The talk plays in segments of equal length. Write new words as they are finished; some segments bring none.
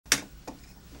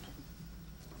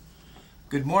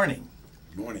Good morning.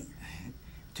 Good morning.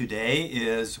 Today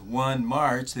is 1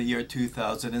 March, the year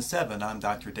 2007. I'm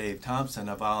Dr. Dave Thompson,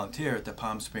 a volunteer at the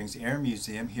Palm Springs Air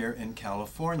Museum here in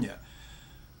California.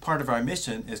 Part of our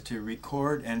mission is to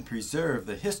record and preserve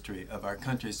the history of our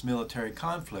country's military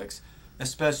conflicts,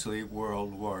 especially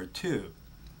World War II.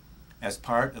 As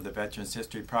part of the Veterans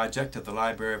History Project of the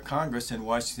Library of Congress in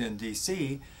Washington,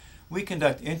 D.C., we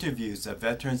conduct interviews of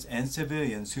veterans and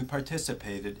civilians who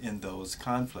participated in those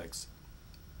conflicts.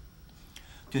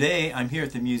 Today, I'm here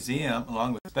at the museum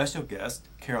along with special guest,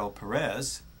 Carol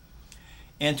Perez,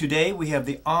 and today we have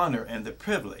the honor and the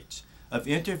privilege of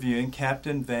interviewing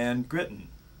Captain Van Gritten.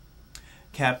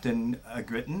 Captain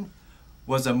Gritten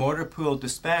was a motor pool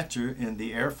dispatcher in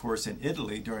the Air Force in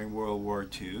Italy during World War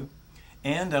II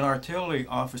and an artillery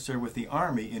officer with the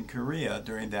Army in Korea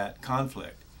during that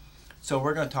conflict. So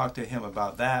we're going to talk to him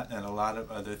about that and a lot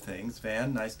of other things.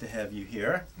 Van, nice to have you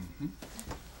here.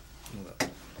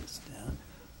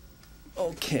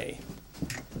 Okay.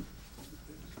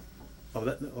 Oh,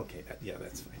 okay. Yeah,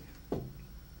 that's fine.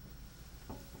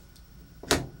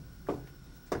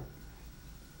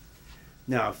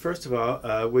 Now, first of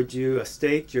all, would you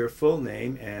state your full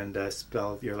name and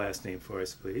spell your last name for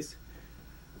us, please?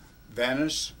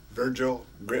 Vanus Virgil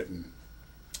Gritten.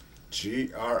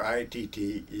 G-R-I-T-T-E-N.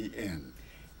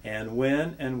 And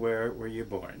when and where were you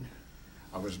born?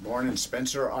 I was born in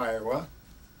Spencer, Iowa,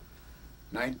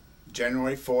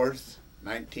 January 4th,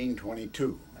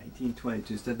 1922.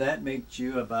 1922. So that makes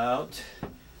you about?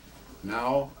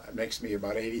 Now it makes me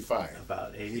about 85.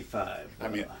 About 85. I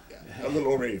mean, a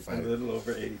little over 85. A little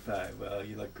over 85. Well,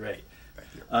 you look great. Thank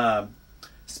you.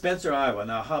 Spencer, Iowa.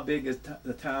 Now, how big is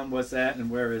the town was that, and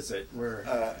where is it? Where?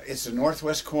 It's the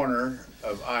northwest corner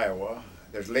of Iowa.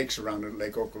 There's lakes around it,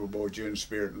 Lake Okoboji,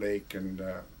 Spirit Lake, and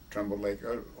Trumbull Lake,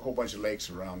 a whole bunch of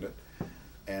lakes around it.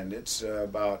 And it's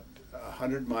about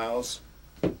 100 miles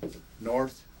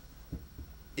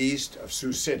northeast of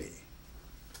Sioux City.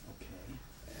 Okay.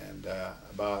 And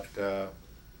about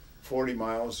 40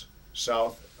 miles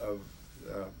south of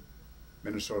the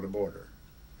Minnesota border.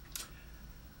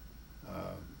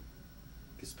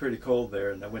 It's pretty cold there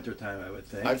in the wintertime, I would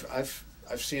think. I've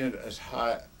seen it as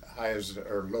high as,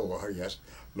 or low, I guess,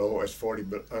 low as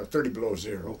 30 below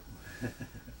zero.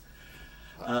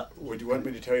 Would you want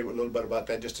me to tell you a little bit about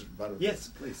that? Just about. Yes,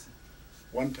 please.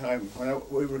 One time when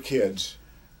we were kids,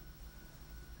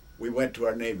 we went to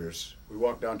our neighbors. We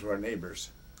walked down to our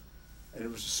neighbors, and it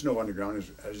was snow on the ground.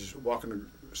 I was walking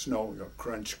the snow,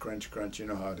 crunch, crunch, crunch. You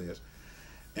know how it is.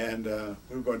 And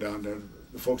we were going down there.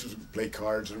 The folks would play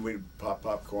cards, and we'd pop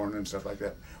popcorn and stuff like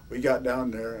that. We got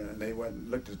down there, and they went and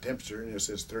looked at the temperature, and it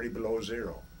says 30 below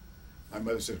zero. My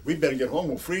mother said, "We better get home.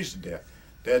 We'll freeze to death."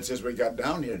 Dad says, "We got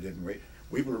down here, didn't we?"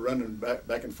 We were running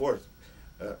back and forth,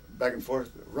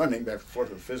 running back and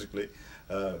forth physically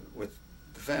with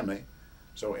the family.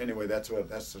 So anyway, that's the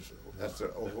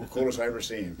coldest I ever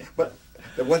seen. But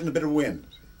there wasn't a bit of wind.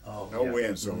 Oh, no yeah.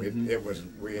 wind, so it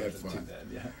wasn't. We had Wasn't fun. too bad,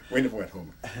 yeah. We never went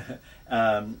home.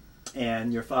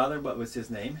 And your father, what was his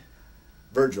name?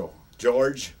 Virgil,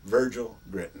 George Virgil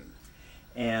Gritten.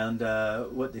 And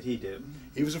what did he do?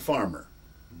 He was a farmer.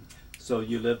 So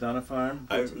you lived on a farm?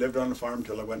 I lived on the farm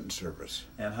until I went in service.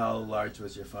 And how large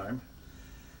was your farm?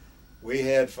 We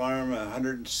had farm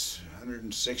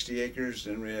 160 acres,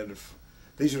 and we had,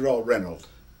 these were all rental.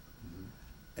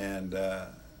 And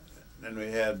then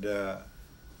we had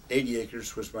 80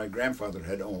 acres, which my grandfather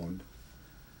had owned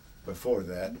before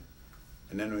that.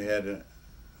 And then we had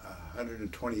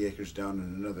 120 acres down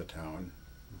in another town.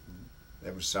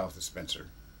 That was south of Spencer.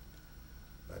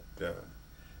 But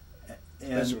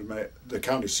Spencer was the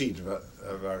county seat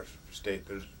of our state.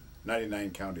 There's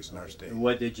 99 counties in our state.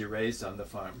 What did you raise on the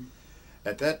farm?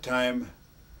 At that time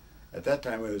it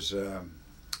was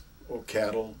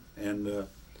cattle and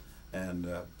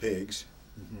pigs,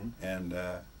 and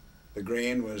the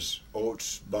grain was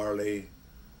oats, barley,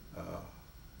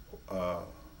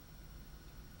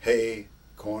 hay,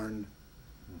 corn,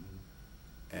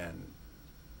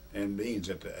 and beans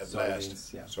at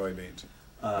last. Yeah. Soybeans.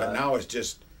 But now it's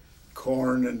just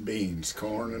corn and beans,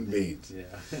 corn and beans.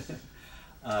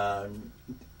 Yeah.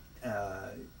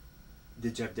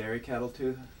 Did you have dairy cattle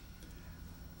too?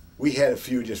 We had a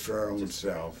few just for our own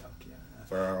self, milk, yeah.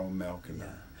 for our own milk. And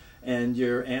And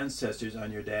your ancestors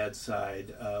on your dad's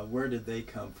side, where did they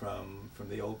come from? From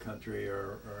the old country,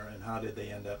 and how did they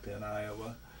end up in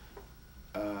Iowa?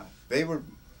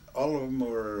 All of them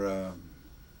were,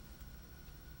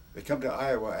 they come to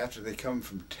Iowa after they come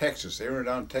from Texas. They were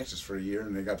down in Texas for a year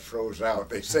and they got froze out,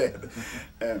 they said.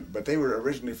 But they were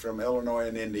originally from Illinois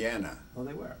and Indiana. Oh,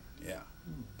 they were? Yeah.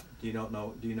 Do you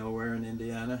know where in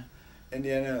Indiana?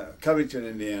 Indiana, Covington,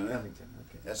 Indiana. Covington,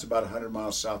 okay. That's about 100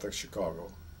 miles south of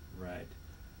Chicago. Right.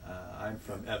 I'm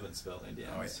from Evansville,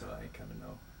 Indiana, Oh, yeah. so I kind of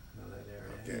know that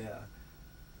area. Okay. Yeah.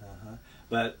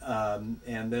 But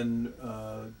and then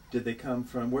did they come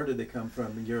from? Where did they come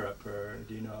from in Europe, or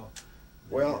do you know?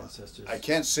 Well, ancestors? I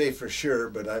can't say for sure,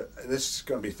 but this is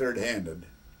going to be third-handed.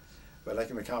 But I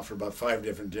can account for about 5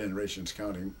 different generations,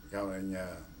 counting,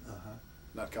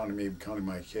 not counting me, counting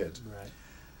my kids. Right.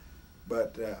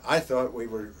 But I thought we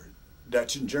were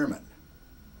Dutch and German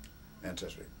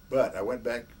ancestry. But I went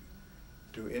back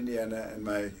to Indiana, and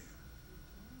my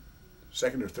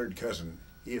second or third cousin,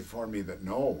 he informed me that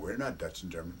no, we're not Dutch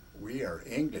and German. We are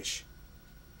English.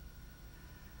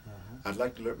 I'd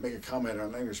like to make a comment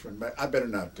on Englishmen, but I better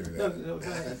not do that. No, go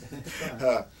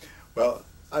ahead. Well,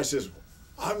 I says,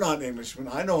 I'm not an Englishman.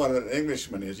 I know what an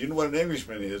Englishman is. You know what an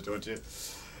Englishman is, don't you?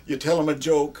 You tell them a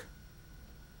joke,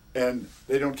 and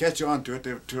they don't catch on to it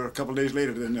till a couple of days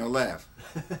later, then they'll laugh.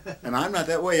 And I'm not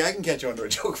that way. I can catch on to a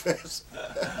joke fast.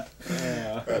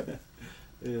 Yeah.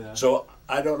 Yeah. So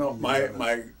I don't know.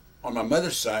 On my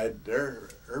mother's side,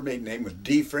 her maiden name was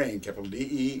Defrain, capital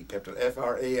D-E, capital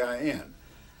F-R-A-I-N.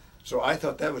 So I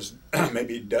thought that was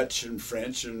maybe Dutch and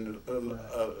French and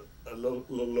a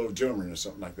little German or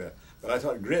something like that. But I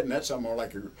thought Gritten, that sounded more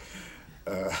like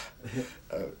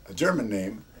a German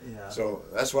name. Yeah. So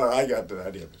that's where I got the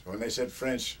idea. When they said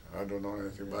French, I don't know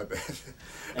anything about that.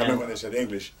 I mean, when they said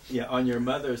English. Yeah, on your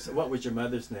mother's, what was your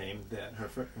mother's name then?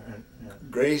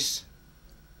 Grace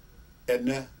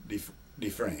Edna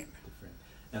Defrain.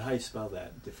 And how do you spell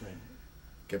that, Defrain?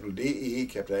 Capital D-E,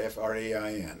 capital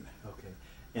F-R-A-I-N. Okay.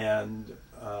 And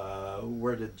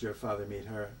where did your father meet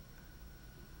her?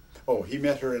 Oh, he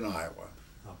met her in Iowa.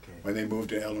 Okay. When they moved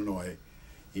to Illinois,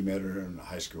 he met her in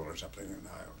high school or something in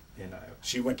Iowa. In Iowa.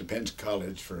 She went to Penn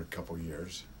College for a couple of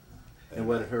years. And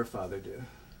what did her father do?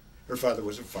 Her father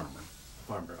was a farmer.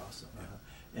 Farmer also.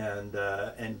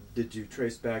 And did you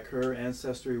trace back her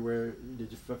ancestry? Where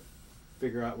did you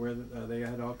figure out where they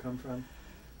had all come from?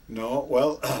 No,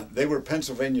 well, they were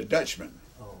Pennsylvania Dutchmen.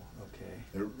 Oh,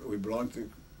 okay. We belonged to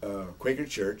Quaker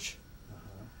Church,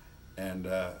 and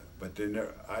but they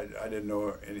never, I didn't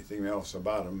know anything else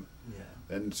about them. Yeah.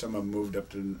 Then some of them moved up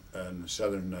to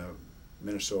southern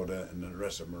Minnesota, and the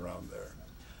rest of them around there.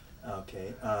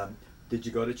 Okay. Did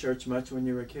you go to church much when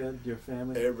you were a kid? Your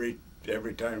family?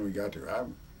 Every time we got to,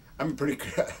 I'm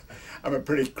a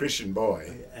pretty Christian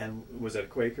boy. And was it a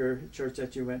Quaker church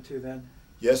that you went to then?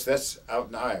 Yes, that's out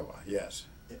in Iowa. Yes,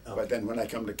 Okay. but then when I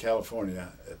come to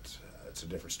California, it's a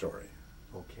different story.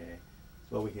 Okay.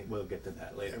 Well, we'll get to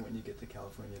that later when you get to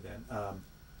California then.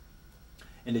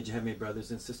 And did you have any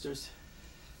brothers and sisters?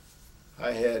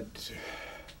 I had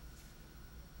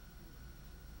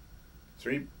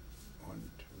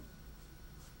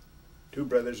two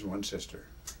brothers and one sister.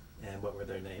 And what were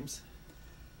their names?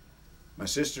 My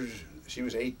sister, she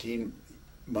was 18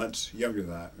 months younger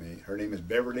than me. Her name is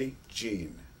Beverly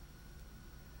Jean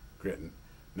Gritten.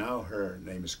 Now her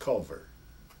name is Culver.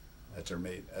 That's her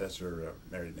married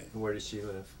name. And where did she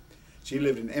live? She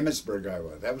lived in Emmitsburg,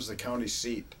 Iowa. That was the county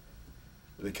seat,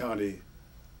 the county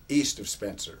east of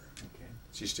Spencer. Okay.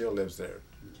 She still lives there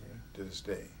Okay. to this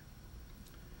day.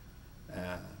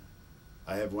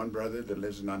 I have one brother that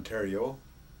lives in Ontario,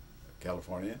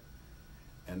 California,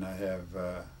 and I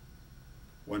have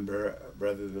one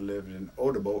brother that lived in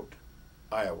Odebote,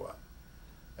 Iowa.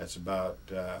 That's about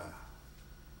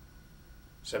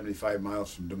 75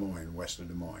 miles from Des Moines, west of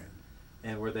Des Moines.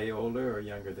 And were they older or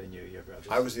younger than you, your brothers?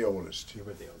 I was the oldest. You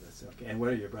were the oldest. Okay. And what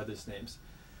are your brothers' names?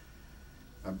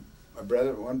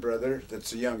 One brother that's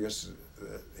the youngest,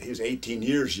 he's 18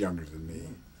 years younger than me,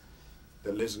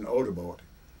 that lives in Odebote.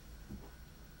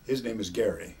 His name is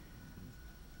Gary.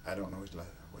 I don't know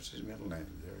what's his middle name,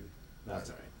 Gary.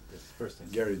 That's all right. That's the first name.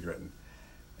 Gary Gritten.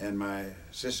 And my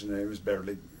sister's name is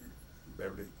Beverly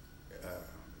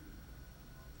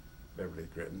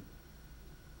Gritten.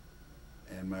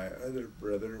 And my other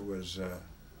brother was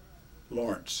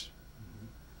Lawrence.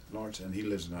 Lawrence, and he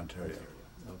lives in Ontario.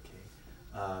 Okay.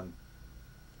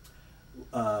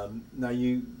 Now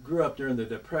you grew up during the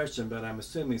Depression, but I'm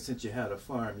assuming since you had a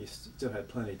farm, you still had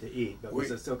plenty to eat. But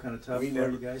was it still kind of tough for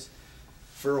you guys?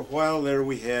 For a while there,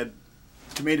 we had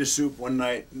tomato soup one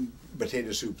night and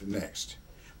potato soup the next.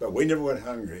 But we never went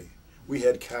hungry. We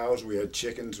had cows, we had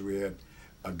chickens, we had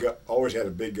always had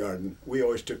a big garden. We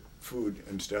always took food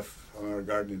and stuff from our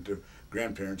garden into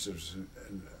grandparents'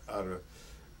 out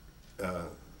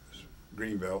of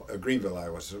Greenville,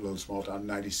 Iowa. It's a little small town,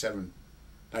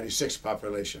 96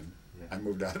 population. Yeah. I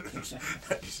moved out of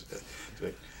 96.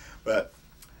 But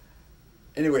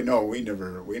anyway, no, we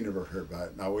never heard about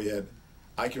it. Now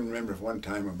I can remember one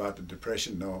time about the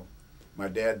Depression, though. My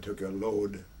dad took a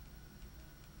load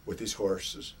with his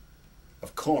horses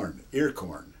of corn, ear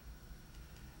corn.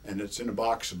 And it's in a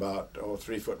box about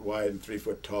 3 foot wide and 3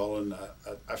 foot tall, and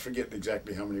I forget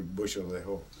exactly how many bushels they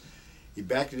hold. He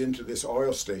backed it into this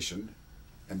oil station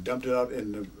and dumped it out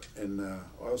in the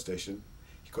oil station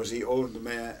because he owed the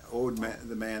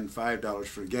man $5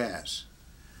 for gas.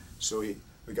 So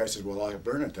the guy said, "Well, I'll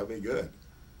burn it. That'll be good."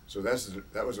 So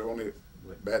that was the only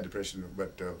bad Depression,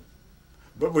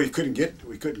 but we couldn't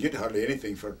get hardly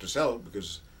anything for it to sell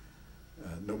because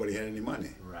nobody had any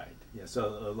money. Right. Yeah. So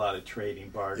a lot of trading,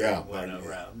 bartering went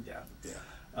around. Yeah.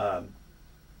 Yeah.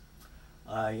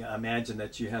 I imagine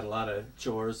that you had a lot of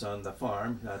chores on the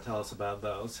farm. Tell us about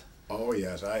those. Oh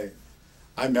yes, I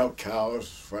milked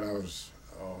cows when I was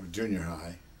junior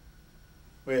high.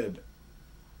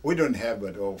 We didn't have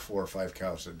but 4 or 5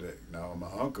 cows a day. Now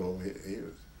my uncle,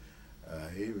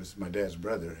 he was my dad's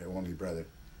brother, only brother.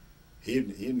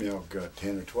 He'd milk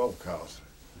 10 or 12 cows,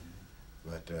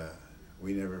 but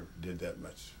we never did that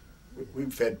much. We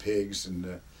fed pigs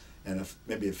and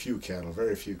maybe a few cattle,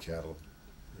 very few cattle.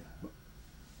 Yeah.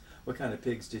 What kind of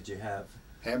pigs did you have?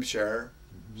 Hampshire,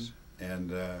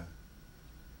 and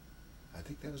I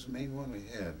think that was the main one we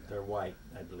had. They're white,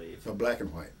 I believe. No, black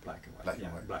and white. Black and white. Black yeah,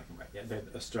 and white. Black and white. Yeah, they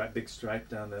had a big stripe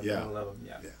down the middle of them.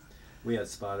 Yeah. Yeah. We had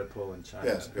spotted poll in China.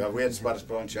 Yes, we had spotted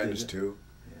poll in China's too.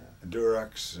 Yeah. And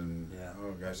Durocs and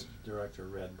oh gosh. Duroc or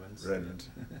red ones. Red ones.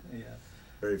 Yeah.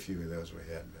 Very few of those we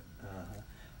had.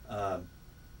 But.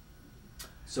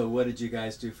 So what did you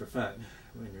guys do for fun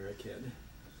when you were a kid?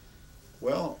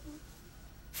 Well,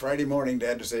 Friday morning,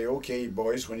 Dad would say, "Okay,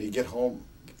 boys, when you get home,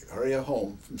 hurry up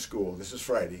home from school. This is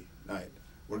Friday night.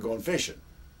 We're going fishing,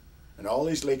 and all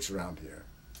these lakes around here."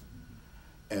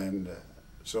 And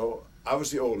so I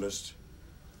was the oldest.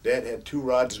 Dad had 2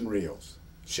 rods and reels,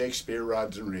 Shakespeare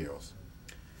rods and reels,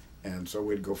 and so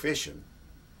we'd go fishing.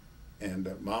 And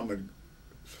Mom would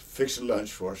fix a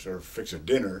lunch for us, or fix a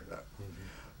dinner,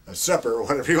 a supper, or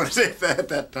whatever you want to say at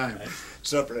that time, right.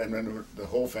 Supper, and then the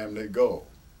whole family would go.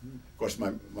 Of course,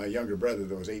 my younger brother,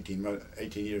 that was 18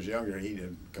 years younger, he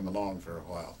didn't come along for a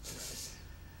while.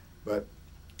 But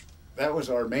that was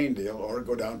our main deal, or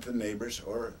go down to the neighbors,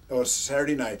 or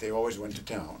Saturday night they always went to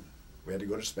town. We had to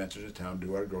go to Spencer's to town,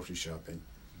 do our grocery shopping.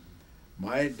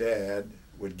 My dad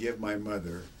would give my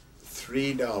mother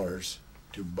 $3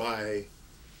 to buy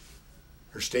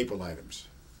her staple items.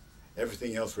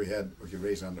 Everything else we could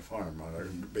raise on the farm. On our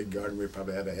big garden, we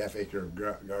probably had a ½ acre of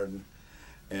garden.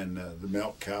 And the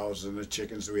milk cows and the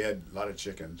chickens, we had a lot of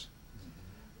chickens.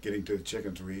 Getting to the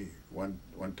chickens, one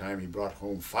time he brought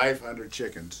home 500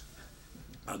 chickens.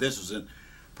 Now this was in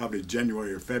probably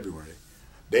January or February.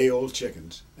 Day-old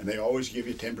chickens, and they always give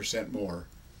you 10% more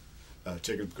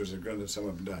chickens because some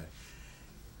of them die.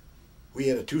 We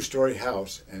had a 2-story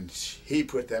house, and he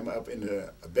put them up in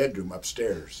a bedroom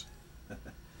upstairs.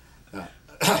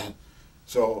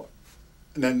 So,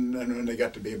 and then when they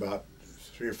got to be about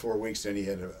 3 or 4 weeks, then he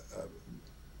had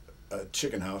a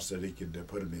chicken house that he could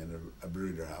put them in, a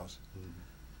brooder house.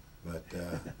 But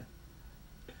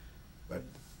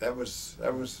that was.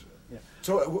 Yeah.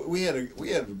 So we had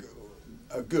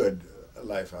a good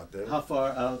life out there. How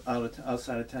far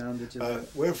outside of town did you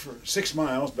live? We're for 6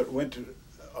 miles, but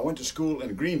I went to school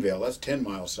in Greenville. That's 10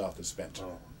 miles south of Spencer.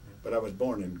 Oh. But I was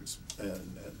born in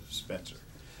Spencer.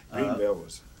 Greenville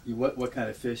was. What kind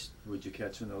of fish would you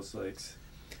catch in those lakes?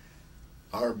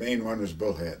 Our main one was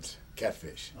bullheads,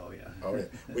 catfish. Oh yeah. Oh yeah.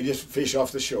 We just fish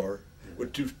off the shore. Yeah.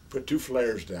 We'd put 2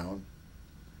 flares down.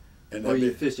 And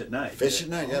you fish at night? Fish at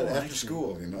night, yeah, after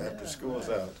school, after school's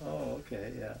out. Oh,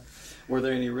 okay, yeah. Were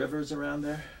there any rivers around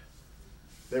there?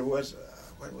 There was,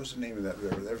 what was the name of that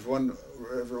river? There was one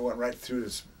river went right through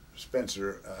the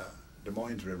Spencer, Des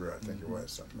Moines River, I think it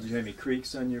was. Something Did you have any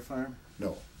creeks on your farm?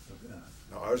 No.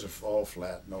 No, ours was all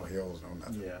flat, no hills, no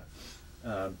nothing.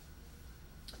 Yeah.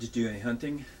 Did you do any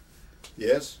hunting?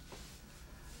 Yes.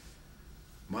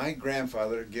 My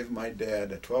grandfather gave my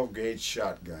dad a 12-gauge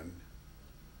shotgun.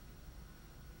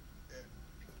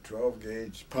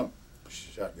 12-gauge pump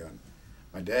shotgun.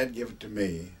 My dad gave it to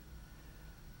me.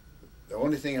 The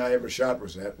only thing I ever shot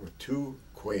was that with 2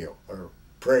 quail, or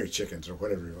prairie chickens, or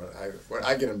whatever you want.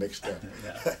 I get them mixed up.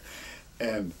 Yeah.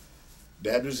 And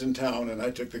Dad was in town, and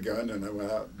I took the gun, and I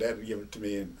went out. Dad would give it to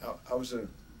me, and I was a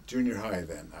junior high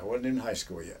then. I wasn't in high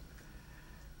school yet.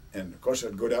 And of course,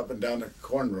 I'd go up and down the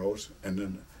corn rows, and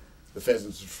then the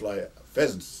pheasants would fly up.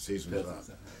 Pheasant season was on.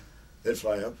 They'd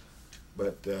fly up.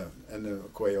 But and the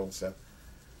quail and stuff.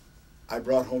 I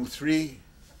brought home 3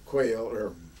 quail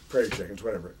or prairie chickens,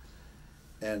 whatever.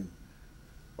 And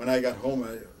when I got home,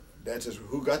 Dad says,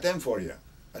 "Who got them for you?"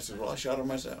 I said, well, I shot him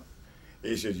myself.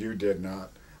 He said, you did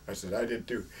not. I said, I did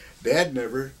too. Dad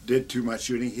never did too much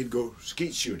shooting. He'd go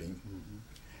skeet shooting.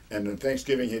 And on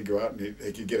Thanksgiving, he'd go out and he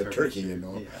could get a turkey, you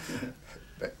know.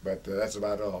 Yeah. But that's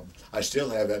about all. I still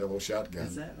have that old shotgun.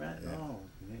 Is that right? Yeah. Oh.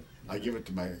 I give it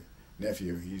to my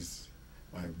nephew. He's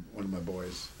one of my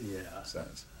boys'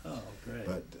 sons. Oh, great.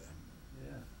 But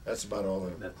that's about all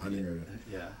the hunting.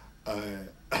 Yeah.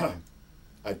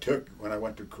 I took, when I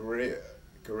went to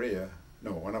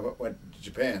when I went to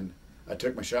Japan, I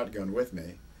took my shotgun with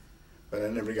me, but I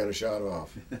never got a shot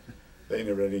off. They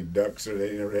never had any ducks or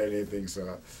they never had anything,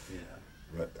 so.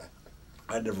 But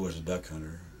I never was a duck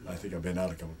hunter. I think I've been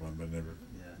out a couple of times, but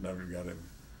never got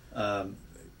him.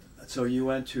 So you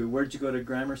went to, where'd you go to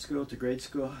grammar school, to grade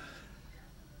school?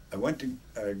 I went to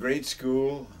grade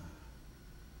school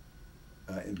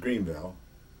in Greenville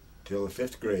till the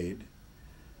 5th grade,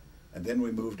 and then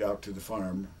we moved out to the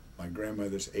farm, my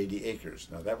grandmother's 80 acres.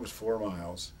 Now that was 4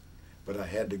 miles, but I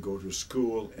had to go to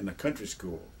school in a country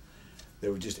school.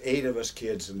 There were just 8 of us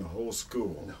kids in the whole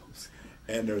school.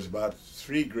 And there was about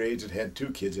 3 grades that had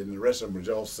 2 kids in, and the rest of them was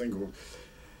all single.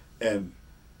 And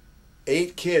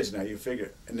 8 kids, now you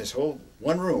figure, in this whole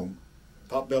one room,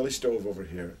 pot-belly stove over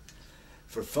here.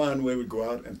 For fun, we would go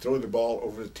out and throw the ball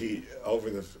over the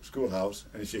schoolhouse,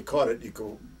 and if you caught it, you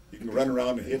can run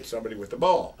around and hit somebody with the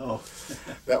ball. Oh.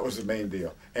 That was the main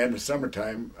deal. And the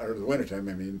summertime, or the wintertime,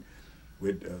 I mean,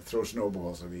 we'd throw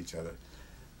snowballs at each other.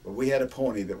 But we had a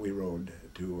pony that we rode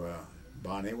to,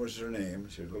 Bonnie was her name.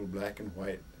 She was a little black and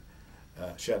white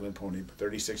Shetland pony,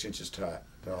 36 inches tall,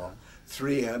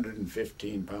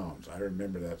 315 pounds. I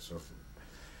remember that. So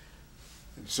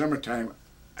in summertime,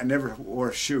 I never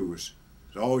wore shoes.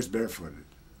 I was always barefooted.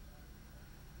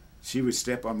 She would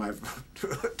step on my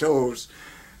toes.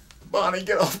 Bonnie,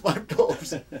 get off my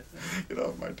toes. Get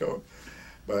off my toes.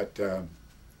 But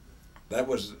that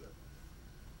was,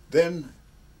 then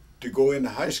to go into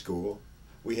high school,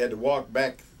 we had to walk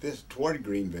back toward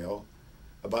Greenville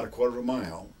about a quarter of a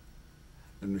mile.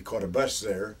 And we caught a bus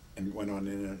there and went on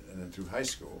in and through high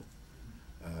school.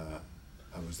 I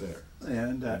was there.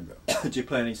 And did you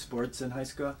play any sports in high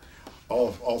school?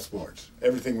 All sports,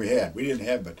 everything we had. We didn't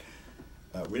have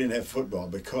football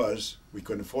because we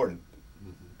couldn't afford it.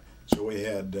 So we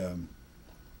had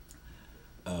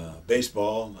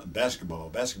baseball and basketball.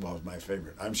 Basketball was my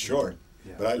favorite. I'm short,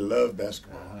 but I love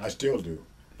basketball. I still do.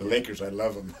 The Lakers, I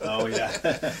love them. Oh yeah.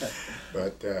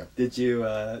 But did you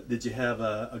have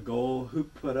a goal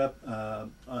hoop put up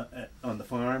on the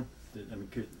farm?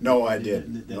 No, I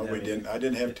didn't. No, we didn't. I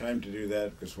didn't have time to do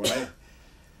that because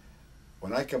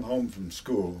when I come home from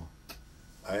school,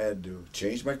 I had to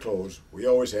change my clothes. We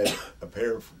always had a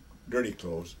pair of dirty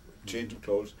clothes. Change my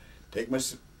clothes, take my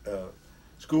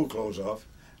school clothes off,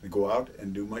 and go out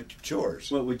and do my chores.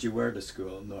 What would you wear to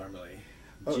school normally?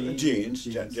 Jeans,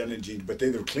 generally jeans, but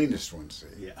they're the cleanest ones. See?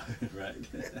 Yeah, right.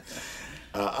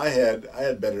 I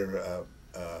had better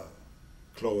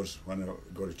clothes when I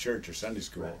go to church or Sunday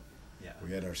school. Right. Yeah.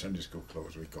 We had our Sunday school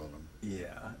clothes, we call them.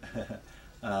 Yeah.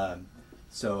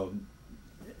 So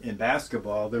in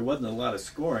basketball, there wasn't a lot of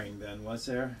scoring then, was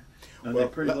there? Are they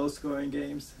pretty low-scoring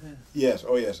games? Yes.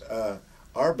 Oh, yes.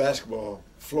 Our basketball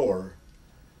floor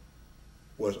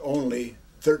was only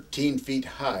 13 feet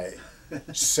high.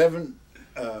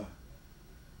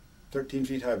 13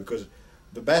 feet high because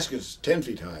the basket's 10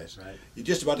 feet high. Right. You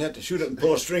just about have to shoot it and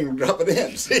pull a string and drop it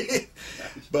in, see?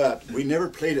 But we never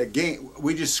played a game.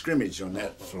 We just scrimmaged on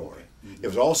that floor. Okay. It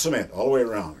was all cement all the way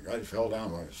around. The guy fell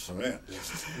down like cement.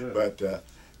 But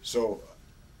so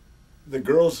the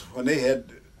girls, when they had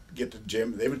to get to the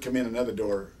gym, they would come in another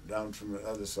door down from the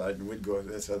other side, and we'd go to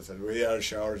this other side. We had our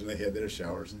showers, and they had their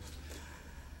showers.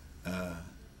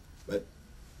 But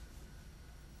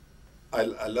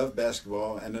I love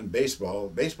basketball, and then baseball.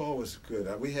 Baseball was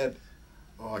good. We had,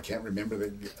 I can't remember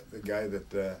the guy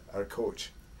that our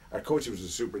coach was a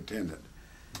superintendent,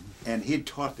 and he'd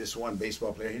taught this one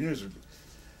baseball player. He was a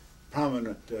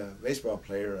prominent baseball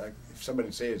player. If somebody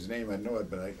would say his name, I'd know it,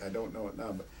 but I don't know it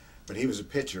now. But he was a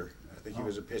pitcher. I think he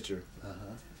was a pitcher,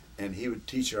 and he would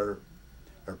teach our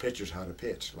pitchers how to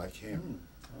pitch like him.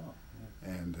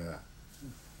 And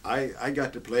I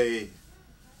got to play.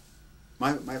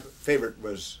 My favorite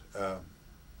was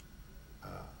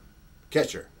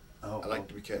catcher. I liked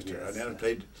to be catcher. Yes. And then I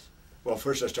played, well,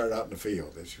 first I started out in the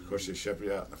field. Of course, they shipped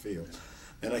me out in the field.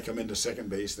 Then I come into second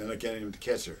base, then I came into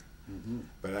catcher.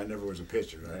 But I never was a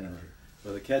pitcher. I never.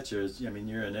 Well, the catcher is, you're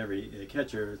in the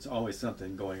catcher, it's always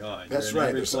something going on. That's right.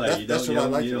 Every play. That's what I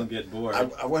like. You don't get bored.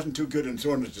 I wasn't too good in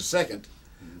throwing it to second,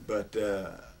 but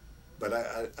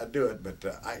I do it. But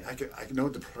I know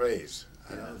the plays.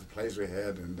 I know the plays we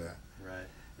had, and right.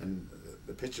 And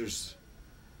the pitchers,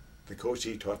 the coach,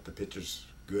 he taught the pitchers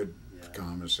good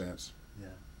common sense. Yeah.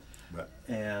 But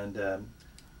and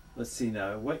let's see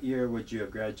now, what year would you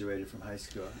have graduated from high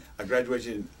school? I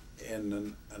graduated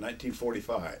in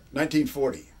 1945,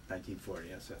 1940. 1940,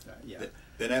 yes, that's right. Yeah.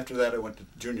 Then after that, I went to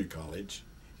junior college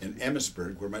in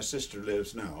Emmitsburg, where my sister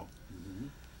lives now,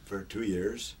 for 2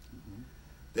 years.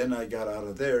 Then I got out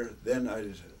of there. Then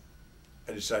I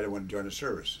decided I wanted to join the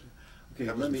service. Okay,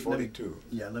 that was in 42.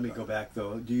 Let me go back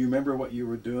though. Do you remember what you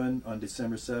were doing on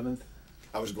December 7th?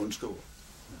 I was going to school.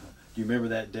 Do you remember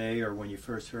that day or when you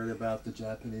first heard about the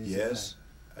Japanese Yes,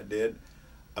 attack? I did.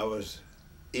 I was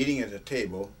eating at a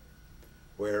table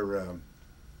where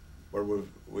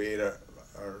we ate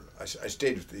I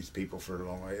stayed with these people for a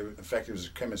long while. In fact, it was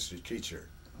a chemistry teacher,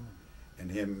 and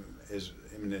him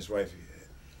and his wife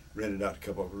rented out a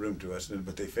couple of rooms to us,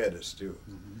 but they fed us too.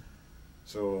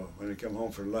 So when we come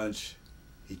home for lunch,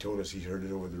 he told us he heard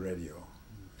it over the radio,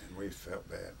 and we felt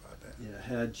bad about that. Yeah.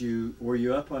 Were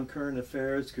you up on current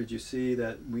affairs? Could you see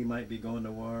that we might be going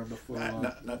to war before long?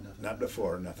 Not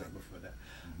before, nothing. Not before that.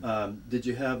 Did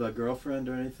you have a girlfriend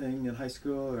or anything in high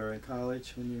school or in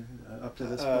college when you up to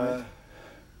this point?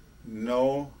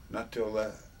 No, not till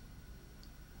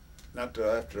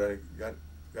after I got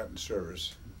in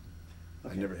service.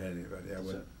 Okay. I never had anybody.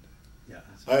 So,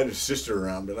 I had a sister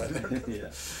around, but I never.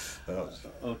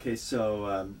 Okay,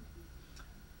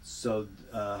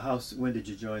 when did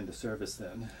you join the service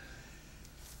then?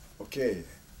 Okay,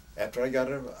 after I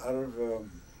got out of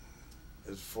it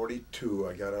was 42.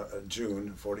 I got out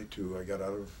June 42. I got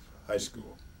out of high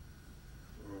school.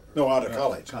 No, out of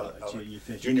college. You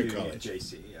finished junior college.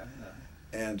 JC, yeah.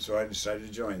 And so I decided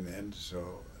to join then.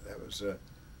 So that was.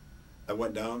 I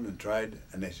went down and tried,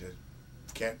 and they said,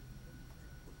 we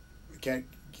can't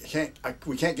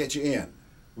get you in.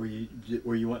 Were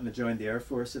you wanting to join the Air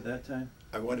Force at that time?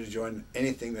 I wanted to join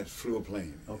anything that flew a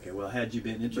plane. Okay. Well, had you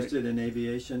been interested in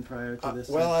aviation prior to this?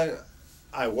 Well,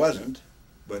 I wasn't,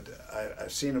 but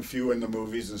I've seen a few in the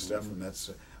movies and stuff, and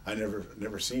that's I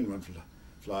never seen one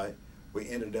fly. We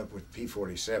ended up with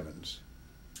P-47s,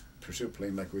 pursuit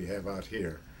plane like we have out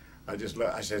here. I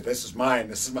said, this is mine,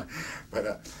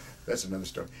 but that's another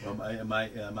story. Well,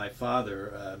 my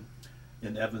father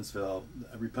in Evansville,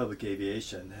 Republic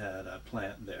Aviation had a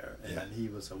plant there, and he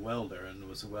was a welder, on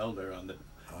the,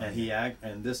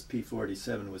 and this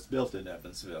P-47 was built in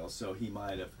Evansville, so he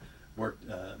might have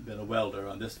been a welder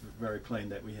on this very plane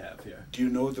that we have here. Do you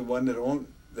know the one that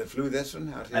flew this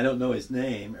one out here? I don't know his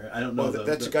name. I don't know. Well,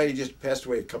 that's the guy who just passed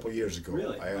away a couple of years ago.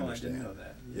 Really? I understand. I didn't know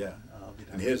that. Yeah. Oh,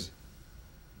 and his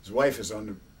wife is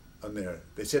on there.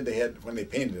 They said when they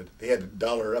painted it, they had to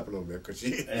doll her up a little bit because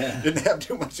she didn't have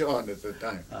too much on at the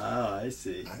time. Oh, I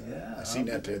see. I seen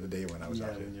that the other day when I was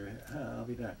out here. I'll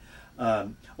be darned.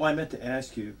 Well, I meant to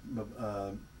ask you,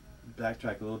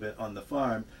 backtrack a little bit on the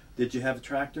farm. Did you have a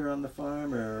tractor on the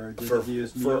farm, or did you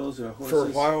use mules or horses? For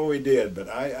a while we did, but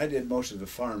I did most of the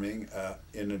farming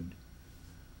in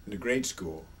the grade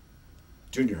school,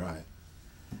 junior high,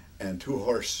 and 2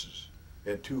 horses.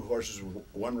 We had 2 horses with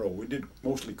 1 row. We did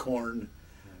mostly corn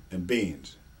and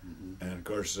beans, and of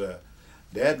course,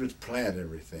 Dad would plant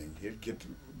everything. He'd get the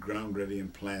ground ready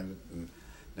and plant it, and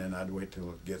then I'd wait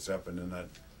till it gets up, and then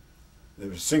there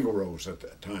was single rows at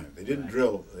that time. They didn't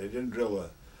drill. They didn't drill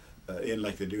in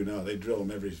like they do now. They drill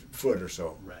them every foot or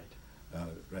so. Right.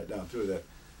 Right down through that.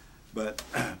 But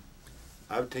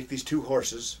I would take these 2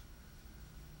 horses,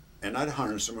 and I'd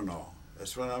harness them and all.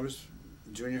 That's when I was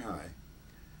in junior high,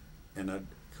 and I'd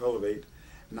cultivate.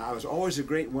 And I was always a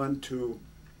great one to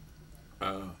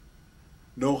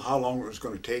know how long it was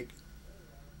going to take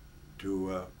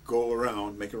to go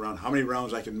around, make around, how many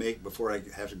rounds I could make before I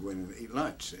have to go in and eat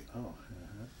lunch. See? Oh.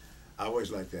 I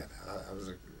always liked that.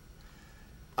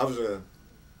 I was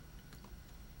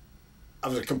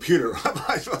a computer, I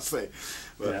might as well say.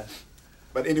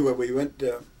 But anyway, we went.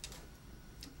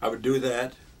 I would do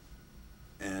that,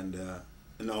 and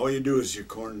all you do is your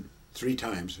corn 3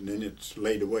 times, and then it's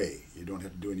laid away. You don't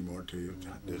have to do any more till you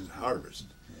harvest.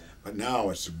 But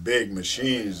now it's big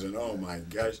machines, and oh my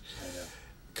gosh,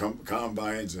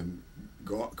 combines and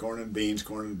corn and beans.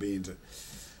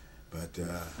 But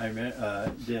I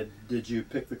remember, did you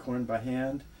pick the corn by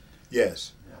hand?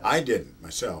 Yes, I didn't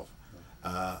myself.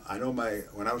 I know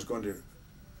when I was going to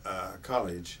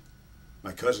college,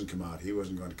 my cousin came out. He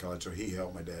wasn't going to college, so he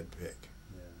helped my dad pick.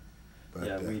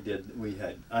 But, we did. We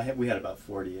had about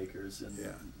 40 acres in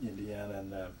Indiana,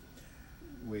 and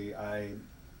we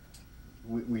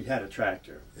had a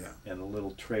tractor and a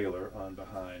little trailer on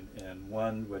behind, and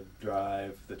one would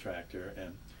drive the tractor,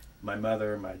 my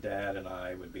mother, my dad, and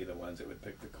I would be the ones that would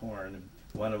pick the corn, and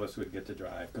one of us would get to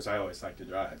drive, because I always liked to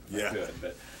drive if I could,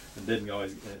 but it didn't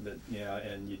always. But,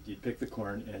 and you'd pick the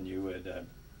corn, and you would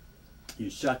you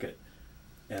shuck it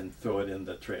and throw it in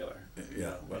the trailer.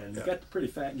 Yeah, and you got pretty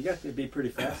fast. You got to be pretty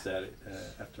fast at it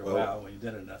after a while when you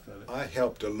did enough of it. I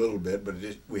helped a little bit, but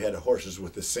we had horses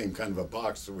with the same kind of a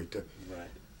box that we took.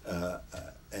 Right.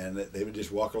 And they would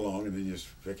just walk along, and then you just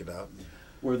pick it out.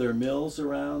 Were there mills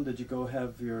around? Did you go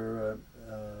have your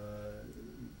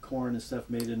corn and stuff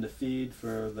made into feed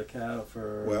for the cattle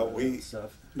for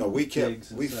stuff? No, we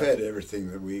fed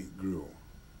everything that we grew.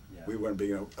 Yeah. We weren't big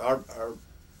enough.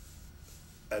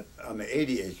 On the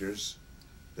 80 acres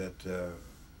that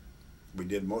we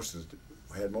did had most of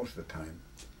the time,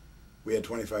 we had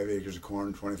 25 acres of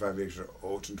corn, 25 acres of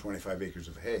oats, and 25 acres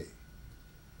of hay.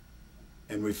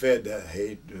 And we fed that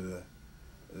hay to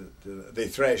they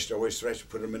always threshed,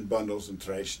 put them in bundles and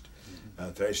threshed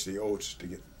the oats to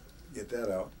get that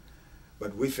out.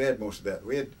 But we fed most of that.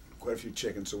 We had quite a few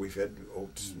chickens, so we fed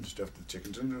oats and stuff to the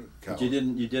chickens and the cows. But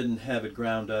you didn't have it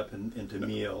ground up into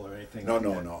meal or anything. No, like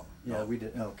no, that. no. Yeah, no. we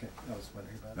did. Oh, okay, I was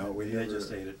wondering about that. No, They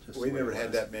just ate it. Just we the way never it had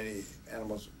was. that many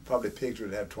animals. Probably pigs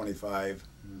would have 25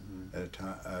 at a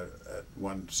time at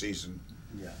one season.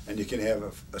 Yeah. And you can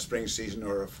have a spring season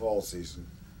or a fall season.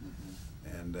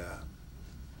 And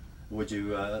would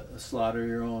you slaughter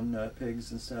your own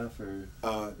pigs and stuff, or?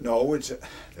 no,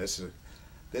 this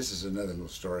is another little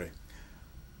story.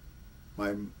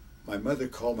 My mother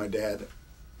called my dad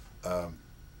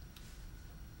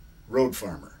road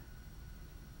farmer.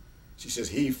 She says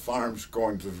he farms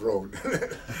going to the road,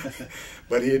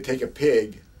 but he'd take a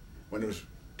pig when it was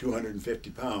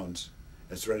 250 pounds.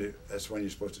 That's ready. That's when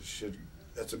you're supposed to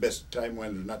That's the best time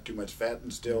when there's not too much fat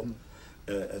and still.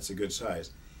 That's a good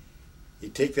size.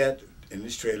 He'd take that in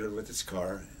his trailer with his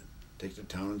car, take it to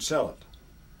town and sell it.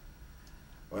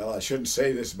 Well, I shouldn't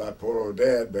say this about poor old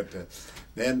Dad, but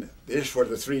then this is where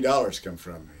the $3 come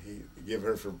from. He give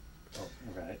her for. Oh,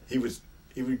 right. He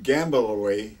would gamble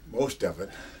away most of it,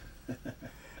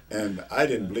 and I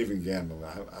didn't believe in gambling.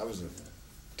 I was a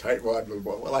tightwad little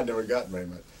boy. Well, I never got very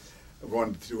much.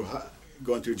 Going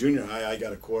through junior high, I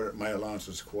got a quarter. My allowance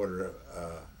was quarter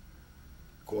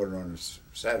on a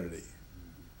Saturday.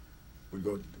 We'd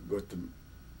go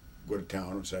to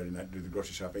town on Saturday night, do the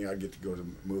grocery shopping. I'd get to go to the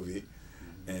movie,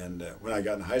 and when I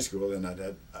got in high school, then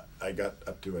I got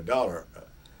up to $1.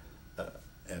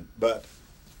 But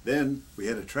then we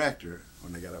had a tractor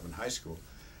when I got up in high school,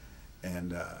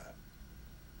 and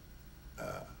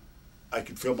I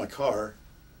could fill the car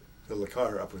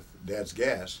up with Dad's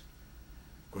gas.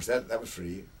 Of course, that was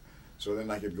free. So then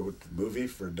I could go to the movie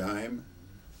for a dime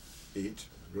each,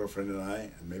 girlfriend and I,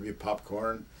 and maybe a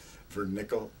popcorn for a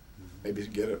nickel. Maybe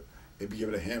give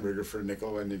it a hamburger for a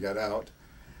nickel when you got out,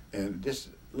 and just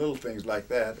little things like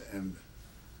that.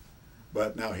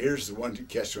 But now here's the one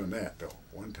catch on that though.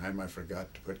 One time I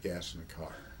forgot to put gas in the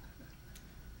car.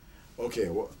 Okay,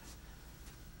 well,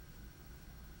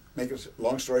 make a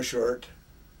long story short,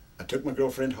 I took my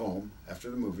girlfriend home after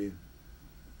the movie,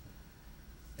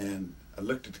 and I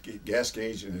looked at the gas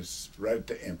gauge and it's right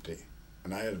to empty.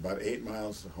 And I had about 8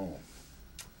 miles to home.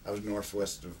 I was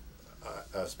northwest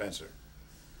of Spencer.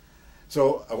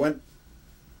 So I went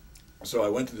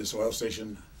to this oil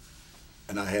station,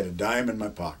 and I had a dime in my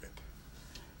pocket.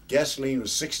 Gasoline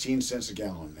was 16 cents a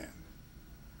gallon then.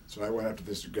 So I went up to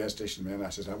this gas station man. I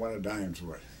says, I want a dime's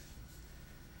worth.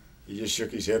 He just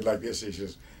shook his head like this. He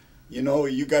says, you know,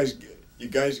 you guys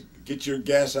get your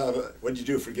gas out of. What'd you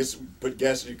do? Put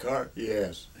gas in your car?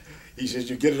 Yes. He says,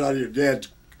 you get it out of your dad's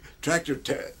tractor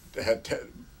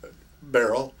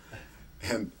barrel,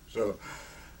 and so,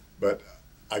 but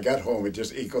I got home. It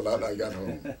just equaled out. I got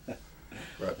home.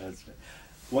 But That's right.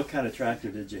 What kind of tractor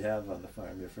did you have on the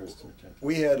farm? Your first tractor?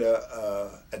 we had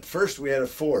at first we had a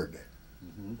Ford.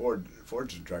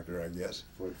 Ford's a tractor, I guess.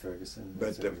 Ford Ferguson.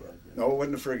 But That's what we had, yeah. no, it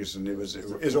wasn't a Ferguson. It was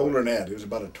older than that. It was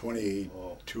about a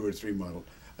 22 or 3 model.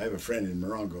 I have a friend in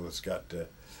Morongo that's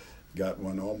got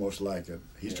one almost like it.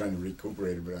 He's trying to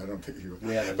recuperate it, but I don't think he will.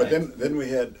 But then we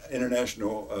had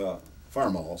international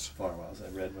farmalls. Farmalls,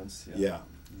 red ones. Yeah,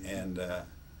 and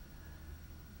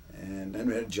then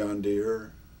we had John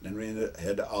Deere. Then we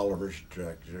had the Oliver's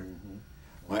tractor.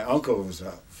 My uncle was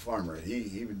a farmer.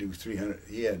 He would do 300.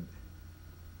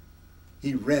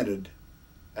 He rented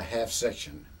a half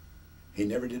section. He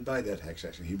never did buy that half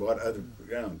section. He bought other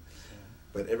ground.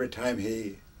 But every time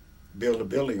he built a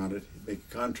building on it, he'd make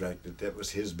a contract that was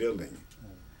his building.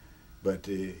 But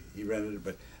he rented it.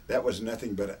 But that was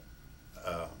nothing but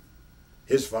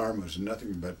his farm was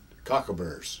nothing but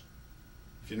cockleburs.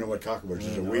 If you know what cockroach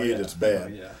is, a Oh, weed, yeah. it's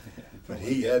bad. Oh, yeah. But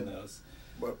he had,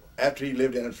 well, after he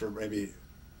lived in it for maybe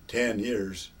 10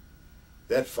 years,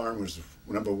 that farm was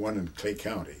 #1 in Clay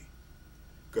County,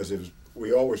 because it was,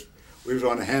 we was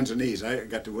on the hands and knees. I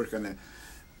got to work on that,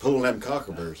 pulling them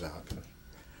cockroaches out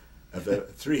of the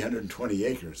 320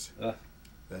 acres.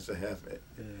 That's a half it.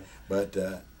 Yeah.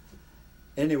 But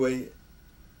anyway,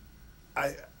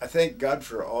 I thank God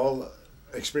for all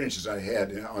the experiences I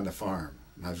had on the farm.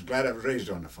 And I was glad I was raised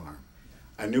on the farm.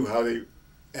 I knew how the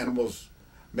animals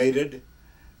mated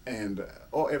and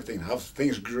everything, how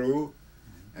things grew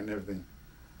and everything.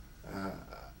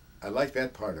 I liked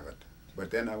that part of it.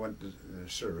 But then I went to the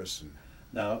service. And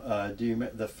Now, do you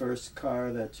the first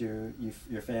car that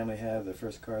your family had, the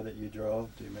first car that you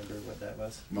drove? Do you remember what that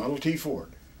was? Model T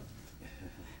Ford,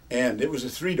 and it was a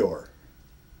 3-door.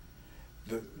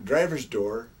 The driver's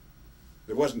door,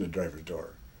 there wasn't a driver's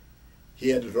door. He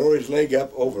had to roll his leg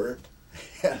up over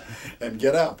it and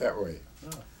get out that way.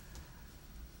 Oh.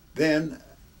 Then,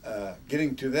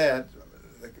 getting to that,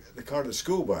 the car, the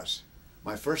school bus.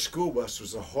 My first school bus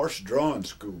was a horse-drawn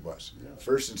school bus, Yeah.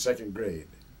 1st and 2nd grade.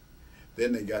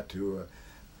 Then they got to,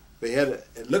 they had,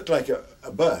 it looked like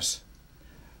a bus,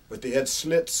 but they had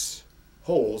slits,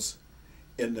 holes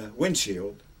in the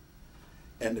windshield,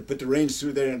 and they put the reins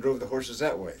through there and drove the horses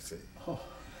that way, see. Oh.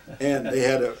 And they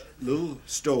had a little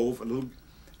stove, a little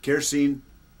kerosene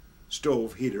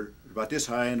stove heater, about this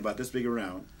high and about this big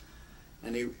around,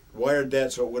 and he wired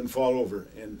that so it wouldn't fall over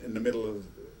in the middle of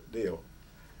the deal.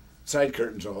 Side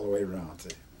curtains all the way around,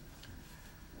 see.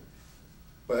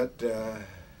 But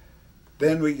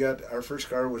then we got, our first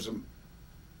car was a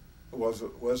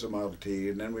Model T,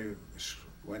 and then we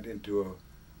went into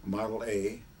a Model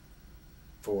A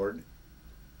Ford.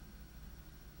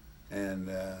 And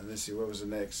let's see, what was the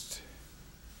next?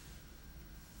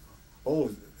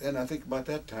 Oh, and I think about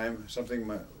that time,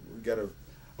 we got a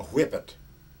Whippet,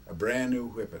 a brand new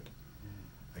Whippet.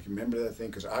 I can remember that thing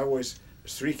because there's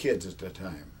 3 kids at that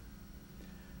time.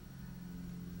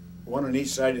 One on each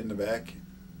side in the back,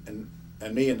 and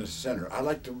me in the center. I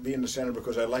like to be in the center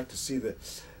because I like to see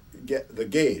the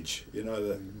gauge, you know,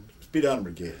 the speedometer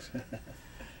gauge. I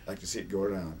like to see it go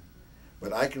around.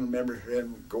 But I can remember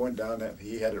him going down that,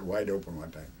 he had it wide open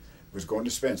one time. He was going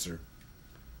to Spencer,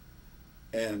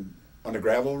 and on a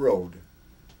gravel road,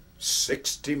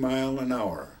 60 miles an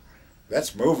hour.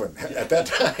 That's moving at that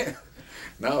time.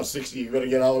 Now 60, you better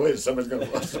get all the way, somebody's going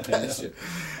to pass you.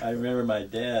 I remember my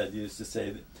dad used to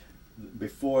say that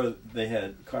before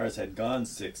cars had gone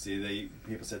 60,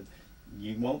 people said,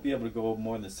 you won't be able to go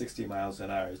more than 60 miles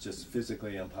an hour. It's just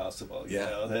physically impossible. You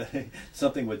know?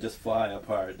 Something would just fly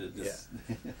apart. It just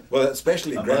Well,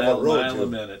 especially gravel road mile too. a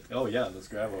minute. Oh yeah, those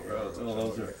gravel roads.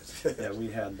 Oh, those are. Yeah,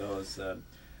 we had those. A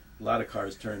lot of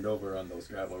cars turned over on those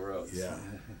gravel roads. Yeah,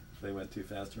 they went too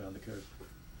fast around the curve.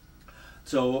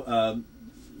 So,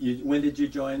 when did you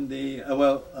join the?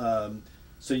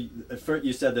 So at first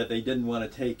you said that they didn't want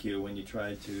to take you when you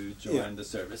tried to join the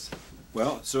service.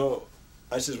 Well, so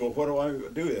I says, well, what do I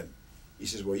do then? He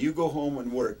says, well, you go home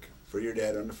and work for your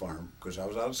dad on the farm, because I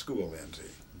was out of school then, see.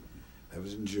 That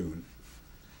was in June.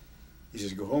 He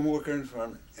says, go home and work on the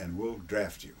farm, and we'll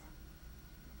draft you.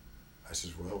 I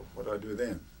says, well, what do I do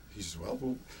then? He says, well,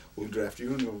 we'll draft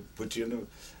you, and we'll put you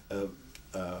in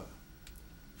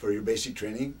for your basic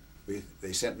training.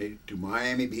 They sent me to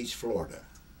Miami Beach, Florida.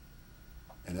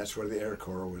 And that's where the Air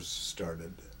Corps was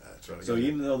started. So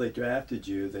even though they drafted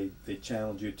you, they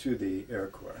challenged you to the Air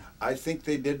Corps. I think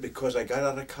they did because I got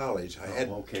out of college. I had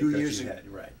 2 years.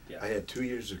 I had 2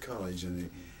 years of college,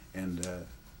 and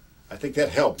I think that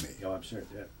helped me. Oh, I'm sure,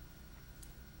 yeah.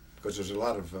 Because there's a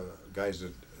lot of guys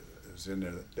that was in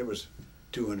there. There was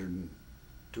 200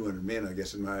 men, I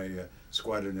guess, in my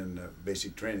squadron in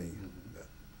basic training.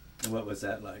 And what was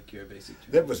that like, your basic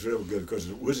training? That was real good because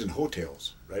it was in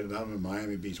hotels right down in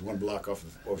Miami Beach, 1 block off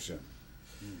the ocean.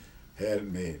 Had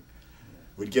it made.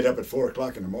 We'd get up at 4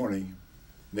 o'clock in the morning,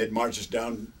 and they'd march us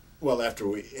down. Well, after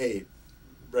we ate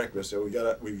breakfast, so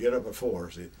we'd get up at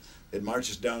 4. See, they'd march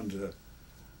us down to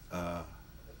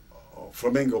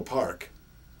Flamingo Park.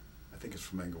 I think it's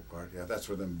Flamingo Park. Yeah, that's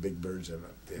where them big birds have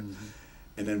up there.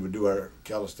 And then we'd do our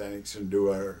calisthenics and do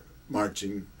our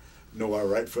marching. Know our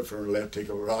right foot from our left. Take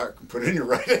a rock and put it in your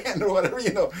right hand or whatever,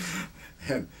 you know.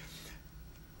 And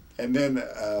then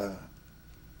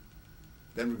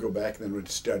we'd go back and then we'd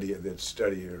study. They'd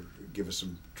study or give us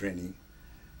some training.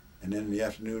 And then in the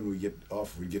afternoon we get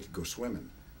off, we'd get to go swimming.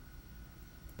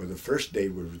 Well, the first day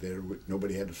we were there,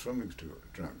 nobody had the swimming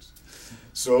trunks.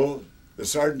 So the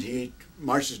sergeant, he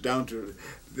marched us down to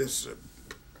this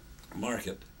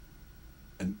market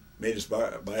and made us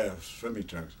buy our swimming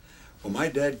trunks. Well, my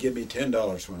dad gave me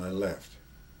 $10 when I left.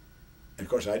 And of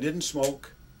course, I didn't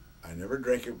smoke. I never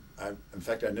drank it. In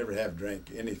fact, I never have drank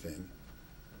anything.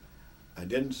 I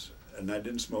didn't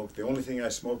smoke. The only thing I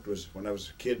smoked was when I was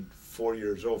a kid, 4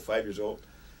 years old, 5 years old.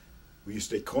 We used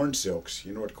to take corn silks.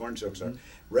 You know what corn silks are?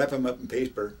 Wrap them up in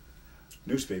paper,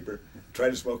 newspaper, try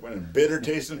to smoke one, and bitter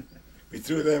tasting. We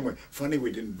threw them away. Funny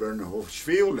we didn't burn the whole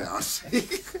field down,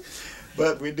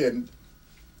 but we didn't.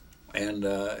 And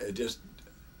it just,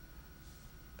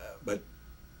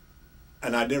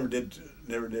 and I never did,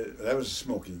 that was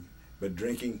smoking. But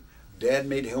drinking, Dad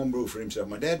made homebrew for himself.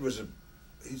 My dad was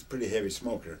he's a pretty heavy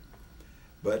smoker,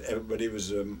 but he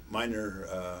was a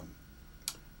minor,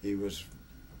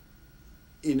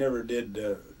 he never did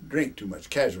drink too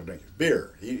much, casual drinking.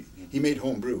 Beer, he made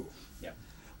homebrew. Yeah.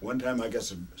 One time I got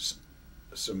some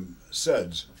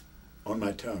suds on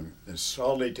my tongue, and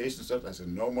salty taste and stuff. I said,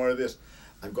 no more of this.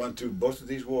 I've gone through both of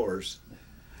these wars,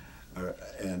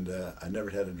 and I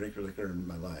never had a drink of liquor in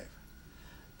my life.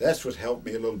 That's what helped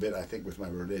me a little bit, I think, with my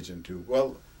religion too.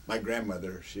 Well, my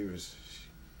grandmother, she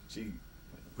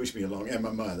pushed me along, and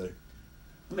my mother.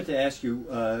 I meant to ask you,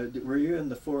 were you in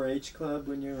the 4-H club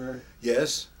when you were?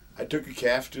 Yes, I took a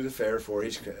calf to the fair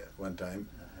 4-H one time.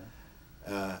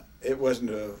 It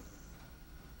wasn't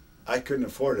I couldn't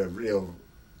afford a real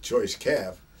choice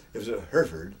calf. It was a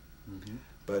Hereford,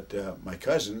 but my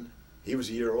cousin, he was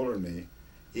a year older than me.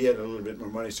 He had a little bit more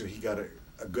money, so he got a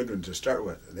good one to start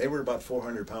with. They were about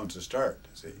 400 pounds to start,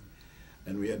 see,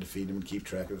 and we had to feed them and keep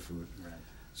track of the food. Right.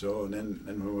 So and then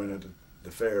when we went to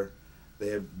the fair, they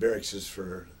had barracks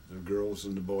for the girls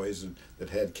and the boys that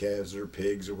had calves or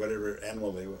pigs or whatever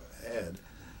animal they had,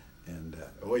 and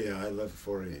oh yeah, I love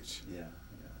 4-H. Yeah,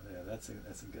 that's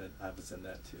a good. I was in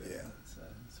that too. Yeah, it's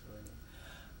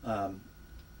really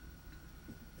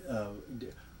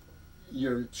neat.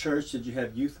 Your church, did you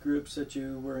have youth groups that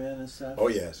you were in and stuff? Oh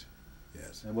yes,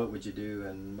 yes. And what would you do,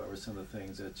 and what were some of the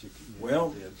things that you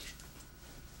It did?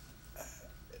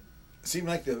 seemed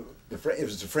like it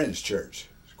was a Friends church,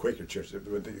 Quaker church.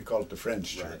 They called it the Friends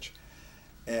church,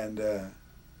 and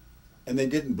they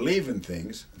didn't believe in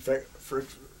things. In fact,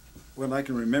 when I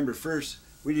can remember, first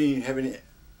we didn't even have any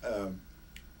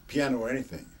piano or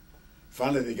anything.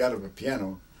 Finally, they got a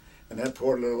piano, and that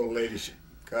poor little old lady,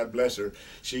 God bless her,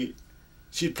 she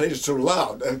played it so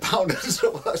loud and pounded it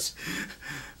so much,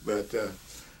 but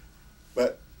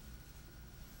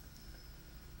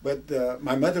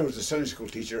my mother was the Sunday school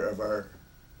teacher of our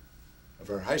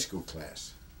high school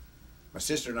class. My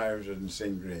sister and I were in the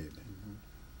same grade,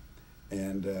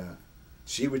 and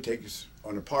she would take us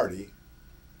on a party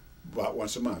about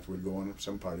once a month. We'd go on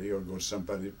some party or go to some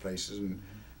places,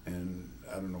 and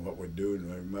I don't know what we'd do.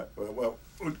 Well,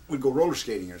 we'd go roller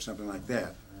skating or something like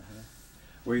that.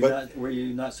 Were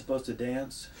you not supposed to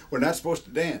dance? We're not supposed to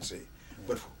dance, see.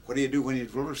 But what do you do when you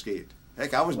roller skate?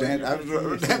 Heck, I was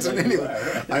dancing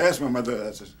anyway. I asked my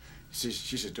mother. She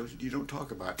said, "You don't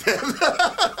talk about that."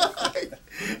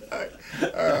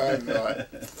 No.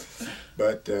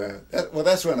 But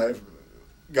that's when I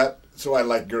got. So I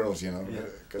like girls, you know. Yeah.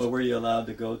 Well, were you allowed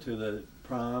to go to the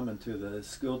prom and to the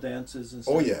school dances and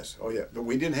stuff? Oh yes, oh yeah. But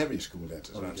we didn't have any school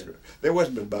dances. There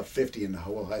wasn't but about 50 in the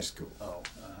whole high school. Oh.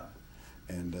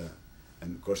 And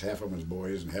of course half of them was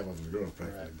boys and half of them was girls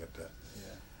practically.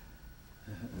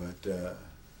 Right.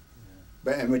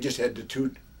 But we just had the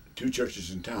two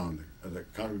churches in town, the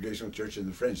Congregational Church and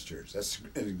the Friends Church. That's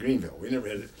in Greenville. We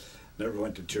never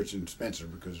went to church in Spencer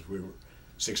because we were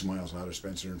 6 miles out of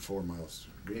Spencer and 4 miles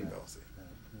Greenville.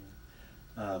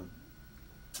 Right.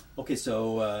 Okay,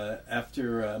 so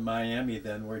after Miami,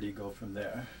 then where do you go from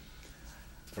there?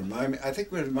 From Miami, I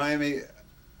think we were in Miami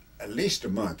at least a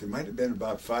month. It might have been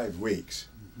about 5 weeks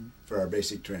for our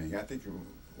basic training. I think,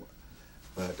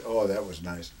 but oh, that was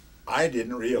nice. I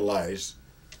didn't realize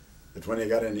that when they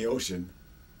got in the ocean,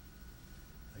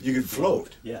 you could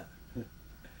float. Yeah.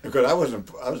 Because I was a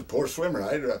poor swimmer.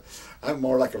 I'm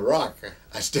more like a rock.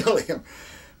 I still am.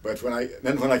 But when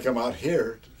I come out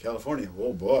here to California,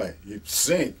 oh boy, you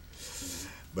sink.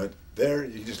 But there,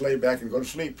 you just lay back and go to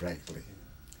sleep practically.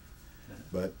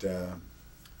 But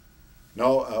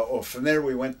no, from there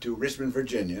we went to Richmond,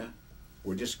 Virginia.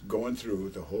 We're just going through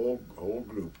the whole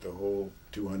group, the whole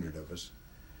 200 of us,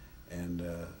 and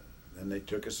then they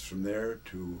took us from there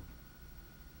to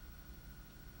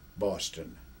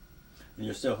Boston. And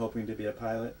you're still hoping to be a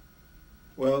pilot?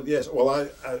 Well, yes. Well,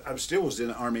 I still was in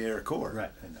the Army Air Corps.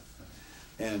 Right, I know.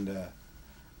 And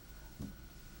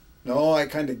no, I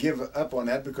kind of give up on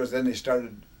that because then they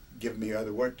started giving me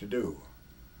other work to do.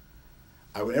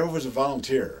 I never was a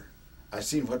volunteer. I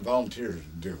seen what volunteers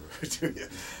do.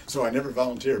 So I never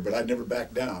volunteered, but I never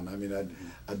backed down. I mean,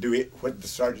 I'd do it, what the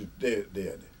sergeant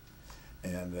did.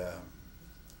 And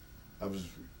I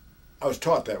was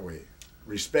taught that way.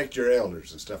 Respect your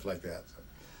elders and stuff like that.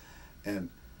 And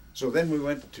so then we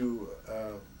went to,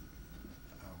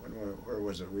 where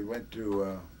was it? We went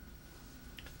to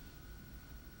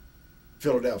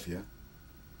Philadelphia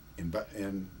in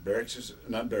barracks,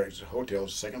 not barracks,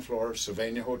 hotels, second floor,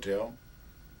 Sylvania Hotel.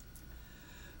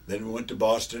 Then we went to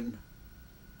Boston,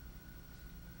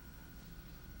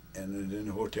 and then in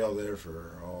a hotel there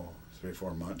for 3 or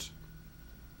 4 months.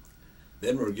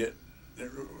 Then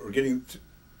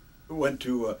went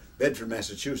to Bedford,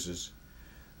 Massachusetts.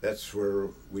 That's where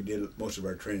we did most of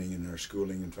our training and our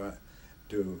schooling, and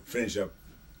to finish up,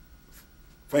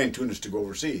 fine-tune us to go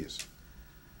overseas.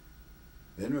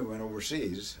 Then we went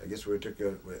overseas. I guess we took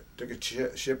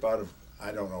a ship out of,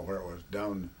 I don't know where it was,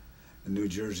 down in New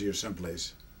Jersey or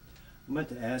someplace. I meant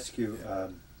to ask you,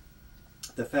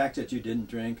 the fact that you didn't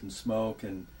drink and smoke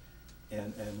and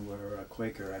were a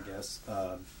Quaker, I guess,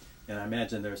 and I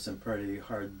imagine there's some pretty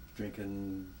hard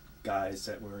drinking guys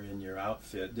that were in your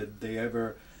outfit. Did they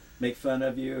ever make fun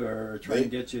of you or try to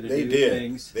get you to do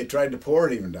things? They tried to pour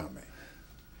it even down me.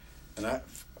 And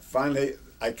finally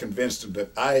I convinced them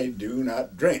that I do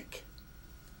not drink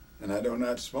and I do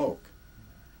not smoke.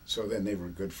 So then they were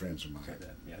good friends of mine. So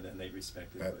then they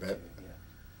respected that. Yeah.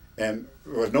 And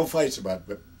there was no fights about it,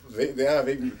 but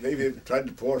they tried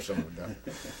to pour some of it down.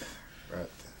 But,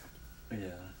 yeah.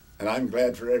 And I'm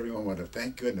glad for everyone.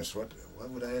 Thank goodness. What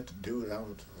would I have to do now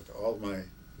with all my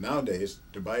nowadays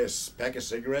to buy a pack of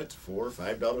cigarettes, $4 or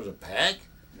 $5 a pack?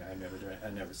 Yeah, I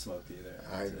never smoked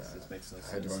either. This makes no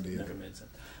sense. I don't either. Never made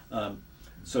sense.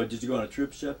 So did you go on a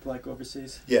troop ship like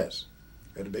overseas? Yes,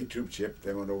 we had a big troop ship.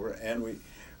 They went over, and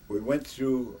we went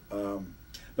through.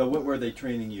 But what were they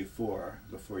training you for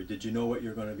before? Did you know what you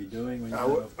were going to be doing when you went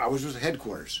over? I was with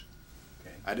headquarters.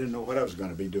 Okay. I didn't know what I was going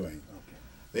to be doing.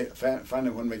 Okay.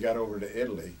 Finally, when we got over to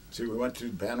Italy, we went to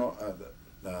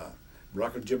the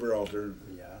Rock of Gibraltar,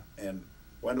 Yeah. and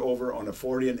went over on a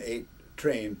 40 and 8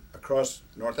 train across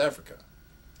North Africa.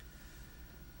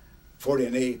 40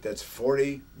 and 8, that's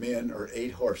 40 men or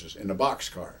 8 horses in a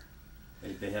boxcar.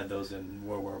 They had those in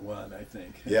World War I, I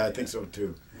think. Yeah, I think so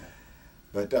too. Yeah.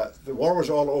 But the war was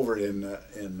all over in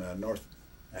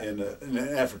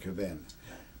Africa then.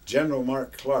 Yeah. General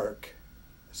Mark Clark.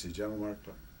 See, General Mark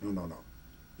Clark. No.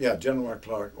 Yeah, General Mark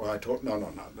Clark. Well, I told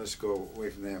no. Let's go away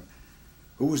from them.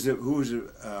 Who was the?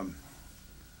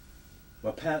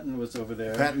 Well, Patton was over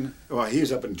there. Patton. Well, he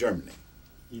was up in Germany.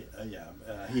 Yeah.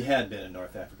 He had been in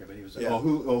North Africa, but he was. Yeah.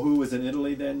 Who was in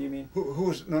Italy then? You mean? Who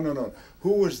was? No.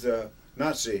 Who was the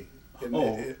Nazi?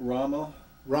 Rommel.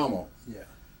 Rommel. Yeah.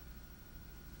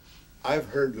 I've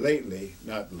heard lately,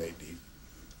 not lately,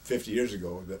 50 years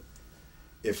ago, that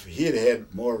if he'd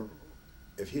had more,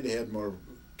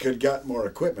 could got more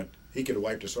equipment, he could have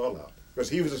wiped us all out. Because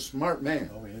he was a smart man.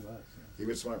 Oh, he was. Yeah. He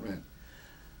was a smart man.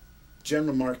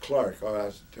 General Mark Clark, I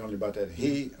was telling you about that.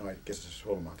 I guess I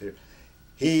told him out here.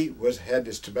 He had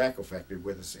this tobacco factory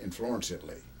with us in Florence,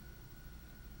 Italy.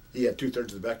 He had 2/3 of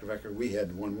the tobacco factory. We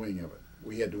had one wing of it.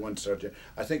 We had the one sergeant.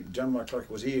 I think General Mark Clark,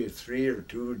 was he 3 or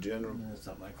 2 general? Yeah,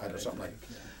 something like that.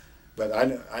 Yeah. But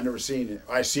I never seen it.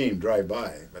 I seen him drive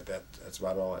by, but that's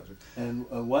about all I. And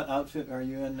what outfit are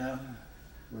you in now?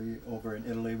 Were you over in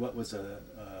Italy? What was your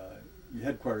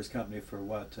headquarters company for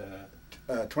what?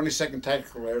 22nd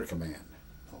Tactical Air Command.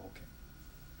 Oh, okay.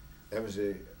 That was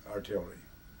the artillery.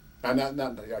 Not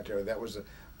the artillery. That was the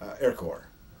Air Corps.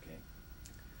 Okay.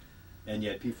 And you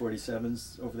had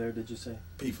P-47s over there, did you say?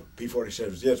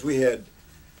 P-47s. Yes, we had.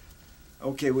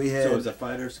 Okay, we had. So it was a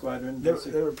fighter squadron? There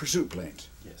were pursuit planes.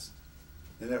 Yes.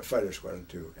 And that fighter squadron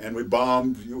too. And we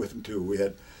bombed with them too. We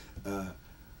had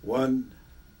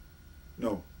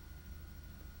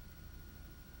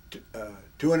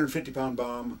 250-pound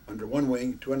bomb under one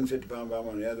wing, 250-pound bomb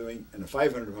on the other wing, and a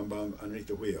 500-pound bomb underneath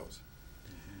the wheels.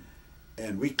 Mm-hmm.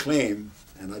 And we claim,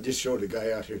 and I just showed a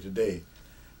guy out here today,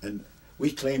 and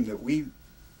we claim that we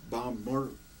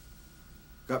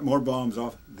got more bombs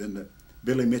off than the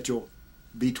Billy Mitchell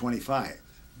B-25.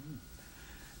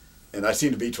 And I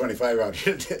seen the B-25 out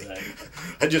here today. Right.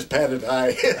 I just patted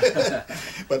high.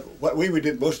 But what we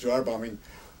did most of our bombing,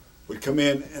 we'd come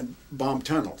in and bomb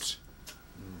tunnels,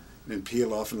 and then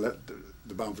peel off and let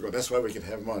the bombs go. That's why we could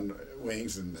have them on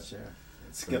wings and sure.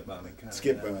 Skip bombing.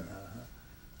 Skip bombing.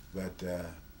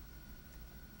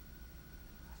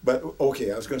 But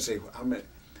okay, I was going to say,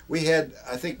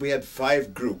 I think we had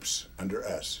 5 groups under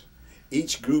us.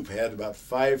 Each group had about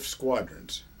 5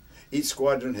 squadrons. Each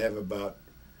squadron had about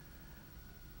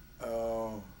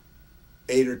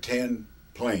 8 or 10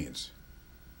 planes,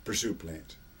 pursuit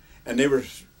planes, and they were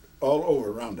all over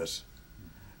around us,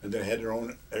 and they had their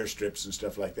own airstrips and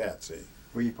stuff like that. See,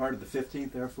 Were you part of the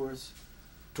 15th Air Force?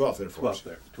 12th Air Force.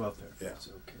 12th Air Force.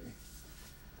 Okay.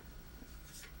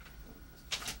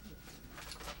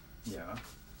 Yeah.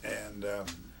 And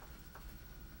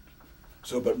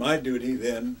so, but my duty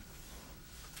then,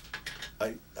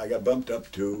 I got bumped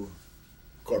up to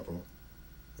corporal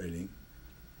rating,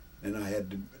 and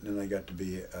then I got to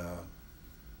be a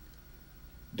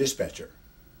dispatcher.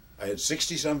 I had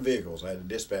 60-some vehicles I had to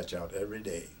dispatch out every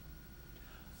day.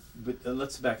 But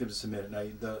let's back up just a minute. Now,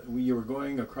 you were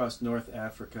going across North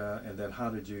Africa, and then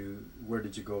where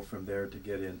did you go from there to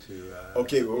get into?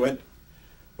 Okay, we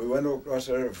went across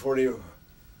there 40.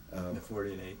 The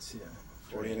 40 and 8s, yeah.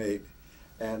 40 and 8,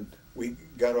 and we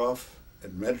got off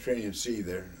at the Mediterranean Sea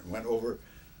there and went over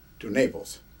to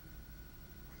Naples.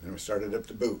 Then we started up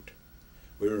the boot.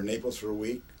 We were in Naples for a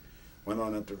week, went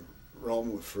on up to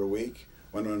Rome for a week,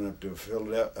 went on up to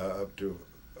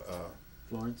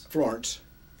Florence,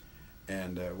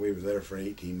 and we were there for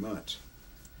 18 months.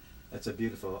 That's a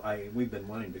beautiful. We've been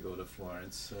wanting to go to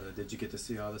Florence. Did you get to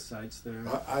see all the sights there?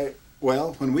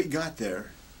 Well, when we got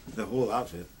there, the whole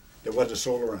outfit, there wasn't a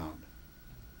soul around.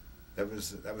 That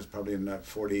was probably in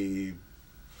 43.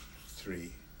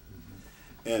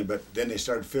 Mm-hmm. But then they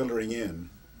started filtering in,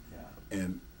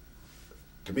 and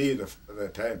to me the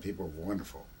Italian people were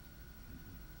wonderful.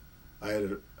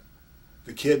 Mm-hmm.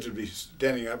 The kids would be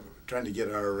standing up trying to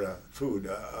get our food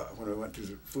when we went through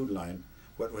the food line.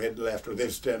 What we had left, or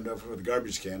they'd stand up with the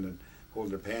garbage can and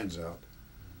hold their pans out.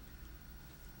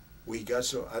 We got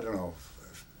so, I don't know,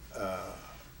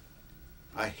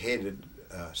 I hated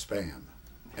Spam,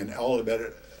 and all the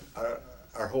better,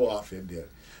 our whole outfit did.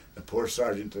 The poor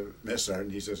sergeant, the mess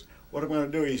sergeant, he says, "What am I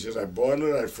going to do?" He says, "I boiled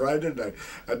it, I fried it,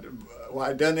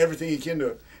 I done everything you can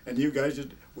do, and you guys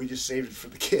we just saved it for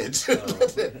the kids."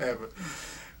 Oh.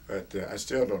 But I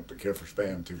still don't care for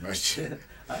Spam too much.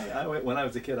 When I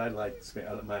was a kid, I liked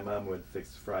Spam. My mom would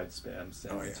fix fried Spam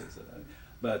sandwiches. Oh, yeah.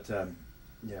 But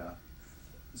yeah,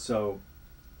 so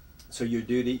your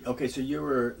duty. Okay, so you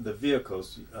were the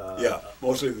vehicles. Yeah,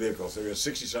 mostly the vehicles. There were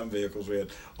 60-some vehicles. We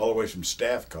had all the way from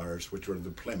staff cars, which were the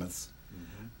Plymouths,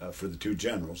 mm-hmm. For the two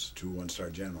one-star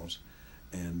generals.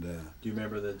 And do you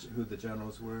remember who the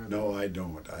generals were? No, I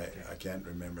don't. I can't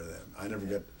remember them. I never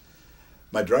got.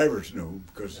 My drivers knew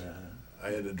because I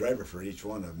had a driver for each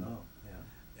one of them. Oh,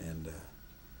 yeah. And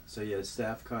so you had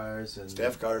staff cars and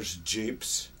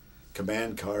jeeps,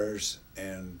 command cars,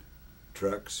 and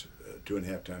trucks,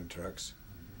 2.5-ton trucks,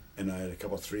 mm-hmm. and I had a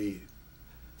couple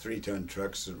 3-ton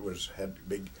trucks that had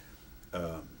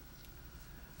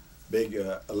big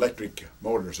electric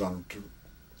motors on them.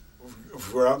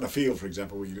 If we're out in the field, for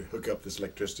example, we could hook up this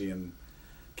electricity and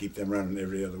keep them running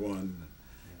every other one,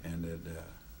 and it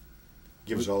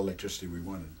give us all the electricity we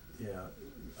wanted. Yeah.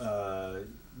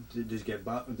 Did you get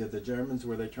did the Germans,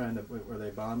 were they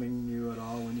bombing you at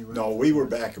all when you were? No, we were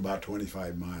back about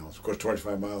 25 miles. Of course,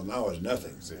 25 miles now is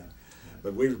nothing, see. Yeah.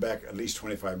 But we were back at least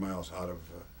 25 miles out of,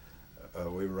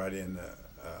 we were right in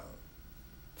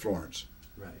Florence.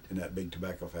 Right. In that big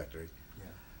tobacco factory.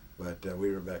 Yeah. But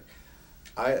we were back.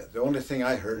 The only thing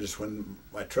I heard is when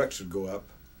my trucks would go up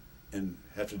and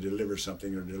have to deliver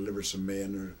something or deliver some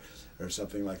men or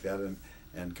something like that,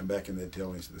 and come back and they'd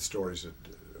tell me the stories that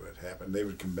happened. They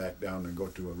would come back down and go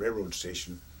to a railroad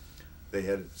station they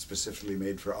had specifically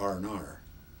made for R&R,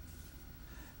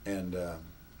 and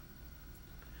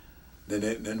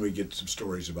then we get some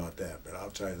stories about that. But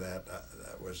outside of that,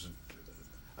 that wasn't.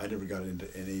 I never got into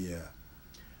any.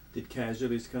 Did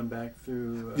casualties come back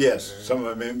through? Yes, some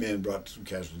of my men brought some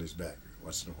casualties back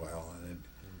once in a while, and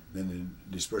then they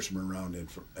disperse them around in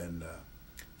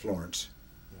Florence.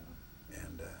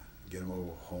 And get them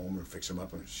over home or fix them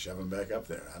up and shove them back up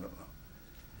there. I don't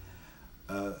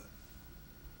know.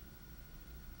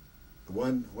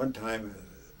 One time,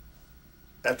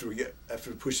 after we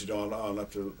pushed it on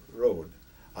up the road,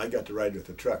 I got to ride with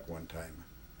the truck one time,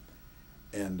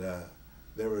 and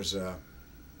there was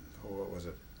what was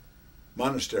it,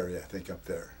 monastery I think up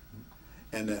there,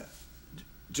 and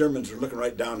Germans were looking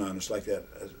right down on us like that,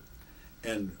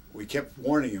 and we kept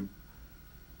warning them.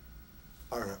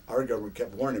 Our government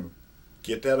kept warning them,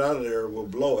 get that out of there, we'll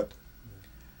blow it.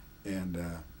 Yeah. And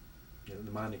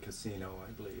the Monte Casino,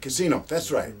 I believe. Casino,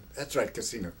 that's right. That's right,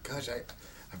 Casino. Gosh,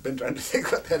 I've been trying to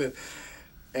think what that is.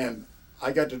 And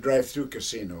I got to drive through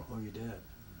Casino. Oh, you did.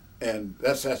 And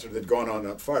that's after they'd gone on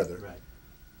up farther. Right.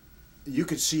 You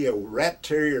could see a rat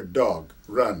terrier dog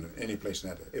run any place in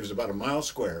that. It was about a mile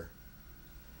square.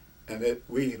 And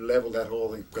we leveled that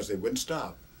whole thing because they wouldn't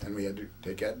stop, and we had to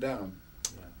take that down.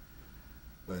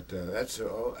 But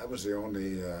that was the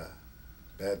only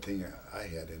bad thing I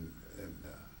had in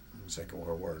Second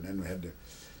World War. And then we had to,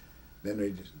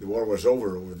 the war was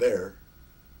over there,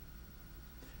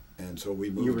 and so we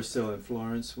moved. You were still in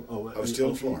Florence? Oh, I was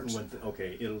still in Florence.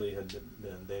 Okay, Italy had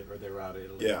been, they were out of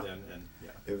Italy Yeah. then, and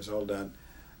yeah. It was all done.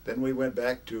 Then we went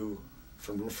back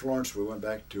from Florence, we went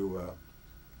back to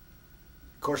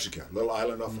Corsica, a little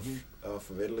island off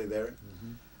of Italy there.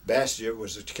 Bastia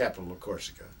was the capital of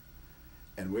Corsica.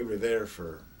 And we were there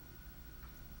for,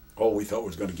 we thought we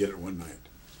was going to get it one night.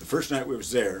 The first night we was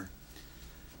there,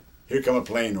 here come a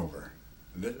plane over.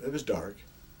 And it was dark.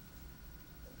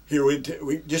 Here we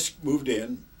just moved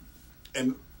in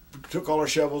and took all our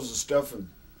shovels and stuff,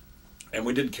 and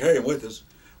we didn't carry them with us.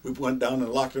 We went down and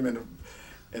locked them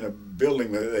in a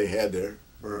building that they had there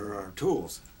for our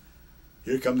tools.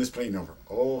 Here come this plane over.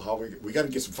 Oh, how we got to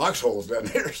get some foxholes down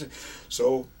there.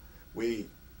 So we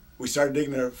started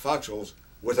digging our foxholes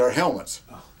with our helmets.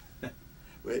 Oh.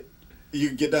 You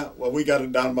get down. Well, we got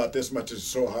it down about this much. It's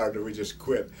so hard that we just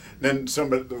quit. And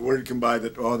then the word come by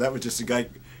that that was just a guy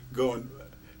going,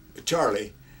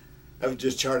 Charlie. That was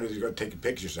just Charlie was going to take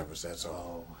pictures of us. That's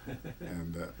all. Oh.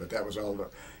 And but that was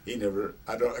all. He never.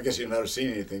 I guess he never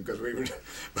seen anything because we were,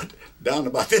 but down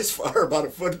about this far, about a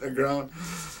foot in the ground.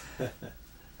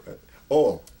 But,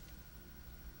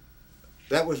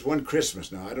 that was one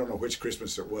Christmas. Now I don't know which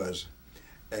Christmas it was,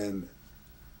 and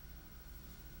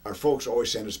our folks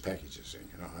always send us packages.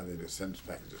 You know how they just send us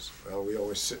packages. Well, we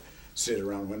always sit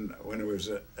around when it was,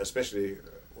 especially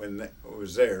when it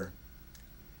was there.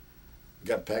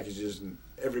 Got packages, and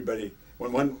everybody,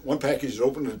 when one package is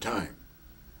open at a time.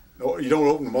 No, you don't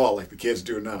open them all like the kids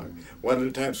do now. One at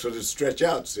a time, so to stretch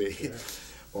out. See, yeah.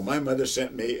 Well, my mother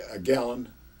sent me a gallon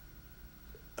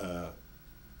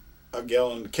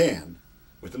can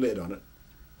with the lid on it,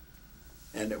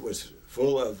 and it was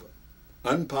full of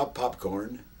unpopped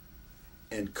popcorn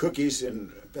and cookies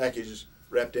in packages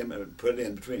wrapped in and put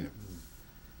in between them.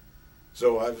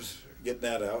 So I was getting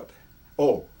that out.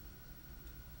 Oh,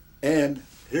 and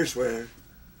here's the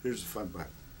fun part: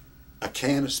 a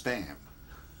can of Spam.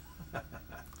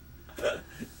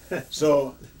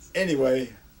 So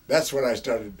anyway, that's what I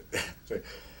started.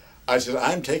 I said,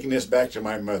 I'm taking this back to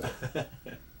my mother.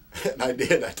 And I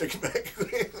did. I took it back.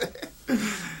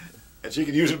 And she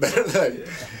could use it better than I did.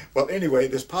 Well, anyway,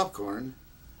 this popcorn,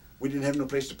 we didn't have no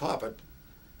place to pop it.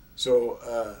 So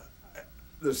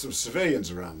there's some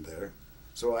civilians around there.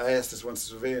 So I asked this one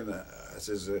civilian, I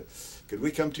says, could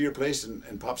we come to your place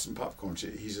and pop some popcorn?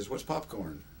 He says, what's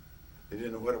popcorn? They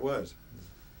didn't know what it was.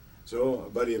 So a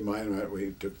buddy of mine,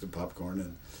 we took the popcorn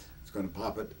and was going to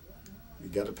pop it. He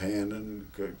got a pan and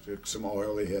took some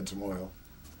oil. He had some oil.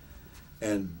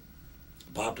 And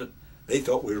popped it. They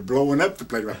thought we were blowing up the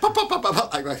plate, pop, pop, pop,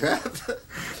 pop, like that.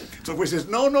 So we says,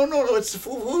 no, it's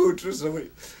food. So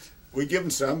we give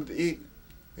them some to eat.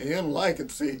 He didn't like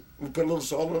it. See, we put a little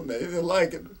salt on there. He didn't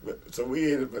like it, so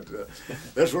we ate it. But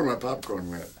that's where my popcorn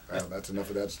went. Well, that's enough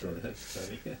of that story. That's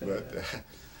funny. But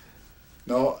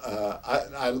no,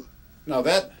 now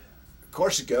that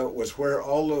Corsica was where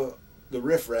all the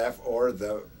riffraff or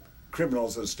the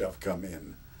criminals and stuff come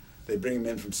in. They bring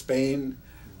them in from Spain,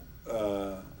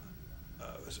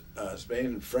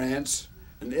 Spain, France,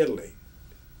 and Italy.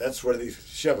 That's where they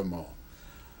shove them all.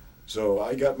 So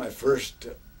I got my first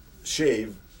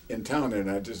shave in town, and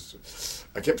I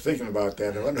kept thinking about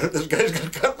that. I wonder if this guy's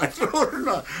going to cut my throat or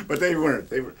not. But they weren't.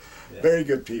 They were very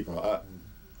good people.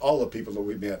 All the people that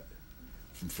we met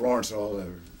from Florence, they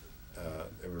were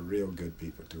real good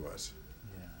people to us.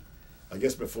 Yeah. I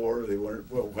guess before they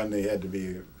weren't. Well, when they had to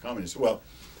be communists. Well,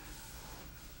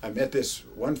 I met this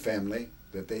one family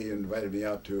that they invited me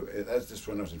out to. That's just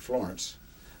when I was in Florence.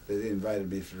 They invited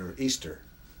me for Easter.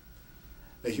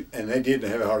 And they didn't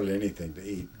have hardly anything to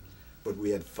eat. But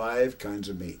we had 5 kinds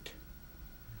of meat: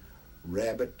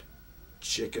 rabbit,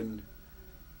 chicken,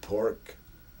 pork,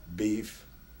 beef.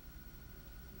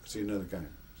 See another kind: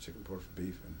 chicken, pork,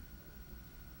 beef, and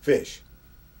fish.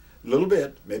 A little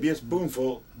bit, maybe a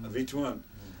spoonful of each one.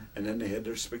 And then they had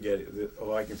their spaghetti.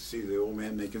 I can see the old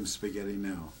man making spaghetti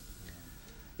now.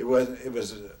 It was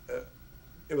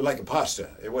like a pasta.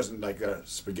 It wasn't like a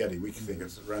spaghetti. We can think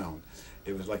it's round.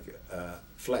 It was like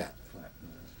flat.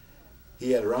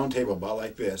 He had a round table about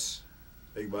like this,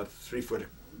 about 3 foot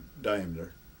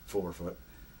diameter, 4 foot.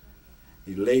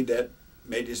 He laid that,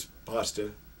 made his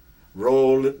pasta,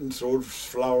 rolled it and throwed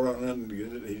flour on it, and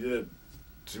he did it.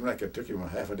 It seemed like it took him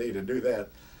half a day to do that.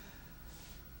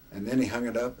 And then he hung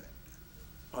it up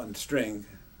on string,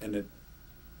 and it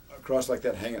across like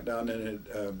that, hang it down, and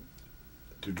it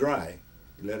to dry.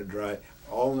 He let it dry.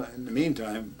 All in the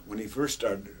meantime, when he first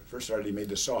started, he made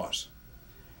the sauce.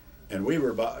 And we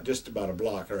were just about a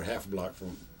block or a half a block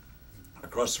from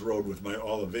across the road with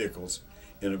all the vehicles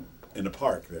in a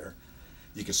park there.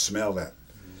 You could smell that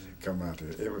come out there.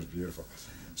 It was beautiful.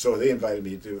 So they invited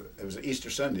me to. It was Easter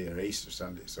Sunday.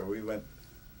 So we went.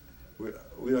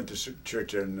 We went to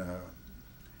church in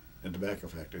tobacco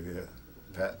factory.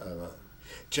 The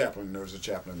chaplain. There was a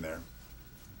chaplain there.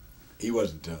 He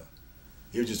wasn't.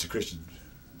 He was just a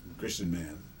Christian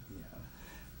man.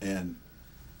 Yeah. And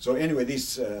so anyway,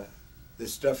 this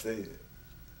stuff they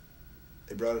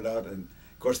brought it out, and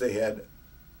of course they had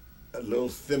a little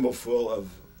thimbleful of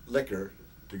liquor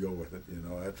to go with it, you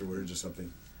know, afterwards or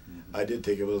something. Mm-hmm. I did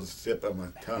take a little sip on my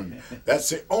tongue. That's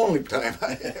the only time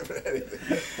I ever had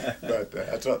anything. But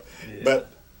that's all. Yeah.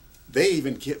 But they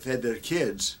even fed their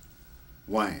kids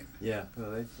wine. Yeah,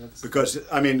 well, that's because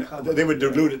I mean common, they would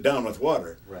dilute it down with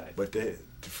water. Right. But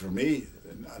for me,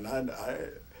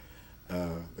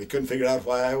 they couldn't figure out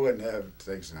why I wouldn't have to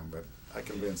take some, but I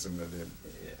convinced them that I did.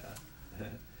 Yeah.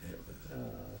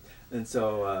 And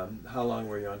so, how long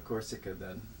were you on Corsica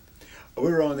then? We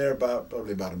were on there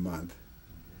probably about a month,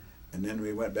 and then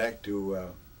we went back to.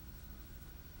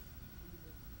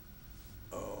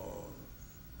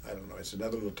 I don't know. It's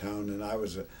another little town, and I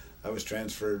was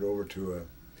transferred over to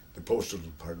the postal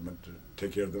department to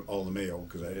take care of all the mail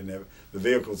because I didn't have the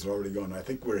vehicles were already gone. I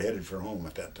think we were headed for home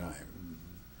at that time,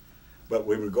 but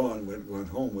we were going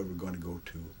home. We were going to go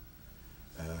to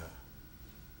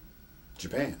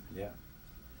Japan. Yeah.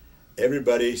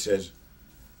 Everybody says,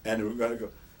 and we're going to go,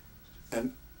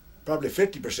 and probably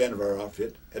 50% of our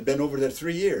outfit had been over there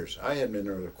 3 years. I hadn't been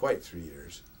over there quite 3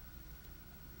 years.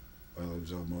 Well, it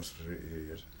was almost 3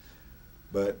 years.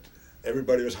 But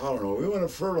everybody was hollering, oh, we want a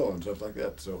furlough and stuff like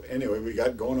that. So anyway, we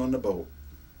got going on the boat,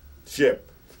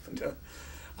 ship.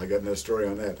 I got another story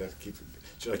on that.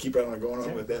 Should I keep on going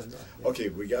on with that? Yeah. Okay,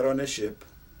 we got on this ship.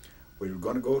 We were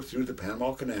going to go through the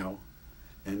Panama Canal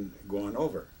and go on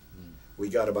over. We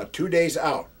got about 2 days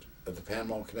out of the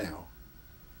Panama Canal.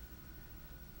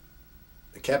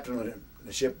 The captain of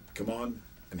the ship come on,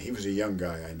 and he was a young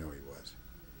guy, I know he was.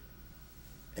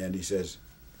 And he says,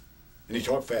 and he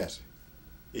talked fast.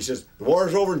 He says, the war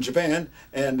is over in Japan,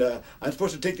 and I'm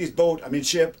supposed to take this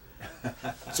ship.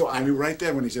 So I knew right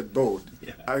there when he said boat.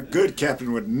 Yeah. A good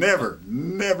captain would never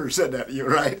said that. You're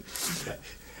right.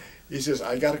 He says,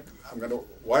 I'm going to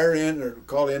wire in or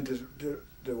call in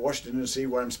to Washington and see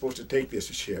where I'm supposed to take this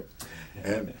ship.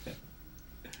 And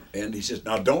he says,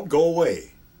 now don't go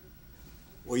away.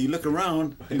 Well, you look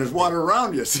around and there's water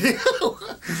around you, see?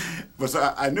 But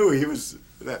so I knew he was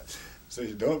that. So he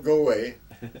said, don't go away.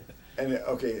 And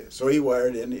okay, so he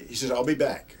wired in. He says, I'll be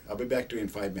back. I'll be back to you in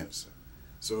 5 minutes.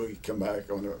 So he come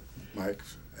back on the mic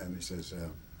and he says,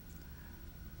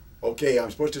 okay,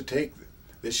 I'm supposed to take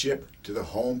this ship to the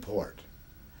home port.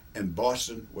 And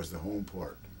Boston was the home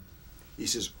port. He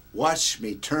says, watch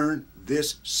me turn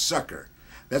this sucker.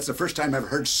 That's the first time I've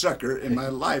heard sucker in my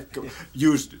life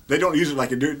used. They don't use it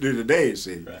like they do today,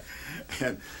 see. Right.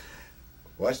 And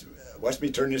watch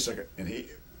me turn this sucker. And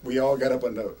we all got up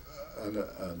on the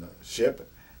ship,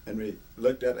 and we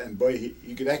looked at it, and boy,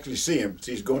 you could actually see him.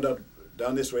 See, he's going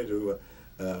down this way to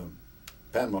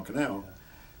Panama Canal,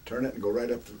 turn it and go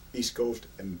right up to the East Coast.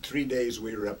 And in 3 days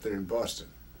we were up there in Boston.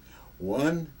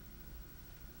 One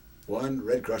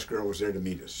Red Cross girl was there to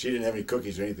meet us. She didn't have any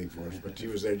cookies or anything for us, but she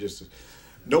was there just.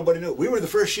 Nobody knew. We were the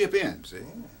first ship in, see?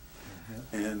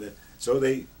 And so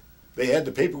they had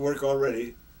the paperwork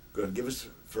already, going to give us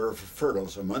for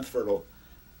furloughs, a month furlough.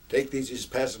 Take these,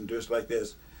 just pass them to us like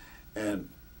this, and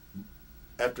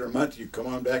after a month you come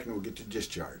on back and we'll get you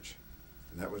discharged.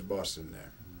 And that was Boston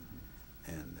there.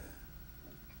 And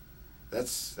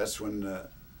that's when the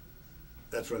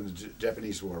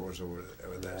Japanese War was over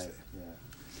that day. Yeah.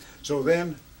 So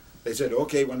then they said,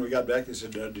 okay, when we got back, they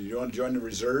said, do you want to join the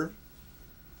reserve?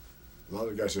 A lot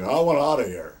of the guys said, I want out of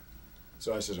here.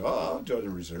 So I said, oh, I'll join the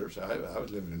reserves. I was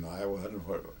living in Iowa. I don't know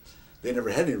what. They never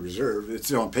had any reserve.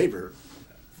 It's on paper.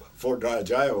 Fort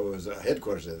Dodge, Iowa was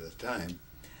headquarters at the time.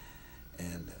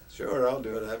 And sure, I'll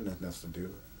do it. I have nothing else to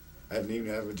do. I haven't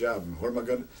even have a job. And what am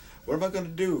I going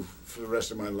to do for the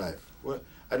rest of my life? Well,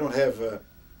 I don't have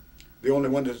the only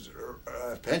one that's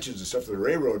pensions and stuff, the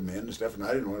railroad men and stuff, and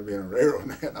I didn't want to be a railroad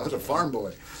man. I was a farm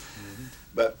boy. Mm-hmm.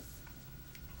 But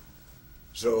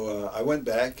so I went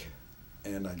back,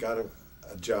 and I got a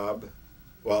job.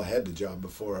 Well, I had the job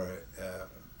before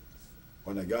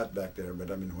when I got back there,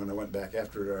 but I mean when I went back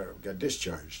after I got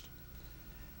discharged,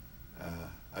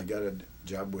 I got a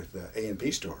job with the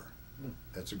A&P store.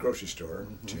 That's a grocery store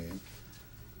chain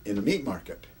in the meat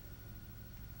market.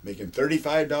 making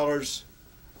 $35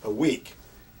 a week.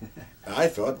 I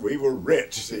thought we were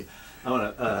rich. See. I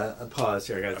want to pause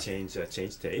here. I got to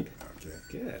change tape. Okay.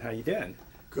 Good. How you doing?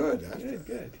 Good.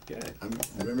 Good. I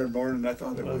remember more than I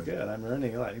thought I Well, would. good. I'm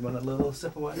learning a lot. You want a little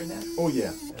sip of water now? Oh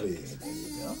yeah, please. Okay, there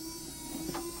you go.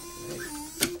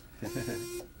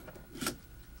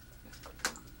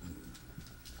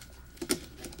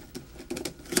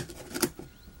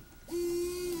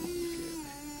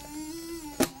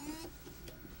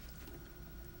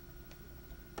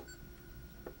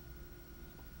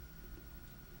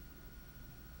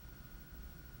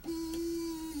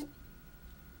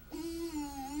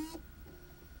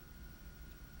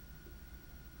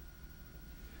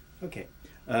 Okay.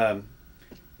 Okay.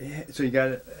 So you got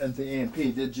it at the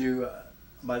A&P. Did you?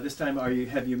 By this time,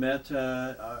 have you met?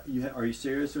 Are you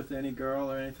serious with any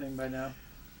girl or anything by now?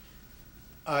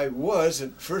 I was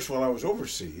at first while I was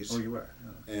overseas. Oh, you were.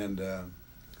 Oh. And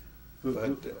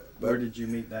where did you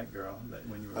meet that girl?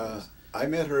 When you were overseas? I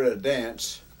met her at a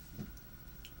dance.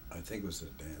 I think it was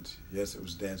a dance. Yes, it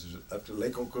was a dance. It was up to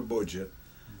Lake Okoboji.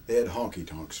 They had honky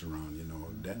tonks around, you know.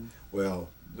 Mm-hmm. Well,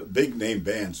 the big name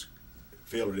bands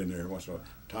filled in there once in a while.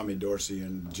 Tommy Dorsey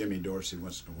and Jimmy Dorsey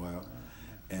once in a while.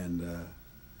 And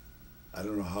I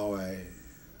don't know how I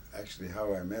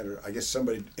met her. I guess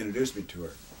somebody introduced me to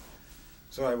her.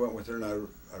 So I went with her and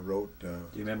I wrote. Do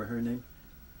you remember her name?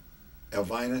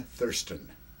 Elvina Thurston.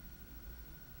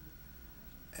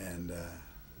 And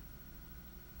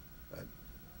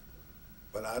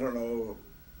but I don't know.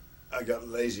 I got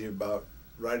lazy about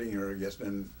writing her, I guess,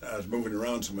 and I was moving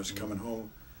around so much coming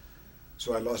home,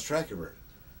 so I lost track of her.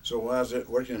 So while I was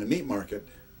working in a meat market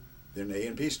in the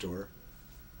A&P store,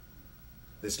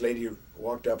 this lady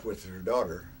walked up with her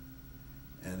daughter,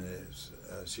 and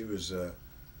she was the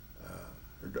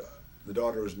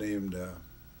daughter was named.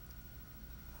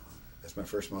 That's my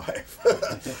first wife.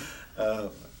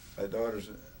 My daughter's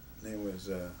name was.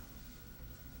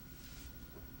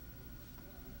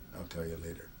 I'll tell you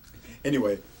later.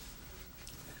 Anyway,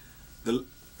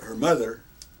 her mother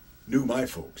knew my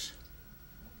folks,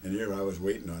 and here I was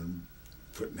waiting on them,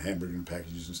 putting hamburger in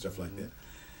packages and stuff like that.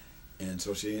 And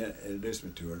so she introduced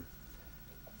me to her.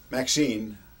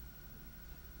 Maxine,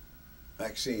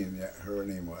 yeah, her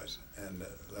name was, and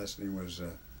last name was.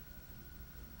 I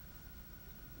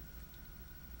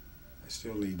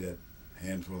still need that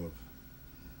handful of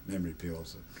memory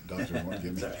pills that the doctor won't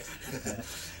give me.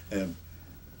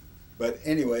 But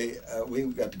anyway, we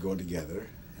got to go together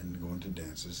and going to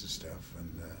dances and stuff,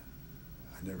 and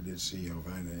I never did see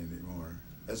Elvina anymore.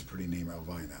 That's a pretty name,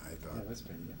 Elvina, I thought. Yeah, that's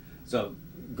pretty. Yeah. So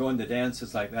going to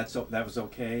dances like that was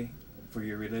okay for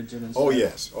your religion and stuff? Oh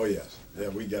yes. Yeah,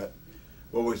 we got.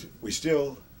 Well, we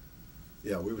still.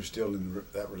 Yeah, we were still in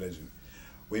that religion.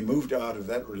 We moved out of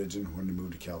that religion when we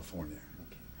moved to California,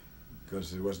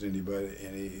 because there wasn't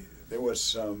anybody. There was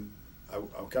some. I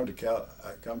come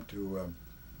to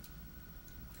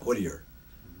Whittier.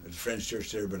 There's a Friends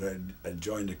church there, but I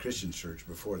joined a Christian church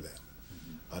before that.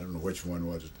 I don't know which one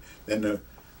was it. Then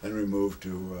we moved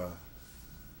to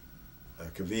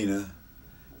Covina,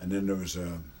 and then there was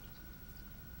a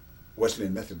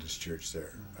Wesleyan Methodist church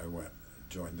there. I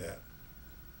joined that.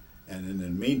 And in the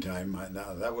meantime,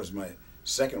 now that was my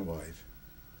second wife.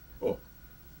 Oh,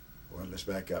 well, let's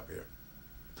back up here.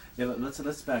 Yeah,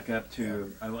 let's back up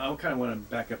to. I kind of want to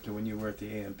back up to when you were at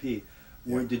the A&P.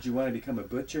 Did you want to become a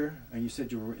butcher? And you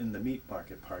said you were in the meat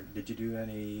market part. Did you do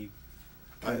any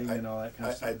cutting and all that kind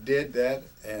of stuff? I did that,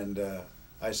 and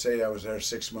I say I was there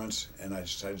 6 months, and I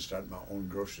decided to start my own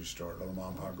grocery store, a little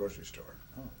mom and pop grocery store.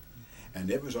 Oh. And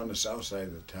it was on the south side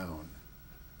of the town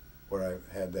where I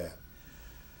had that.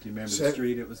 Do you remember the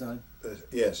street it was on?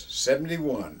 Yes,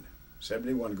 71.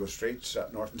 71 goes straight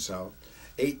north and south.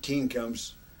 18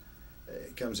 comes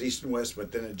east and west,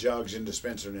 but then it jogs into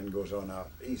Spencer and then goes on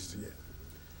out east again.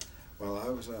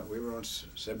 Well, we were on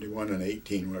 71 and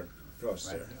 18, we're across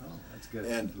there. Oh, that's good.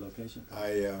 And location.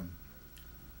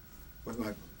 With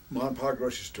my mom and pop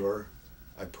grocery store,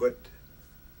 I put.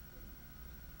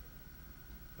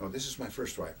 Oh, this is my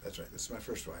first wife. That's right. This is my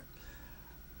first wife,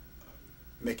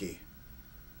 Mickey.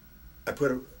 I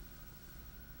put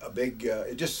a big,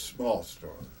 just small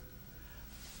store.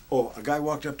 Oh, a guy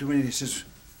walked up to me and he says,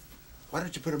 "Why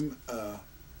don't you put a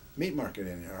meat market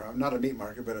in here? Or not a meat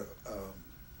market, but a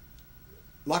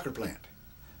locker plant."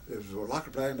 There was a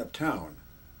locker plant uptown,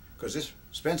 because this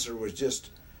Spencer was just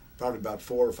probably about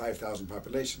 4,000 or 5,000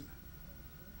 population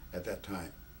at that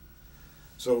time.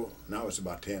 So now it's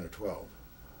about 10 or 12.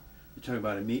 You're talking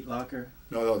about a meat locker?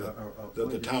 No,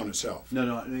 the town itself.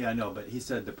 No, yeah, I know, but he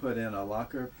said to put in a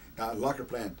locker. Locker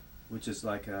plant. which is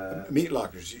like a meat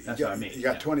lockers. That's what I mean. You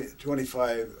got yeah. 20,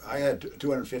 25. I had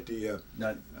 250.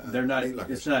 They're not. meat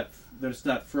lockers. It's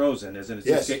not frozen, isn't it?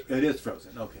 Yes. It is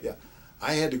frozen. Okay. Yeah,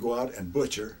 I had to go out and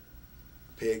butcher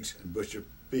pigs and butcher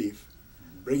beef,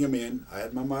 bring them in. I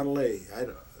had my Model A.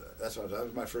 That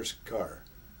was my first car.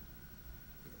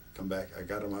 Come back, I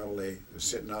got a Model A. It was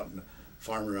sitting out in the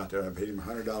farmer out there. I paid him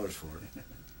 $100 for it,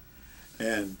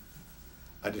 and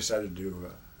I decided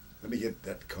to let me get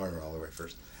that car all the way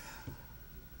first.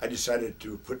 I decided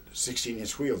to put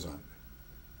 16-inch wheels on it.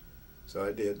 So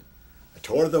I did. I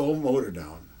tore the whole motor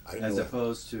down. I didn't As know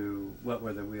opposed to what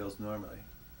were the wheels normally?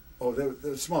 Oh, they're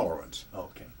the smaller ones. Oh,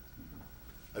 okay.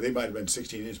 They might have been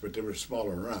 16-inch, but they were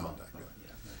smaller around.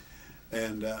 Yeah.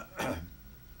 And I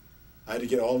had to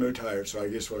get all new tires, so I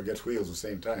guess I got wheels at the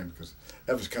same time, because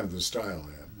that was kind of the style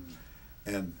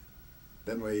then. And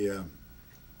then we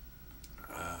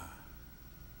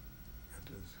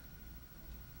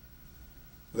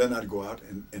then I'd go out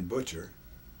and butcher,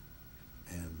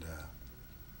 and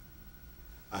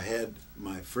I had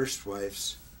my first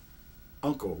wife's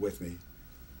uncle with me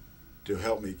to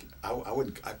help me.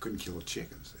 I couldn't kill a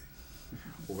chicken. See,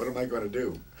 well, what am I going to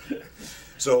do?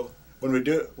 So when we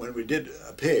did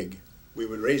a pig, we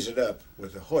would raise it up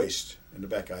with a hoist in the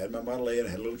back. I had my Model A and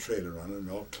I had a little trailer on it and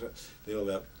all nailed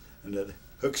up, and that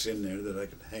hooks in there that I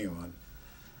could hang them on.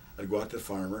 I'd go out to the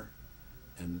farmer,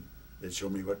 and they'd show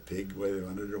me what pig, whether they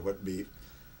wanted or what beef.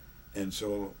 And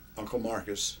so Uncle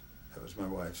Marcus, that was my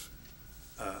wife's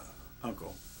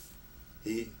uncle,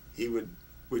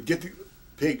 would get the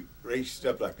pig raised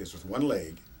up like this with one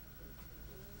leg,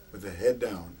 with the head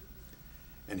down,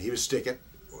 and he would stick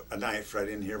a knife right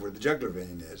in here where the jugular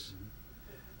vein is,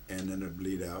 and then it'd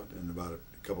bleed out. In about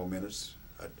a couple of minutes,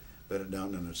 I'd let it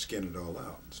down and I'd skin it all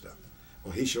out and stuff.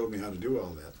 Well, he showed me how to do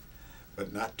all that,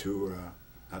 but not to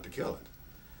kill it.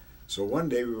 So one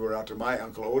day we were out to my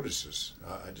Uncle Otis's.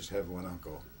 I just have one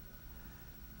uncle,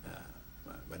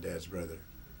 my dad's brother,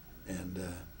 and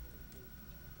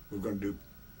we're going to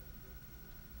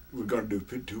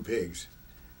do two pigs,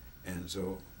 and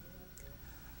so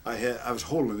I was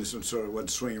holding this one so it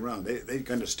wouldn't swing around. They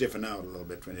kind of stiffen out a little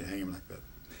bit when you hang them like that,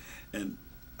 and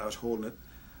I was holding it.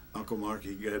 Uncle Mark,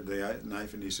 he grabbed the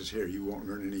knife and he says, "Here, you won't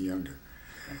learn any younger."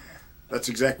 That's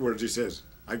exact words he says.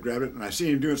 I grabbed it, and I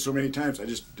seen him do it so many times, I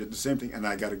just did the same thing, and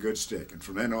I got a good stick. And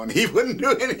from then on, he wouldn't do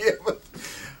any of it.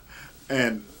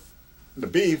 And the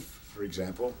beef, for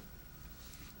example,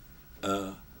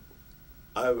 I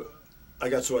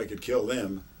got so I could kill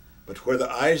them, but where the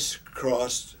eyes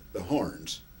crossed the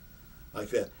horns, like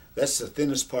that, that's the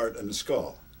thinnest part in the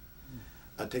skull.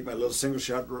 I'd take my little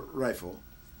single-shot rifle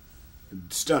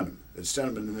and stun them. I'd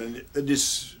stun them, and then they'd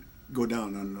just go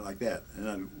down on like that, and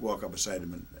I'd walk up beside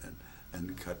them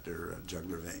and cut their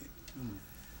jugular vein.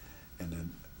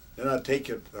 And then I'd take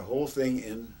the whole thing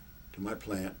in to my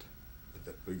plant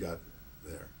that we got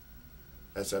there.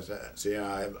 That's see,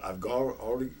 I've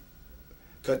already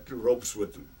cut the ropes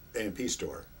with the A&P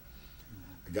store.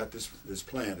 I got this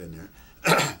plant in there,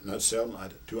 and I'd sell them. I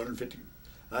had 250.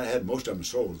 I had most of them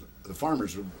sold. The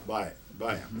farmers would buy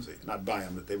them, see, not buy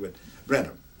them, but they would rent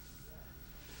them.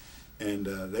 And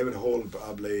they would hold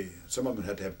probably, some of them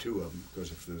had to have two of them, because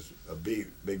if there's a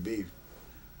big beef.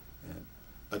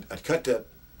 And I'd cut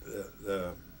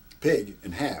the pig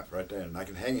in half right there, and I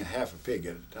could hang a half a pig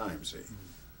at a time, see,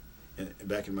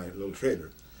 back in my little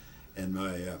trailer. And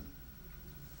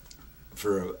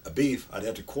for a beef, I'd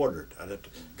have to quarter it. I'd have to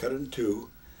cut it in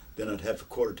two, then I'd have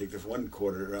to take this one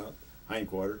quarter out, hind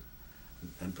quarter,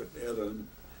 and put the other one,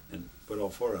 and put all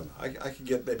four of them. I could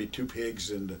get maybe two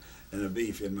pigs and a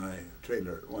beef in my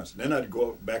trailer at once. And then I'd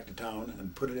go back to town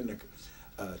and put it in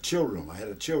a chill room. I had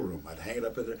a chill room. I'd hang it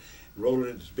up in there, roll it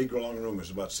in this big long room. It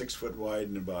was about 6 foot wide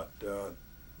and about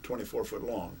 24 foot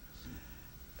long.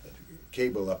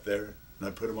 Cable up there, and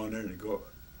I'd put them on there and go,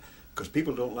 because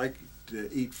people don't like to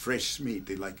eat fresh meat.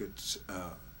 They like it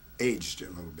aged a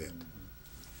little bit.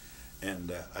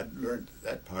 And I'd learned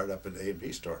that part up at the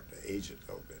A&P store, to age it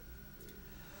a little bit.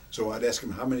 So I'd ask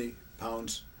them, how many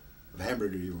pounds of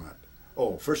hamburger do you want?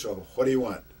 Oh, first of all, what do you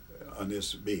want on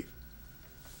this beef?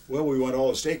 Well, we want all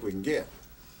the steak we can get.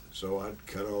 So I'd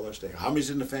cut all their steak. How many's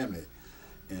in the family?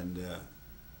 And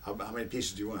how many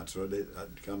pieces do you want? So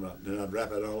I'd come up, then I'd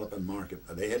wrap it all up and mark it.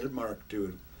 They had it marked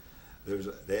too.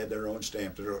 They had their own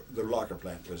stamp. Their locker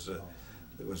plant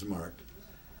was marked.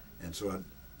 And so I'd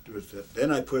do it.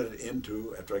 Then I put it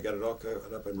into, after I got it all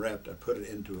cut up and wrapped, I put it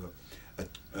into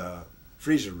a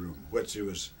freezer room, which it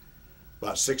was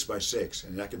about 6 by 6,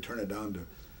 and I could turn it down to,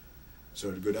 so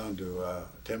it'd go down to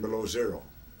 10 below zero.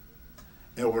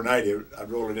 And overnight,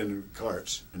 I'd roll it in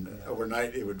carts, and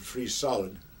overnight it would freeze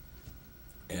solid,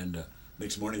 And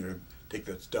next morning, I take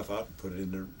that stuff out and put it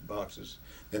in their boxes.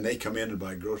 Then they come in and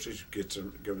buy groceries, give it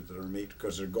to their meat,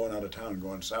 because they're going out of town and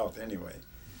going south anyway.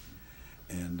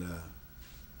 And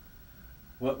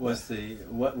what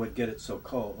would get it so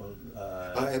cold?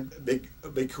 I have big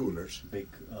coolers. But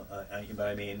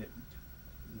I mean,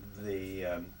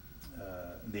 the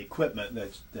equipment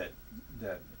that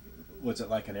was it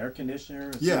like an air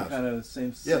conditioner? Yeah. Some kind of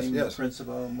same Yes.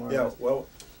 principle, more or Yeah. less? Well,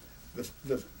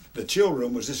 the chill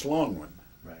room was this long one.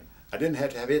 Right. I didn't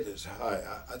have to have it as high.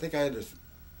 I think I had a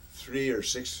 3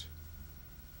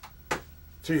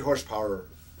 horsepower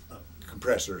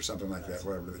compressor or something like that,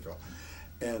 whatever they call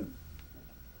it. And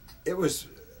I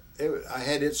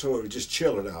had it so it would just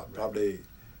chill it out. Right. Probably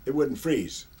it wouldn't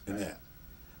freeze in that.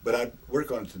 But I'd work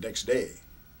on it the next day.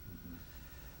 Mm-hmm.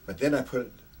 But then I put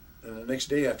it, the next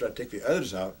day after I take the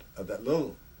others out of that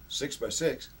little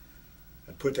 6x6,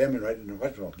 I'd put them in right in the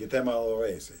wetwall, get them out of the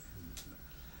way, see.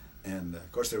 And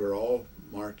of course they were all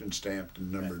marked and stamped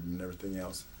and numbered and everything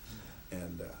else.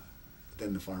 And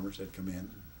then the farmers had come in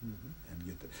and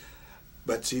get the.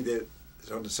 But see,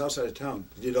 so on the south side of town,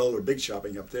 they did all their big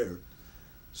shopping up there,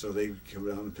 so they would come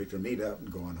down and pick their meat up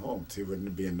and go on home. See,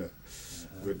 wouldn't be in the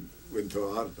wouldn't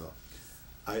throw out at all.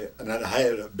 I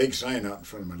had a big sign out in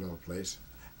front of my little place,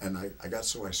 and I got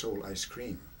so I sold ice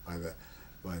cream by the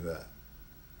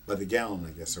gallon,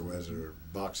 I guess it was, or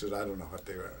boxes. I don't know what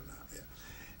they were now. Yeah.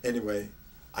 Anyway,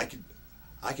 I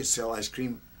could sell ice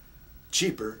cream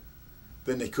cheaper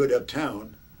than they could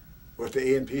uptown, with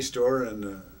the A&P store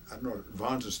and I don't know,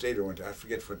 Vaughn's and Stater went to, I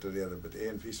forget what to the other, but the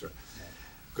A&P store,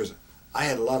 because I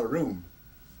had a lot of room.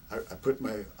 I put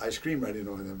my ice cream right in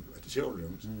on them at the chill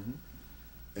rooms,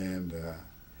 and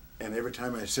every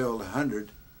time I sold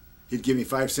 100, he'd give me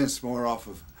 5 cents more off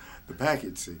of the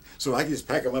package. See, so I could just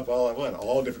pack them up all I want,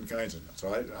 all different kinds of them. So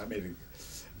I made a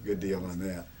good deal on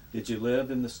that. Did you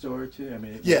live in the store too? I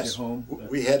mean, yes, was your home?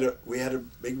 We had a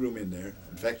big room in there.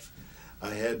 In fact,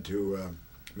 I had to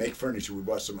make furniture. We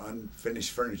bought some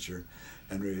unfinished furniture,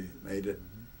 and we made it,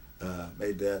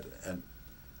 made that. And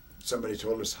somebody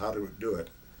told us how to do it.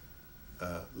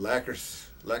 Lacquer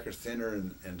thinner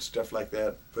and stuff like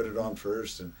that. Put it on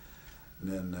first, and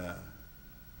then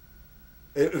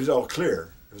it was all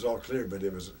clear. It was all clear, but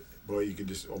it was, boy, you could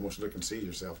just almost look and see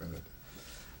yourself in it.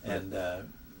 And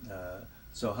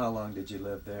so how long did you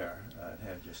live there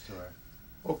at your store?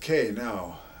 Okay,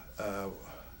 now,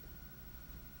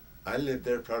 I lived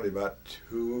there probably about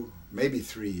 2, maybe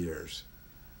 3 years.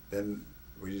 Then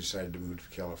we decided to move to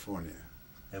California.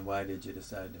 And why did you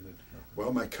decide to move to California?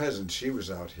 Well, my cousin, she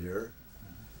was out here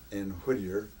in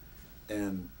Whittier,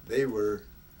 and they were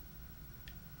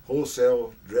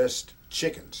wholesale dressed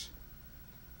chickens,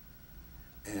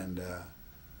 and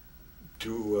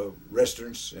to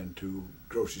restaurants and to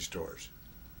grocery stores.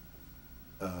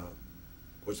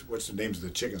 What's the names of the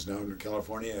chickens now in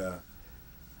California?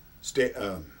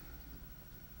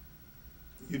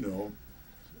 You know,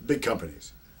 big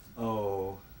companies.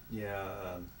 Oh,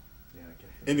 yeah. Yeah.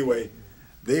 Anyway,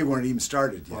 they weren't even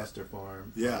started yet. Foster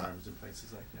farms and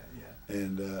places like that. Yeah.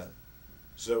 And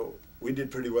so we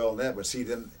did pretty well in that. But see,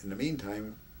 then in the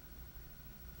meantime,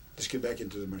 let's get back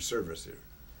into my service here.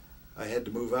 I had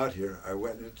to move out here. I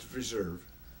went into the reserve.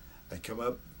 I come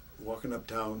up, walking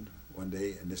uptown one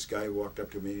day, and this guy walked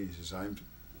up to me and he says, "I'm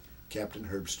Captain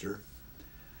Herbster.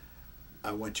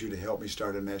 I want you to help me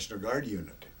start a National Guard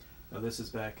unit." Now this is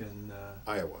back in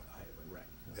Iowa. Right.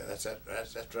 Yeah, that's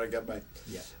after I got my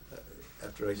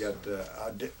after I got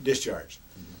discharged.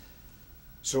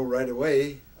 So right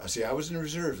away, I was in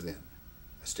reserve then.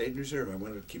 I stayed in reserve. I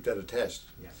wanted to keep that attached.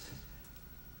 Yeah.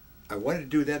 I wanted to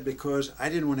do that because I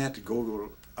didn't want to have to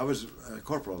go. I was a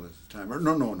corporal at the time. Or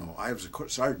no. I was a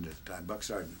sergeant at the time, buck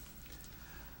sergeant.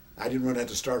 I didn't want to have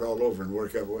to start all over and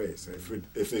work up ways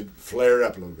if it flared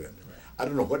up a little bit. Right. I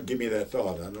don't know what gave me that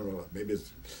thought. I don't know. Maybe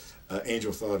it's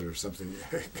angel thought or something.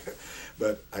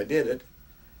 But I did it,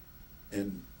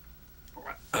 and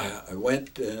I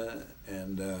went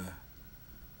and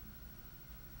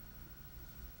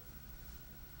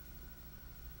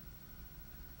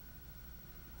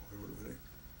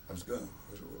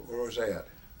where was I at?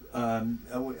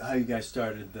 How you guys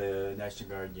started the National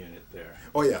Guard unit there?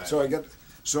 Oh yeah, so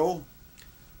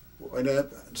went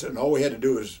up, and all we had to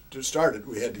do was to start it.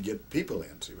 We had to get people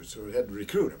in, so we had to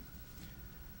recruit them.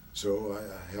 So I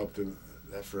helped them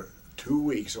that for 2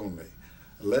 weeks only.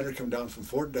 A letter come down from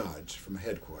Fort Dodge, from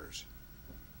headquarters,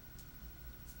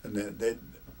 and then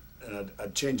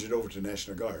I'd change it over to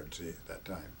National Guard. See, at that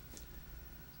time,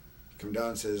 come down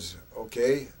and says,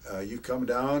 "Okay, you come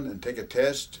down and take a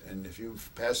test, and if you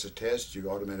pass the test, you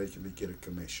automatically get a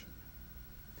commission."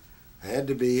 I had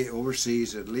to be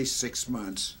overseas at least 6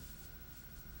 months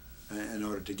in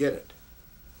order to get it.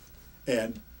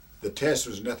 And the test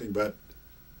was nothing but,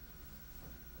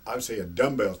 I would say, a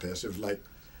dumbbell test. It was like,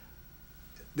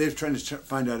 they were trying to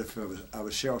find out if I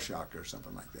was shell shocked or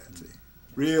something like that. See,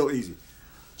 real easy.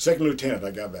 Second lieutenant,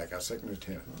 I got back. I was second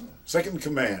lieutenant, second in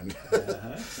command.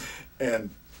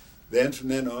 And then from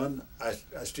then on, I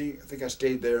think I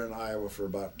stayed there in Iowa for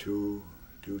about two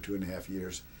and a half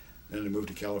years. Then I moved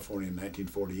to California in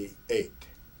 1948.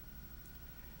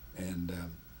 And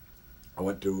I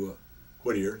went to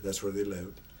Whittier, that's where they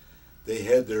lived. They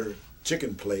had their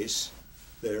chicken place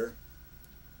there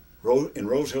in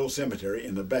Rose Hill Cemetery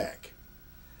in the back.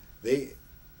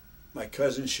 My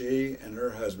cousin, she and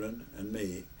her husband and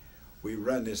me, we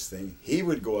run this thing. He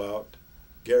would go out,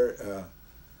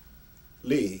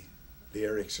 Lee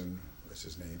Erickson was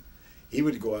his name. He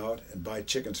would go out and buy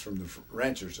chickens from the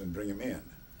ranchers and bring them in.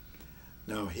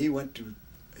 Now he went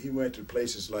to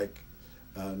places like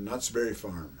Knott's Berry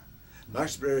Farm.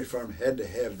 Knott's Berry Farm had to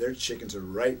have their chickens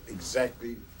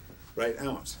exactly right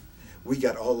ounce. We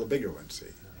got all the bigger ones.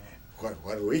 See,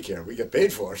 what do we care? We get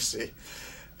paid for it. See,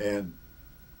 and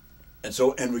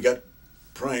we got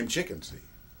prime chickens. See,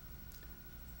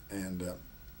 and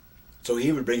so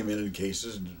he would bring them in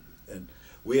cases, and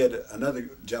we had another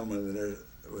gentleman that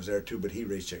was there too, but he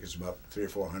raised chickens about 300 or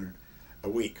 400 a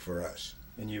week for us.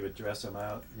 And you would dress them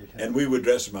out? And we would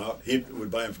dress them out. He would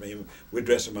buy them from him. We'd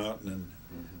dress them out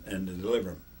and deliver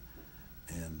them.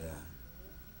 And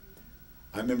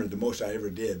I remember the most I ever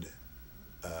did,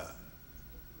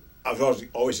 I was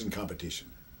always in competition.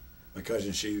 My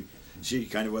cousin, she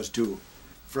kind of was too.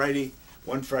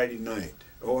 One Friday night,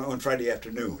 or one Friday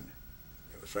afternoon,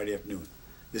 it was Friday afternoon,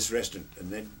 this restaurant,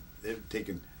 and they'd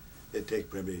take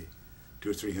probably 200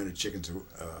 or 300 chickens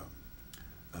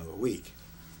a week.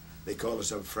 They called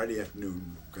us up Friday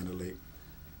afternoon, kind of late.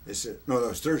 They said, no, that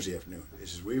was Thursday afternoon. They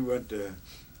said, we want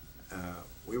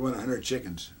 100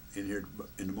 chickens in here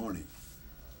in the morning.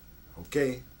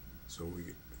 Okay, so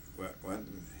we went,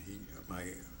 and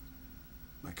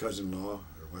my cousin-in-law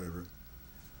or whatever,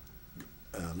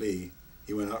 Lee,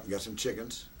 he went out and got some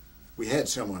chickens. We had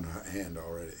some on hand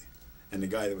already, and the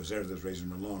guy that was there that was raising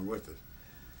them along with it,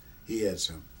 he had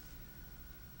some.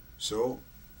 So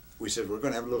we said, we're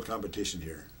going to have a little competition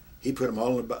here. He put them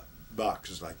all in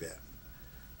boxes like that.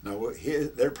 Now,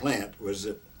 their plant was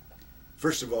that,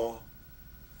 first of all,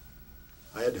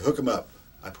 I had to hook them up.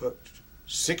 I put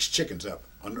 6 chickens up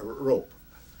on a rope,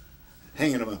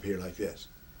 hanging them up here like this.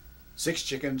 6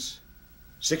 chickens,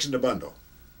 6 in the bundle.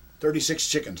 36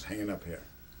 chickens hanging up here.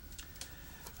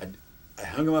 I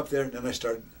hung them up there, and then I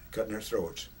started cutting their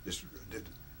throats.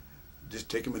 Just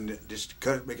take them and just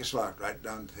cut it, make a slot right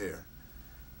down here.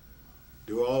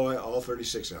 Do all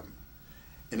 36 of them.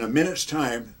 In a minute's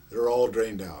time, they're all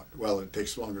drained out. Well, it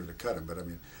takes longer to cut them, but I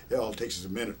mean, it all takes us a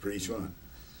minute for each one.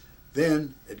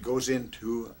 Then it goes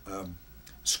into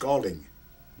scalding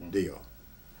deal,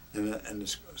 and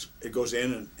it goes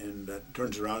in and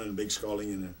turns around in a big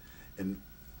scalding, and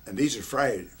these are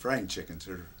frying chickens.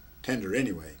 They're tender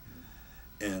anyway,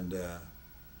 and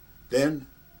then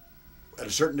at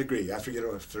a certain degree, I forget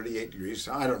it was 38 degrees.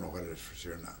 I don't know what it is for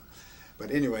sure now,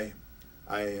 but anyway.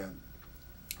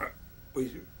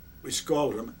 We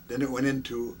scalded them. Then it went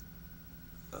into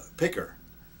picker,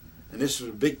 and this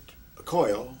was a big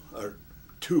coil or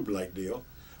tube-like deal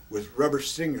with rubber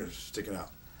stingers sticking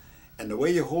out. And the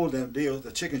way you hold that deal,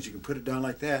 the chickens, you can put it down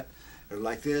like that or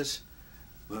like this.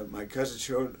 My cousin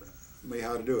showed me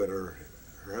how to do it, or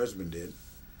her husband did.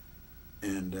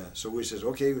 And so we says,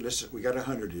 okay, we got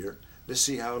 100 here. Let's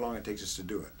see how long it takes us to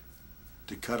do it,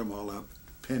 to cut them all up,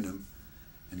 pin them,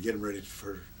 and get them ready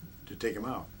to take them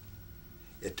out.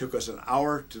 It took us an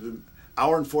hour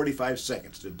and 45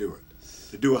 seconds to do it,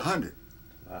 to do 100.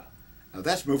 Wow! Now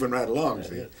that's moving right along.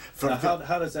 See, now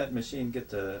how does that machine get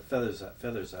the feathers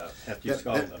out after you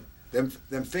scald them?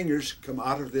 Them fingers come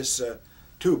out of this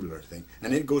tubular thing,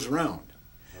 and it goes around.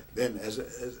 Okay. Then as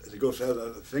it goes out,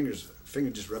 the finger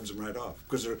just rubs them right off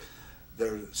because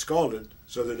they're scalded,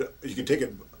 so that you can take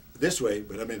it this way,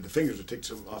 but I mean the fingers will take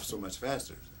off so much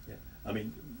faster. Yeah. I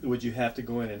mean, would you have to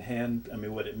go in and hand? I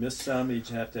mean, would it miss some? Did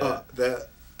you have to?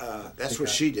 That's what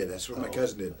she did. That's what my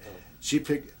cousin did. She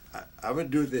picked. I would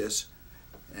do this,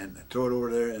 and throw it over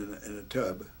there in a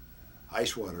tub,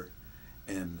 ice water,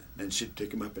 and then she'd pick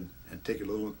them up and take a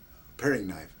little paring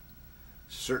knife,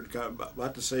 certain kind,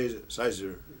 about the size of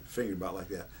her finger, about like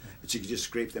that, and she could just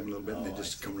scrape them a little bit, and they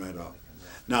just come right off.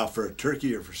 Now, for a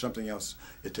turkey or for something else,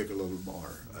 it took a little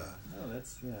more.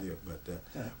 That's deal. But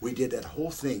we did that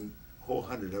whole thing whole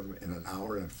 100 of them in an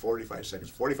hour and 45 seconds.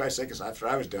 45 seconds after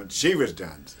I was done, she was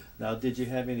done. Now, did you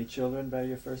have any children by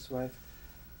your first wife?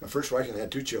 My first wife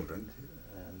had 2 children.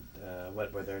 And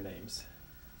what were their names?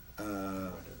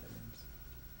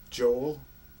 Joel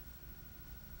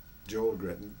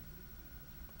Gritten,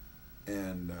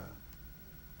 and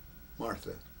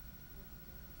Martha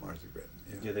Gritten.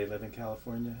 Yeah. Do they live in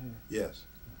California? Yes.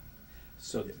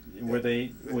 So were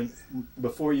they,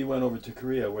 before you went over to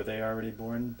Korea, were they already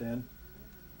born then?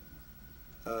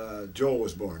 Joel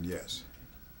was born, yes.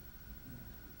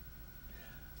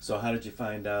 So how did you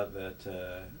find out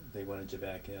that they wanted you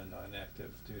back in on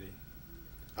active duty?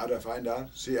 How did I find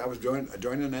out? See, I joined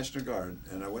the National Guard,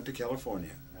 and I went to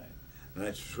California. Right. And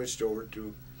I switched over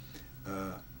to,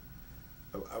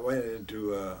 I went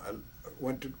to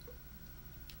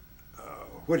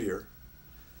Whittier.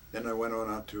 Then I went on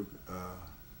out to,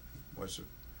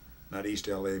 not East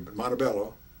LA, but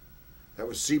Montebello. That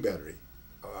was C Battery,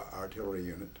 artillery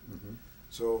unit. Mm-hmm.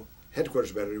 So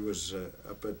headquarters battery was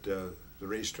up at the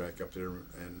racetrack up there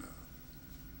in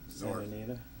Santa north.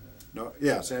 Anita? No,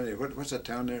 yeah, Santa Anita. What's that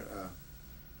town there? I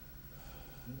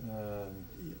don't know.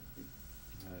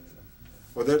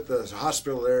 Well, there's a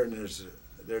hospital there, and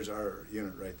there's our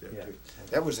unit right there, Yeah. too.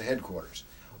 That was the headquarters.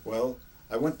 Well,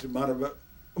 I went to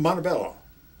Montebello.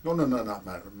 No, not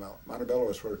Montebello. Montebello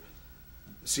was where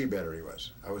C Battery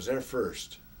was. I was there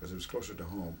first, because it was closer to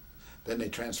home. Then they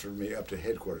transferred me up to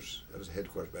headquarters. That was the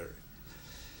headquarters battery.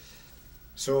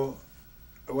 So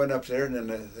I went up there, and then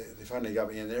they finally got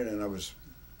me in there, and I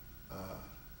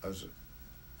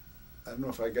don't know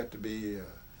if I got to be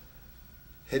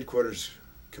headquarters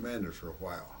commander for a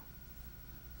while.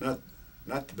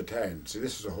 Not the battalion. See,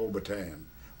 this was a whole battalion.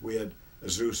 We had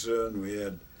Azusa, and we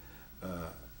had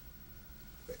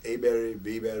A Battery,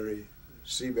 B Battery,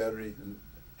 C Battery, and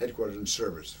headquarters and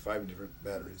service, 5 different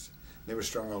batteries. They were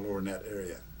strung all over in that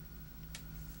area.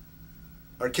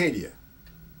 Arcadia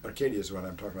is what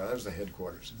I'm talking about. That was the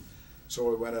headquarters. So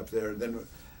we went up there, and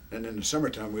in the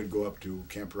summertime we'd go up to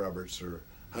Camp Roberts or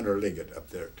Hunter Liggett up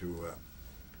there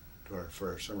for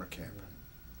our summer camp.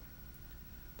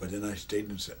 But then I stayed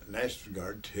in the National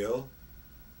Guard till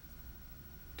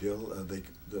the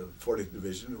 40th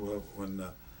Division, when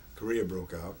Korea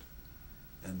broke out,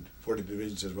 and 40th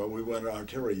Division says, well, we want an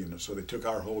artillery unit, so they took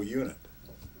our whole unit,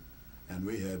 and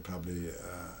we had probably,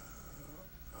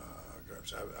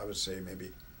 I would say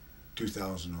maybe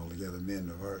 2,000 altogether men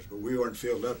of ours, but we weren't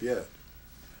filled up yet.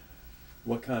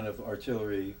 What kind of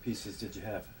artillery pieces did you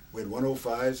have? We had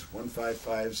 105s,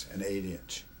 155s, and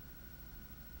 8-inch.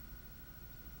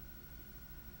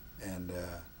 And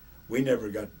we never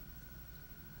got,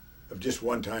 of just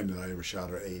one time that I ever shot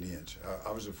an 8-inch.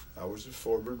 I was a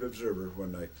forward observer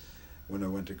when I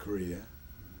went to Korea.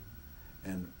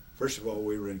 And first of all,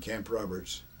 we were in Camp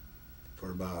Roberts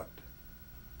for about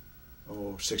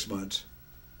 6 months,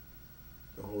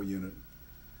 the whole unit,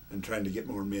 and trying to get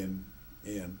more men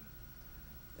in.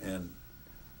 And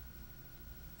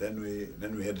then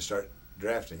we had to start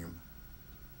drafting them.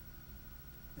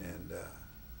 And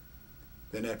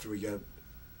then after we got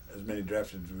as many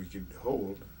drafted as we could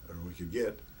hold, or we could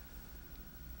get,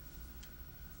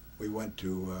 we went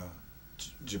to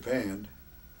Japan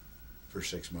for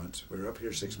 6 months. We were up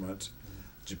here 6 months,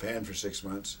 Japan for 6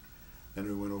 months, then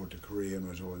we went over to Korea and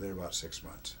was over there about 6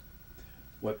 months.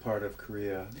 What part of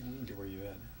Korea were you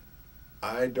in?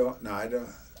 I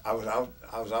was out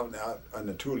on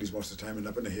the Tules most of the time and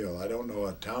up in the hill. I don't know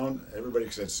a town. Everybody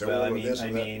said so. Well, I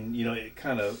that. mean, you know, it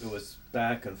was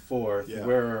back and forth. Yeah.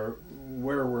 Where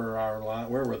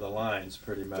were the lines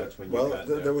pretty much when you got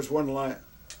there? There was one line.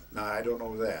 No, I don't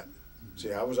know that.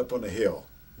 See, I was up on the hill.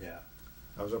 Yeah.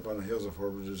 I was up on the hills of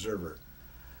Forward Observer.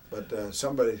 But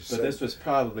somebody said. But this was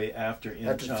probably after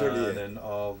Incheon 38. and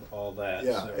all that.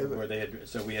 Yeah,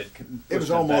 So we had. It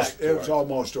was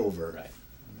almost over. Right.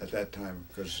 At that time,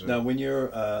 because now, when you're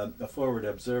a forward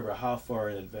observer, how far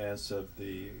in advance of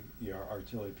your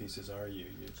artillery pieces are you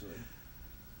usually?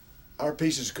 our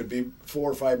pieces could be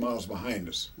 4 or 5 miles behind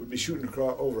us. We'd be shooting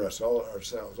over us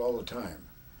ourselves all the time,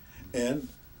 and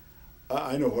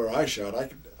I know where I shot.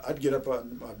 I'd get up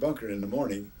on my bunker in the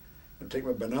morning and take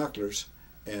my binoculars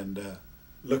and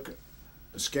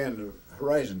scan the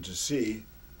horizon to see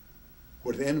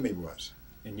where the enemy was.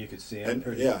 And you could see them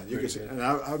pretty. Yeah, you could see. And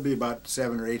I would be about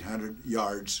 700 or 800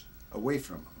 yards away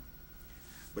from them.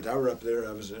 But I was up there.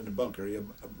 I was in a bunker. A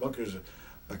bunker is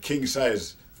a king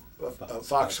size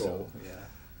foxhole. Yeah.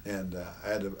 And I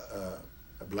had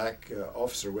a black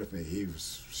officer with me. He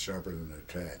was sharper than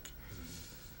a tack.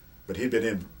 But he'd been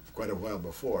in quite a while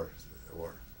before the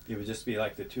war. It would just be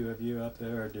like the two of you up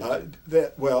there, or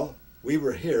did Well, we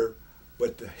were here,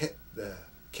 but the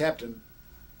captain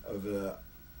of the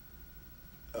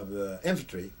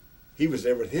infantry, he was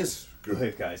there with his group.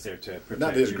 The guys there to protect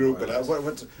Not his you group, more or but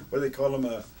less. what do they call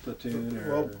them? Platoon or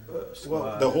well,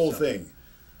 squad the or whole something. thing.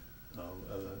 Oh,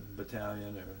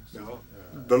 battalion or No,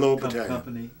 or, below battalion.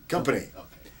 Company. Company.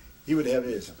 Okay. He would have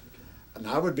his, and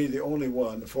I would be the only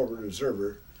one, the forward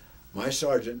observer. My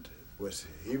sergeant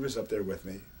he was up there with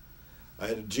me. I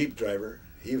had a jeep driver.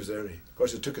 He was there. Of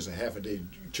course, it took us a half a day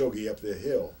chogy up the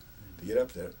hill to get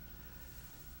up there.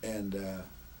 And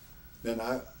then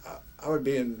I would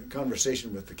be in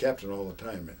conversation with the captain all the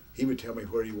time. And he would tell me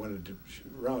where he wanted to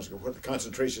rounds go, what the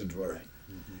concentrations were. Right.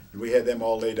 Mm-hmm. And we had them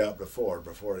all laid out before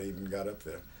I even got up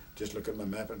there. Just look at my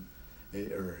map, and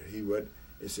he would.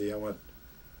 You see, I want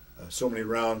so many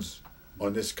rounds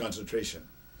on this concentration.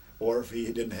 Or if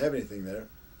he didn't have anything there,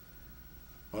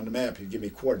 on the map he'd give me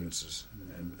coordinates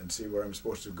and see where I'm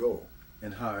supposed to go.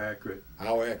 And how accurate?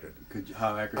 How accurate?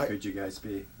 How accurate could you guys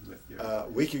be with your?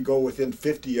 We could go within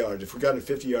 50 yards. If we got at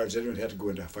 50 yards, then we'd have to go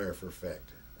into fire for effect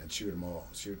and shoot them all,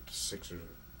 shoot 6 or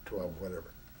 12,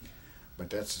 whatever. But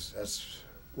that's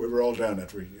we were all down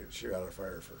after we shoot out of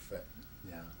fire for effect.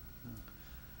 Yeah.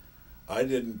 I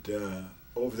didn't.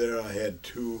 Over there, I had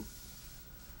two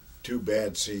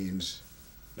bad scenes,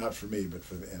 not for me, but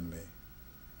for the enemy,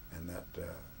 and that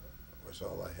was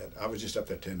all I had. I was just up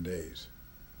there 10 days,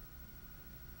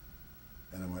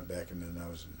 and I went back, and then I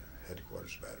was in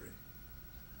headquarters battery.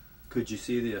 Could you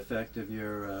see the effect of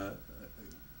your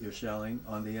shelling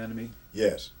on the enemy?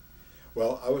 Yes.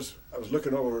 Well, I was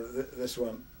looking over this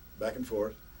one back and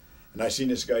forth, and I seen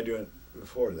this guy doing it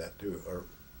before that too, or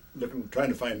trying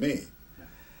to find me.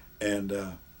 Yeah. And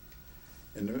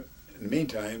in the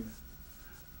meantime,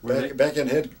 back in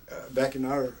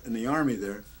the army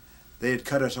there, they had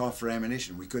cut us off for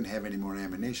ammunition. We couldn't have any more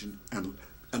ammunition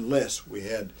unless we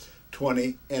had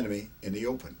 20 enemy in the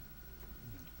open.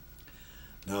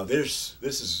 Now this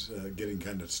is getting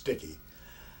kind of sticky.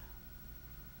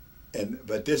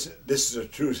 But this is the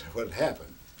truth of what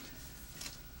happened.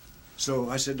 So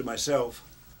I said to myself,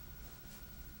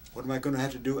 what am I going to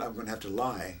have to do? I'm going to have to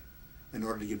lie in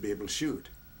order to be able to shoot.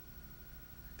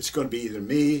 It's going to be either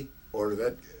me or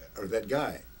that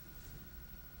guy.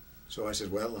 So I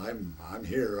said, well, I'm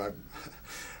here.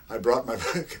 I brought my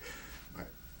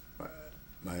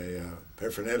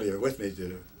paraphernalia with me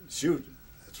to shoot.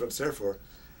 That's what it's there for.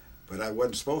 But I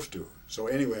wasn't supposed to. So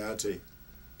anyway, I'd say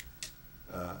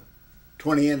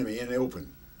 20 enemy in the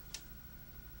open.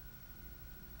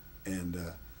 And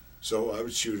so I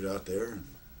would shoot it out there.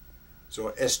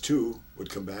 So S2 would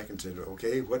come back and say,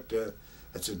 okay,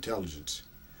 that's intelligence.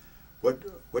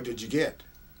 What did you get?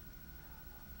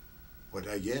 What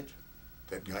did I get?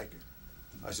 That guy,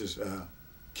 I says,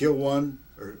 kill one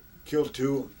or kill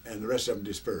two, and the rest of them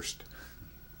dispersed.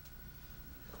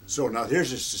 So now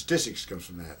here's the statistics comes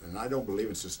from that, and I don't believe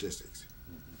in statistics.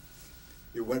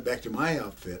 It went back to my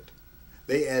outfit.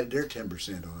 They added their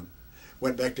 10% on.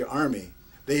 Went back to Army.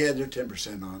 They added their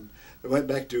 10% on. It went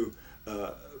back to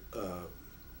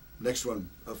next one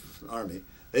of Army.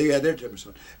 They added their 10%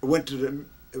 on.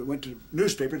 It went to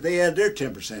newspaper. They added their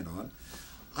 10% on.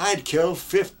 I'd killed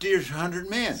 50 or 100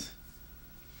 men.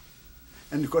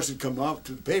 And of course it'd come out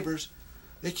to the papers.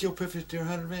 They killed 50 or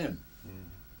 100 men.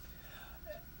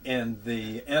 And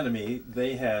the enemy,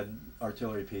 they had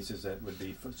artillery pieces that would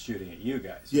be shooting at you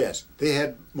guys. Yes, they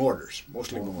had mortars,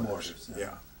 mostly mortars. Mortars,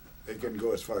 yeah. They couldn't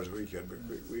go as far as we could, but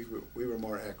we were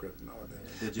more accurate than all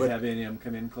that. Did you have any of them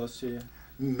come in close to you?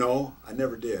 No, I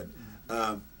never did.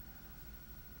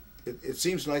 It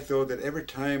seems like, though, that every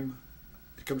time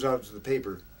it comes out to the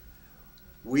paper,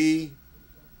 we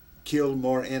killed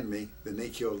more enemy than they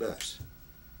killed us.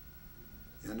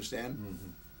 You understand?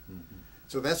 Mm-hmm. Mm-hmm.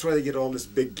 So that's why they get all this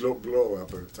big blow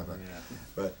up or something. Yeah.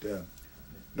 But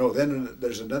no, then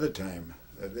there's another time.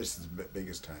 This is the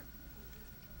biggest time.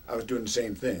 I was doing the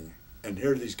same thing, and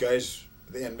here are these guys,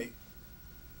 the enemy.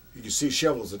 You could see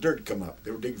shovels of dirt come up.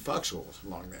 They were digging foxholes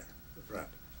along there, the front,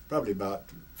 probably about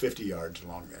 50 yards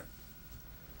along there.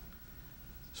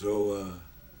 So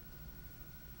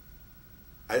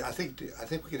I think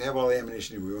we could have all the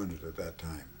ammunition we wanted at that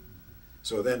time.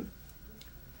 So then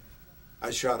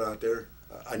I shot out there.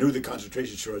 I knew the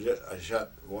concentration short. I shot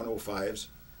 105s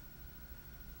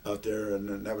out there, and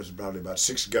then that was probably about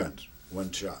 6 guns,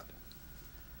 one shot.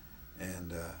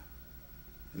 And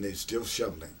they're still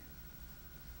shoveling.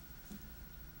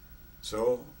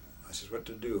 So I said, what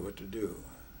to do?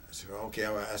 I said, well, okay,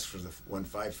 I'll ask for the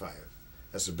 155.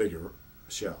 That's a bigger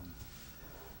shell.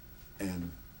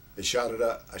 And they shot it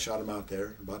up. I shot them out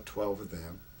there, about 12 of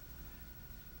them.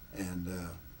 And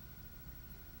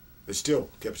they still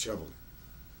kept shoveling.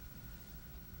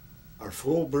 our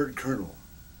full bird colonel,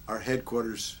 our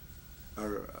headquarters,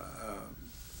 our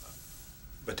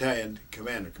battalion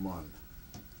commander, come on.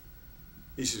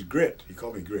 He says, Grit. He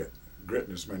called me Grit.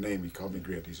 Gritten is my name. He called me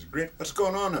Grit. He says, Grit, what's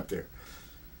going on up there?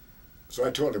 So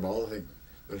I told him all the things.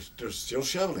 They're still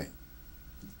shoveling.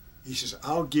 He says,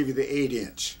 I'll give you the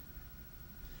 8-inch.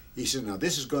 He says, now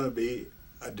this is going to be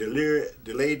a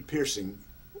delayed piercing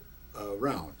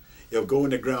round. It'll go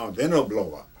in the ground, then it'll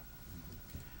blow up.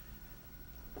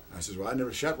 I says, well, I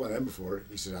never shot one of them before.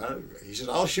 He says,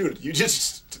 I'll shoot it. You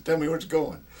just tell me where it's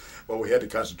going. Well, we had the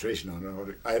concentration on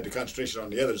it. I had the concentration on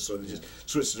the others, so they just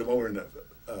switched them over in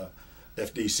the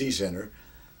FDC center,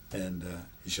 and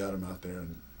he shot them out there.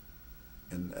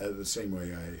 And the same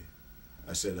way,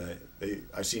 I said,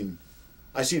 I seen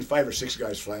 5 or 6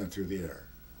 guys flying through the air,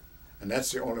 and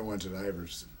that's the only ones that I ever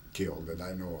killed that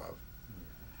I know of.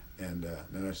 And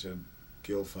then I said,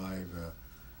 kill 5,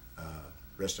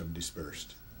 rest of them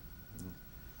dispersed.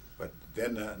 But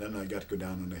then I got to go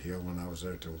down on the hill when I was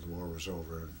there till the war was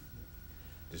over, and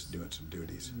just doing some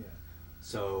duties. Yeah.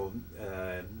 So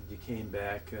you came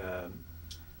back to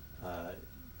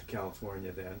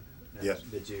California then. Yes.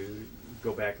 Did you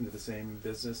go back into the same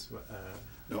business?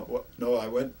 No. I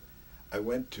went to I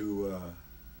went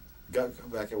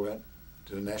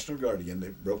to the National Guard again. They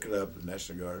broke it up, the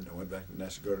National Guard. I went back to the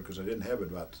National Guard because I didn't have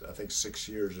it about, I think, 6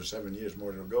 years or 7 years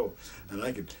more to go, and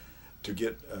I could to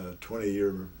get a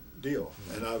 20-year deal.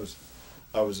 And I was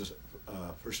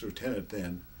a first lieutenant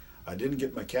then. I didn't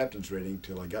get my captain's rating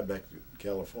till I got back to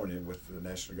California with the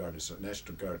National Guard. It's a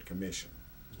National Guard commission.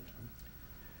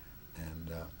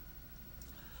 And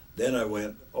then I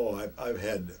went, I've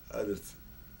had,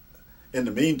 in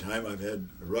the meantime, I've had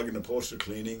rug and upholstery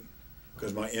cleaning,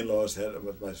 because my in-laws had,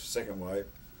 with my second wife,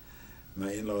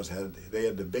 my in-laws they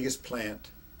had the biggest plant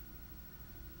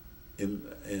in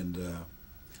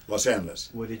Los Angeles.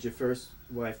 Well, did your first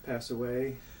wife pass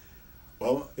away?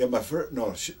 Well, yeah, my first,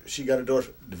 no, she got a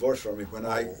divorce from me when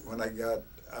I got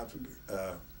out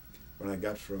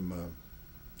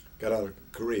of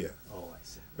Korea. Oh, I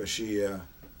see. But she,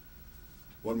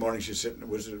 one morning she's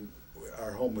sitting,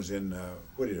 our home was in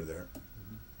Whittier there,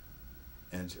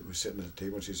 and she was sitting at the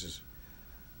table, and she says,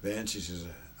 Ben, she says,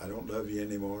 I don't love you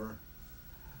anymore.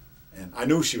 And I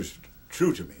knew she was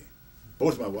true to me.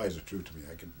 Both my wives are true to me.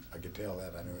 I could tell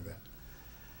that, I knew that.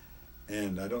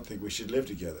 And I don't think we should live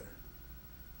together.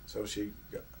 So I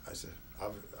said, I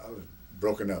was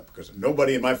broken up, because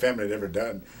nobody in my family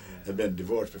had been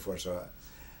divorced before, so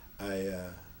I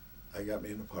got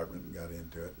me an apartment and got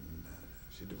into it, and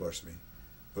she divorced me.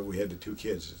 But we had the 2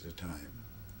 kids at the time.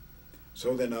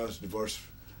 So then I was divorced.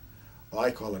 Well,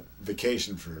 I call it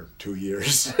vacation for 2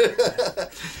 years.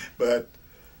 But.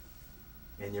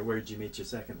 And where did you meet your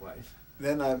second wife?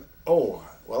 Then I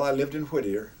lived in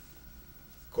Whittier.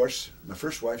 Of course, my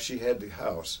first wife, she had the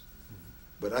house.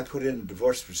 But I put in a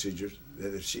divorce procedure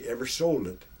that if she ever sold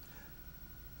it,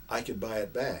 I could buy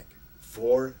it back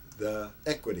for the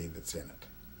equity that's in it.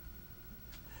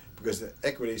 Because the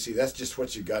equity, see, that's just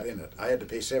what you got in it. I had to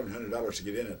pay $700 to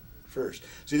get in it first.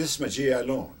 See, this is my GI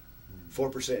loan,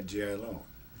 4% GI loan.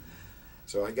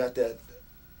 So I got that,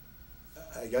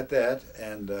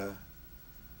 and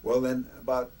well, then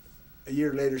about a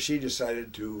year later, she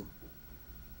decided to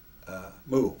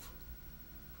move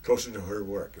closer to her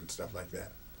work and stuff like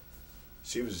that.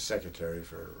 She was a secretary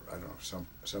for, I don't know,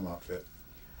 some outfit.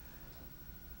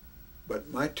 But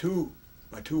my two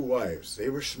wives, they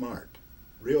were smart,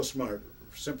 real smart,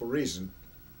 for simple reason.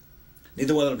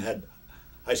 Neither one of them had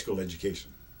high school education.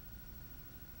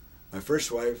 My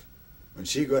first wife, when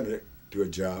she got to a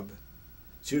job,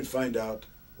 she would find out,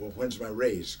 well, when's my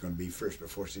raise going to be first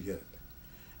before she get it?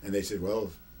 And they said, well,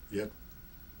 you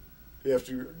have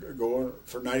to go on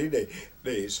for 90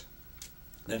 days,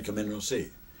 then come in and we'll see.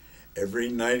 Every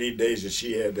 90 days that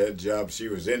she had that job, she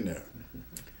was in there.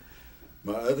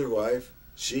 My other wife,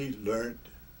 she learned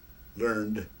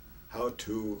how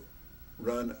to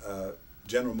run a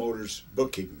General Motors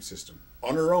bookkeeping system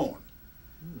on her own.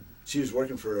 She was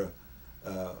working for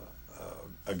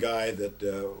a guy that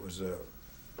was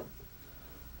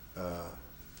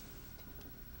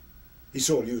he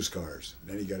sold used cars.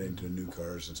 Then he got into new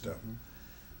cars and stuff.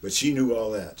 But she knew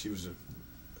all that. She was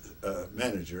a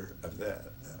manager of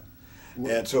that.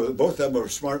 And so both of them were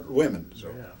smart women. So.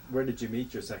 Yeah. Where did you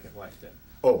meet your second wife then?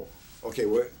 Oh, okay.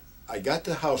 Well, I got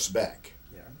the house back.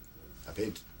 Yeah. I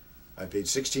paid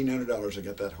 $1,600. I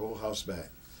got that whole house back.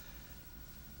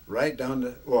 Right on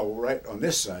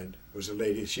this side was a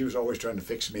lady. She was always trying to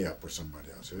fix me up with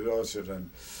somebody else. She was always trying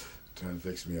to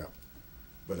fix me up.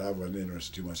 But I wasn't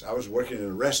interested too much. I was working in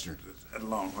a restaurant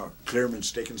along Clearman,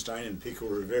 Steakenstein, and Pico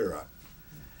Rivera.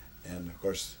 And of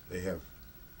course they have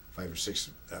 5 or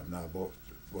 6 now. Both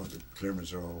the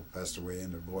Clearmans are all passed away,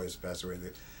 and the boys passed away.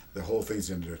 The whole thing's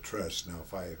into a trust now.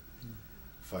 5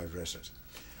 restaurants.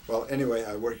 Well, anyway,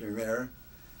 I worked in there,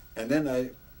 and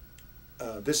then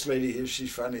this lady here, she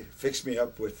finally fixed me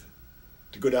up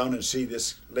to go down and see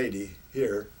this lady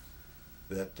here,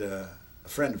 that a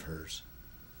friend of hers.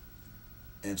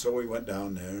 And so we went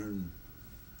down there, and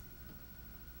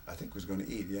I think was going to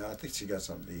eat. Yeah, I think she got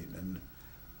something to eat, and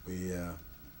we.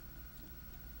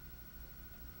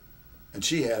 And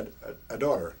she had a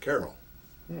daughter, Carol,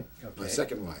 Okay. my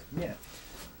second wife. Yeah.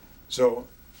 So,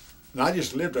 and I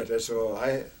just lived right there. So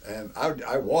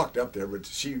I walked up there, but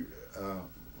she,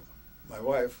 my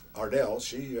wife Ardell,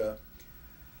 she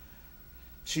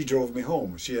drove me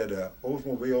home. She had a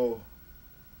Oldsmobile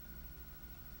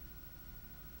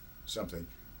something,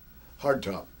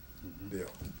 hardtop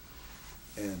deal,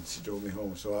 and she drove me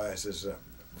home. So I says,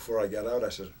 before I got out, I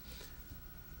said,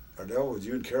 Ardell, would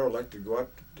you and Carol like to go out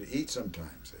to eat sometime?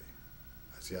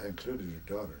 I included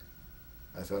her daughter.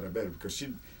 I thought I better, because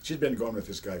she'd been going with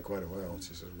this guy quite a while. And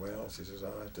she says, well,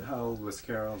 I'll have to. How old was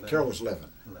Carol then? Carol was 11.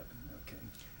 11, okay.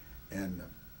 And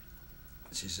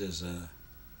she says,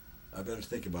 I better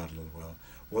think about it a little while.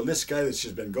 Well, this guy that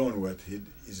she's been going with,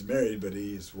 he's married, but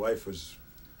his wife was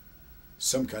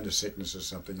some kind of sickness or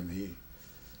something, and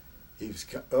he was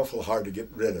awful hard to get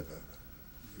rid of her.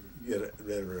 Get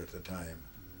rid of her at the time.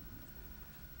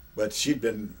 But she'd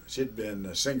been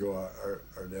single.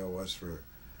 Ardell was for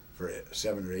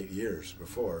 7 or 8 years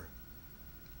before.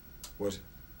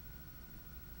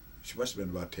 She must have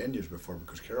been about 10 years before,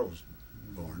 because Carol was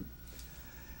born.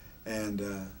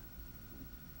 And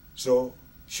so,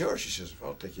 sure, she says,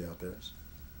 I'll take you out there.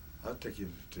 I'll take you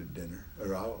to dinner,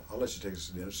 or I'll let you take us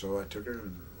to dinner. So I took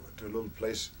her to a little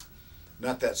place,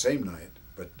 not that same night,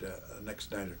 but the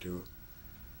next night or two.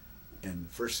 And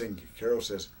first thing Carol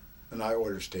says, and I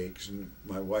ordered steaks, and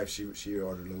my wife, she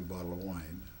ordered a little bottle of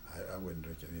wine. I wouldn't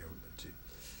drink any of it, but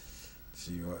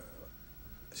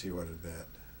she ordered that,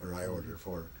 or I ordered it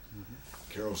for her.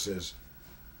 Carol says,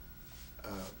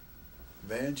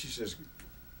 Van, she says,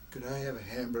 could I have a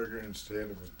hamburger instead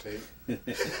of a steak?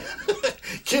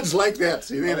 Kids like that,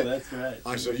 see? That's right.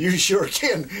 I said, you sure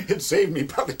can. It saved me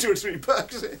probably $2 or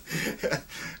 $3.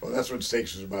 Well, that's when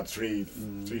steaks was about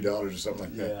 $3 or something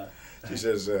like that. Yeah. She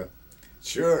says,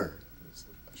 sure,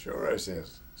 I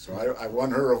says. So I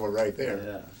won her over right there.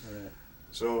 Yeah, right.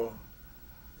 So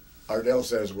Ardell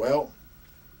says, well,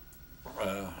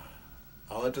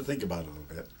 I'll have to think about it a little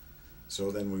bit.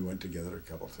 So then we went together a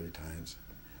couple, 3 times.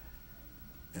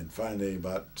 And finally,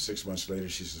 about 6 months later,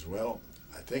 she says, well,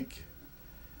 I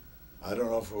don't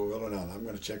know if we will or not. I'm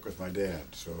going to check with my dad.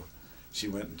 So she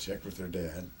went and checked with her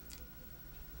dad.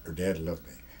 Her dad loved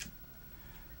me.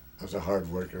 I was a hard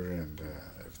worker and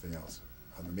everything else.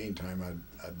 In the meantime,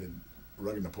 I'd been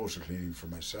running upholstery cleaning for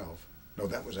myself. No,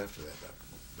 that was after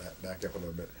that. Back up a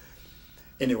little bit.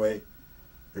 Anyway,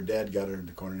 her dad got her in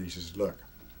the corner and he says, look,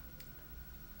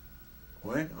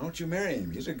 why don't you marry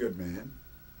him? He's a good man.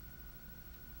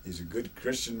 He's a good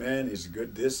Christian man. He's a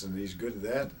good this and he's good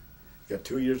that. He's got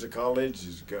 2 years of college.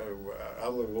 He's got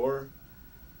out of the war.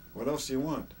 What else do you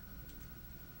want?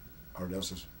 Ardell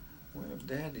says, well,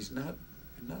 Dad, he's not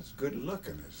as good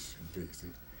looking as and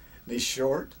he's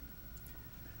short.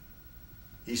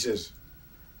 He says,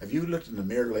 have you looked in the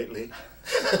mirror lately?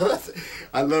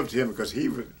 I loved him because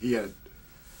he had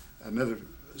another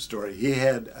story. He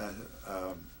had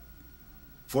a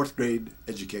 4th grade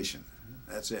education.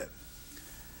 That's it.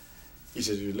 He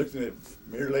says, have you looked in the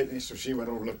mirror lately? So she went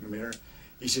over and looked in the mirror.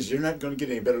 He says, you're not going to get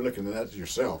any better looking than that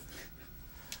yourself.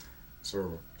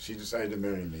 So she decided to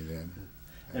marry me then.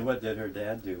 And what did her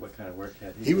dad do? What kind of work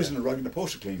had he? He was in the rug and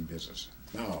upholstery cleaning business.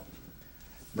 Now,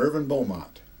 Mervyn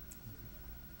Beaumont.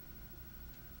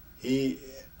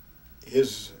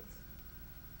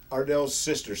 Ardell's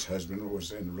sister's husband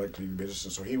was in the rug cleaning business,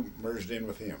 and so he merged in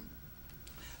with him.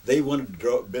 They wanted to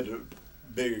draw a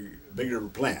bigger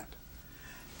plant,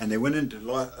 and they went into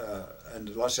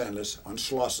Los Angeles on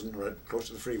Slauson, right close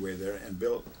to the freeway there, and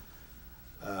built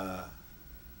a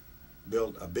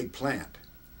big plant,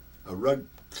 a rug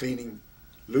cleaning,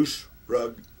 loose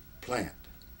rug plant.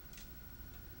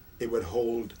 It would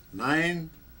hold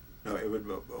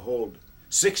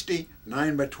 60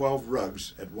 9x12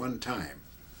 rugs at one time.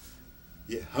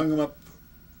 You hung them up.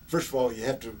 First of all, you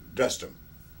have to dust them.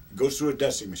 It goes through a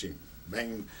dusting machine. Bang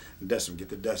them and dust them, get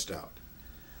the dust out.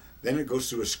 Then it goes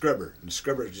through a scrubber, and the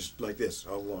scrubber is just like this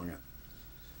all along it.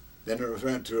 Then it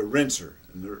went to a rinser,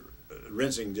 and the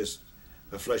rinsing just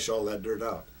flushed all that dirt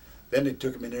out. Then they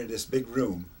took them in there to this big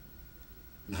room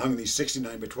and hung these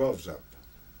 69 by 12s up.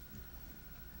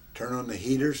 turn on the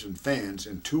heaters and fans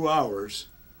in 2 hours.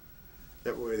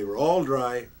 That way they were all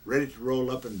dry, ready to roll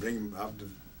up and bring them out to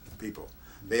people.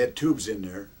 They had tubes in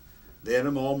there. They had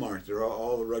them all marked.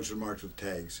 All the rugs were marked with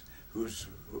tags, who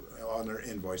on their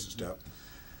invoice and stuff.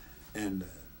 And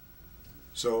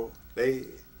so they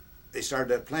started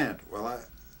that plant. Well,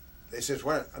 they said,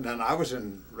 what? And then I was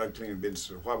in rug cleaning business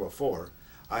a while before.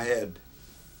 I had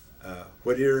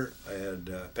Whittier, I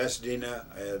had Pasadena,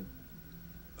 I had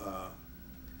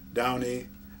Downey,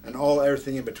 and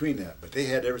everything in between that. But they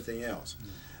had everything else.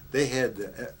 They had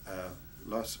the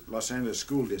Los Angeles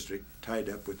School District tied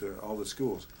up with all the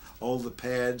schools, all the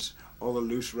pads, all the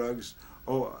loose rugs,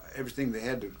 everything. They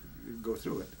had to go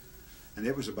through it, and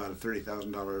it was about a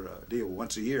 $30,000 deal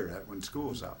once a year when school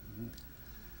was out.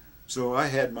 So I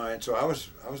had mine. So I was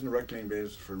in the rug cleaning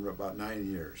business for about 9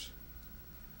 years,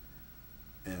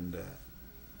 and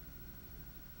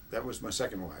that was my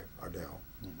second wife, Ardell.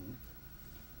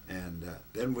 And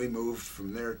then we moved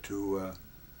from there to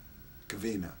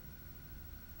Covina.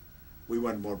 We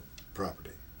wanted more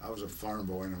property. I was a farm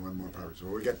boy and I wanted more property. So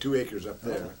we got 2 acres up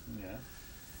there. Yeah.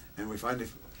 And we finally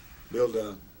built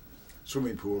a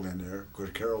swimming pool in there. Of course,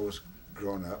 Carol was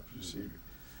grown up.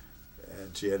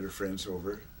 And she had her friends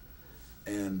over.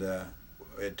 And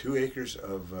we had 2 acres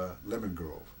of lemon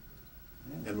grove.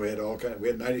 And we had we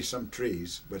had 90-some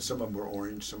trees, but some of them were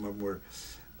orange, some of them were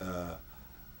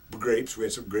grapes. We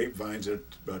had some grapevines,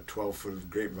 about 12 foot of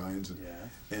grapevines.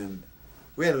 And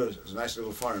we had a nice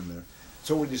little farm there.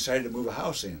 So we decided to move a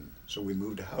house in. So we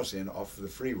moved a house in off of the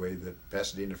freeway, the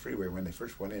Pasadena freeway, when they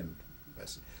first went in.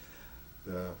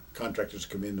 The contractors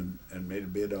come in and made a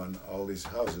bid on all these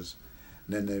houses,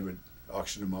 and then they would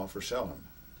auction them off or sell them.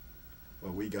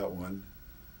 Well, we got one,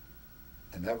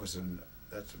 and I don't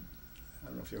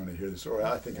know if you want to hear the story.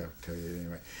 I think I'll tell you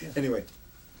anyway. Yeah. Anyway,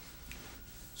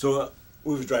 so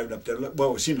we was driving up there.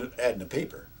 Well, we seen an ad in the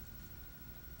paper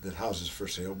that houses for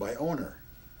sale by owner.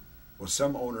 Well,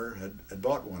 some owner had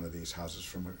bought one of these houses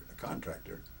from a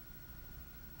contractor,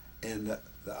 and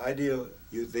the idea,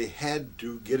 they had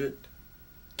to get it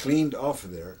cleaned off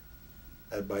of there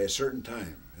by a certain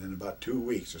time, in about 2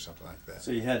 weeks or something like that. So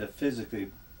you had to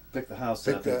physically pick the house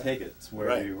up and take it to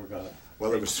where you were going to.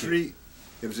 Well, it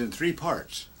was in 3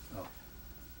 parts.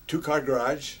 2-car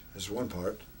garage is one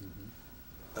part.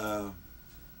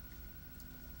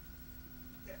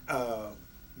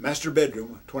 Master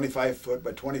bedroom, 25 foot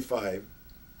by 25,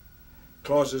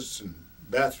 closets and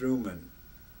bathroom and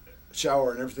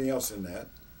shower and everything else in that.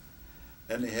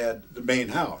 And they had the main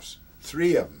house,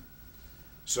 3 of them.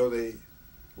 So they,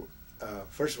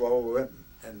 first of all, we went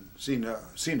and seen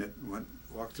it,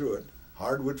 walked through it,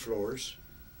 hardwood floors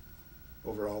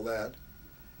over all that.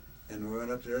 And we went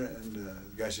up there, and the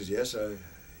guy says, yes, he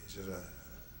says,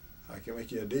 I can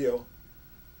make you a deal.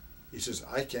 He says,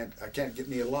 I can't get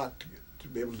me a lot to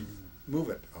be able to move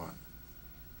it on.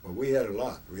 Well, we had a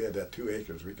lot. We had that 2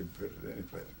 acres. We could put it any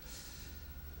place.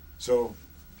 So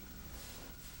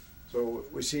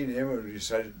we seen him and we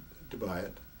decided to buy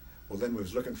it. Well, then we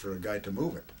was looking for a guy to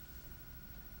move it.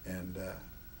 And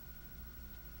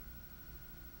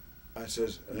I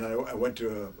says, and I went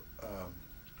to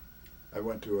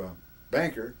a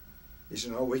banker. He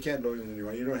said, no, we can't loan it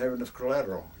anymore. You don't have enough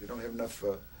collateral. You don't have enough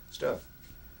stuff.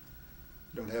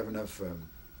 You don't have enough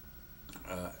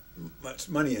much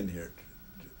money in here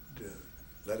to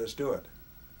let us do it.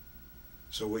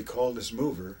 So we called this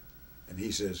mover, and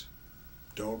he says,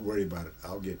 don't worry about it.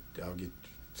 I'll get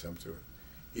some to it.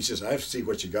 He says, I see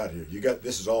what you got here.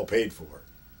 This is all paid for.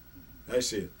 I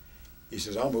see it. He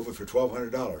says, I'll move it for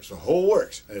 $1,200. The whole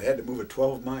works. And it had to move it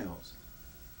 12 miles.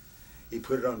 He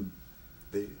put it on,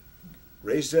 they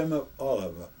raised them up, all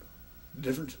of them,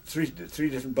 three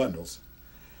different bundles.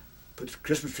 Put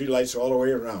Christmas tree lights all the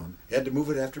way around. He had to move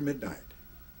it after midnight.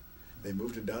 They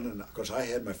moved it down, and of course I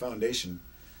had my foundation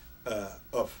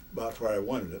up about where I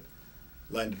wanted it,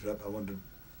 lined it up.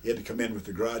 He had to come in with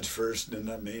the garage first, and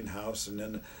then the main house, and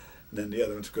then the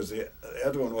other ones, because the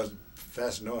other one wasn't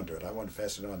fastened onto it. I wanted to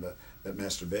fasten on that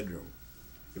master bedroom.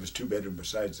 It was 2 bedroom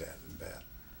besides that and that.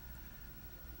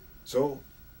 So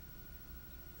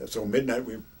midnight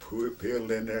we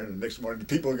peeled in there, and the next morning the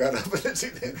people got up and see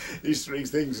these 3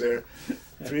 things there,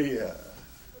 3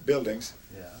 buildings.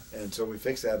 Yeah. And so we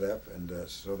fixed that up, and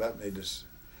so that made us.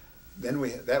 Then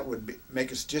that would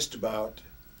make us just about.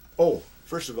 Oh,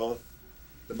 first of all,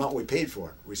 the amount we paid for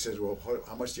it. We said, well,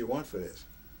 how much do you want for this?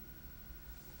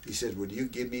 He said, would you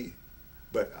give me?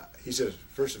 But he says,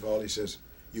 first of all, he says,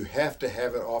 you have to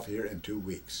have it off here in 2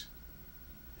 weeks.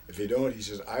 If you don't, he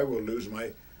says, I will lose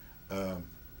my.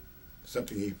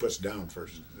 Something he puts down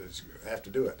first. I have to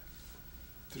do it.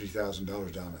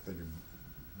 $3,000 down, I think, in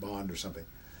bond or something.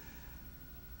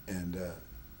 And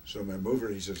so my mover,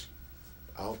 he says,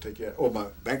 I'll take it. Oh, my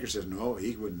banker says, no,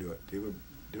 he wouldn't do it. He wouldn't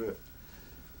do it.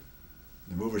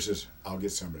 The mover says, I'll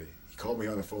get somebody. He called me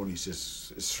on the phone. He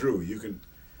says, it's through.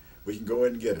 We can go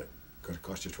in and get it. It's going to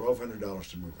cost you $1,200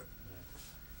 to move it.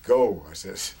 Go, I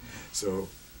says. So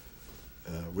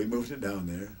we moved it down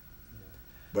there.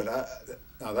 But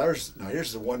now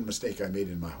here's the one mistake I made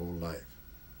in my whole life.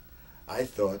 I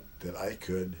thought that I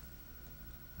could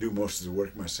do most of the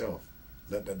work myself.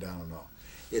 Let that down and all.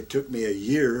 It took me a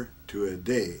year to a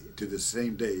day, to the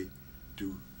same day,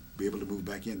 to be able to move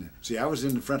back in there. See, I was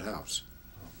in the front house.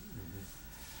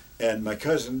 And my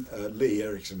cousin, Lee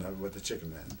Erickson, with the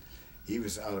chicken man, he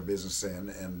was out of business then,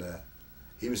 and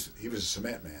he was a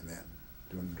cement man then,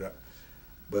 doing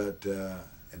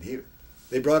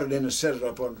they brought it in and set it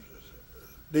up on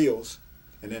deals,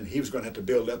 and then he was going to have to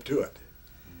build up to it.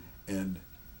 And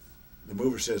the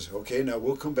mover says, okay, now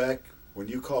we'll come back when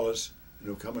you call us, and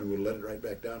we'll come and we'll let it right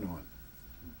back down on.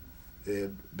 They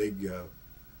had big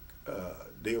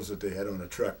deals that they had on a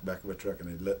truck, back of a truck, and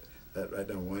they'd let that right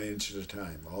down 1 inch at a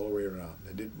time, all the way around.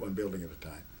 They did one building at a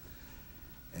time.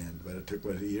 But it took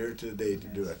a year to the day to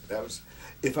do it. That was,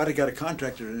 if I'd have got a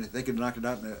contractor, they could knock it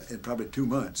out in probably 2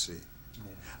 months. See,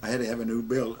 I had to have a new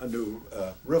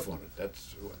roof on it.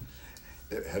 That's what,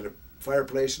 it had a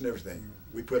fireplace and everything.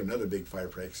 We put another big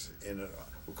fireplace in it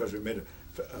because we made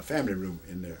a family room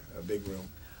in there, a big room.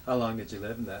 How long did you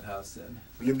live in that house then?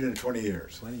 We lived in it 20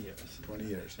 years. 20 years. 20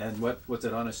 years. And what was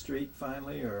it, on a street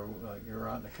finally, or you're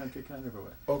out in the country kind of, or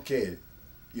what? Okay,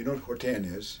 you know where 10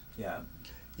 is? Yeah.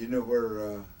 You know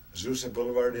where Azusa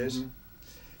Boulevard is? Mm-hmm.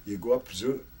 You go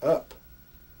up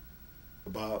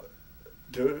about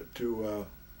to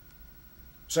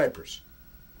Cypress.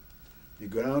 You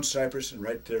go down Cypress, and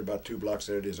right there, about 2 blocks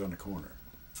there it is on the corner.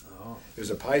 Oh. It was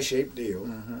a pie-shaped deal.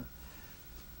 Uh-huh.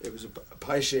 It was a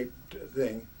pie-shaped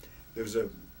thing. There was a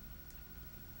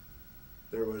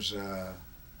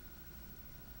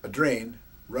drain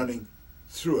running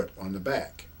through it on the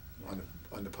back, on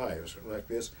the pie. It was like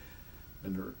this,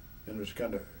 and it was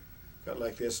kind of got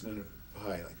like this, and then a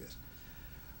pie like this.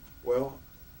 Well,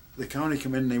 the county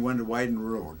come in and they wanted to widen the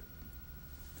road.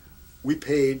 We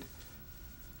paid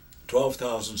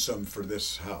 $12,000 some for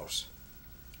this house.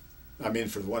 I mean,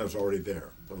 for the one that was already there,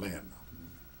 the land.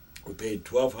 We paid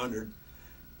 $1,200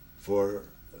 for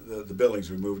the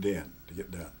buildings we moved in to get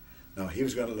done. Now he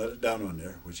was going to let it down on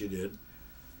there, which he did.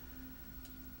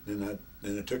 Then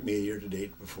it took me a year to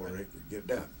date before I could get it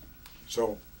done.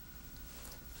 So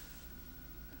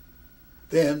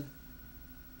then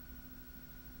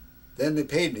they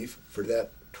paid me for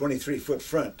that 23-foot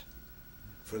front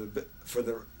for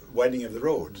the widening of the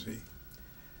road.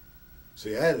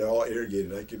 See, I had it all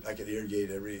irrigated. I could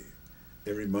irrigate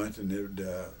every month, and it would,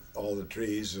 all the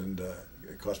trees, and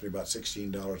it cost me about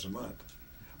 $16 a month.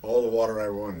 All the water I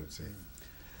wanted, see.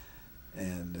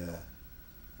 And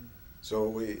so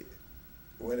we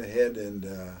went ahead and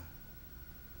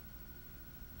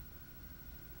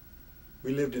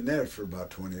we lived in there for about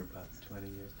 20 years.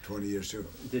 20 years too.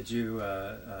 Did you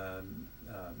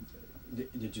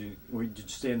did you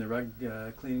stay in the rug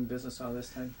cleaning business all this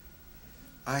time?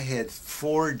 I had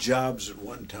 4 jobs at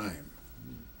one time,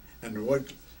 and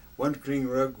one cleaning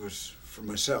rug was for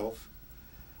myself.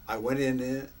 I went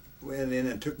in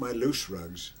and took my loose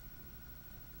rugs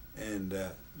and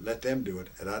let them do it,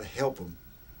 and I'd help them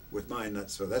with mine.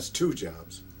 So that's 2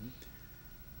 jobs.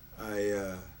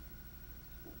 Mm-hmm.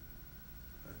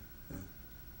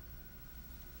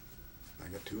 I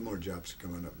got 2 more jobs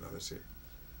coming up now. Let's see.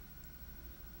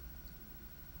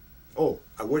 Oh,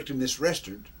 I worked in this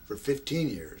restaurant for 15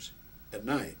 years at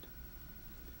night,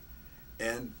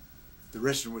 and the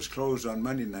restaurant was closed on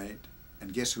Monday night,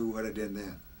 and guess what I did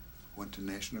then? Went to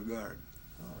National Guard.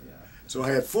 Oh, yeah. So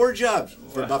I had 4 jobs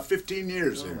for about 15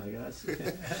 years here. Oh, my gosh.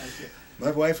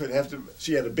 My wife would have to,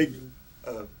 she had a big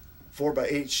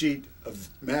 4x8 sheet of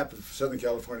map of Southern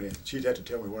California. She'd have to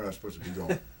tell me where I was supposed to be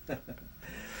going.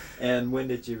 And when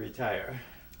did you retire?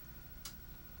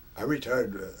 I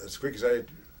retired as quick as I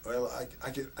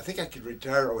think I could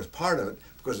retire. I was part of it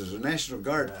because it was a National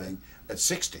Guard thing at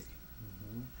 60.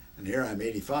 Mm-hmm. And here I'm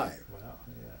 85. Wow,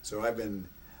 yeah. So I've been,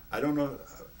 I don't know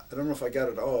if I got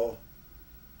it all.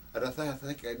 I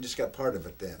think I just got part of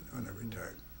it then when I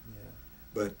retired. Yeah.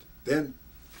 But then,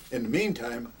 in the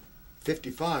meantime,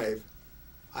 55,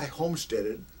 I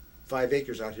homesteaded 5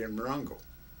 acres out here in Morongo.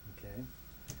 Okay.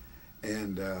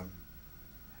 And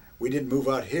we didn't move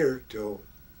out here till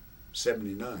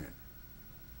 79. Mm-hmm.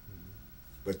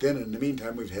 But then in the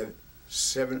meantime, we've had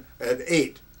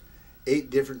 8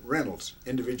 different rentals,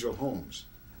 individual homes.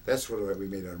 That's what we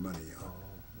made our money on. Oh,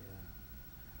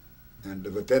 And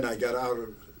but then I got out of,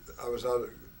 I was out of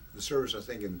the service, I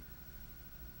think in,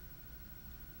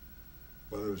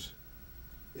 well, it was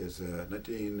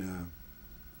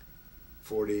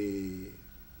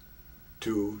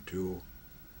 1942 to,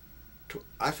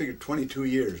 I figured 22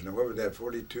 years. Now what would that,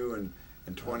 42 and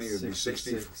 20 would be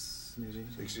 60, maybe.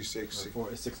 66, 64,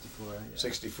 yeah.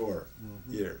 64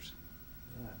 years.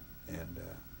 Yeah. And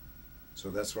so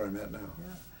that's where I'm at now.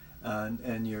 Yeah.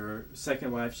 And your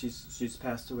second wife, she's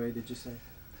passed away, did you say?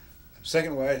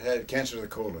 Second wife had cancer of the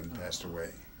colon, passed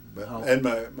away. But and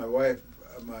my wife,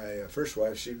 my first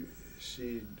wife,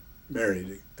 she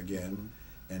married again,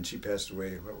 and she passed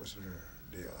away. What was her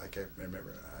deal? I can't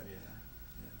remember.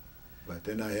 But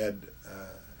then I had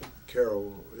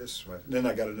Carol, this wife. Then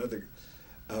I got another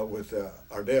with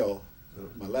Ardell,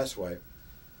 my last wife.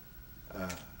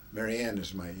 Mary Ann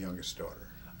is my youngest daughter.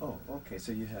 Oh, okay.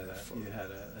 So you had a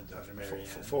daughter, Mary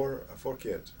Ann. Four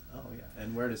kids. Oh yeah.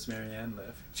 And where does Mary Ann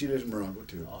live? She lives in Morongo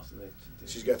too. Oh, so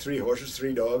she's got 3 horses,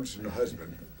 3 dogs, and a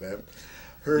husband.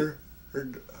 Her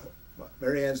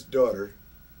Mary Ann's daughter.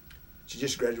 She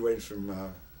just graduated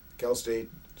from Cal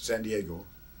State, San Diego.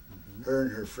 Her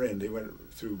and her friend, they went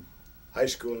through high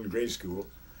school and grade school.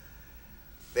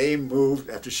 They moved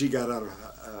after she got out of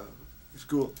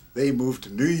school. They moved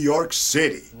to New York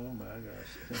City. Oh my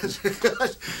gosh!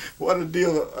 What a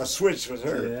deal! A switch with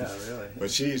her. Yeah, really.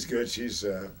 But she's good. She's.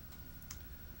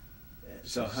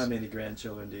 So, how many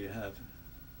grandchildren do you have?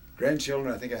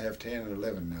 Grandchildren, I think I have 10 and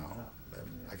 11 now. Oh, yeah.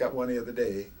 I got one the other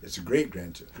day. It's a great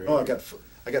grandchild. Oh, I got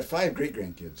 5 great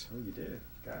grandkids. Oh, you do?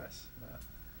 Gosh. Wow.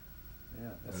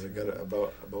 Yeah, that's. I got a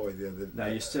boy the other day. Now,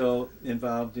 you're still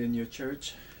involved in your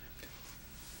church?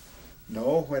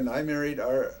 No, when I married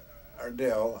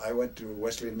Ardell, I went to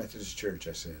Wesleyan Methodist Church,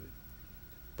 I said.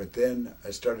 But then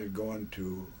I started going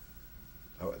to,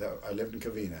 I lived in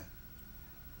Covina,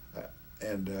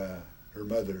 and her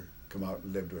mother come out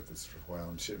and lived with us for a while.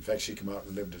 And in fact, she came out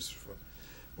and lived with us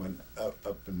when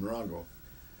up in Morongo.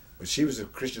 But she was a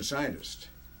Christian Scientist.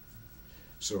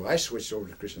 So I switched over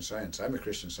to Christian Science. I'm a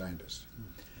Christian Scientist.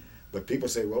 But people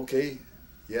say, well, okay,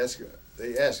 they ask,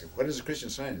 what is a Christian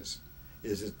Scientist?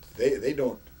 Is it they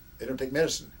don't take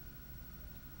medicine.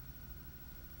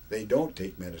 They don't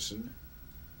take medicine.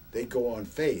 They go on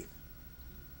faith.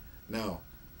 Now,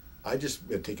 I just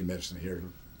been taking medicine here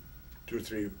 2 or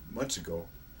 3 months ago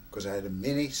because I had a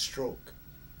mini stroke.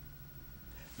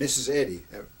 Mrs. Eddy,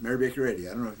 Mary Baker Eddy,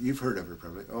 I don't know if you've heard of her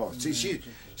probably. Oh, see, she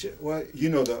well, you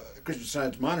know the Christian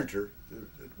Science Monitor, the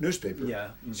newspaper. Yeah.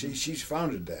 She's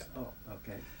founded that. Oh,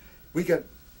 okay. We got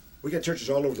churches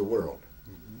all over the world.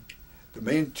 The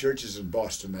main church is in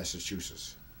Boston,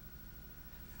 Massachusetts.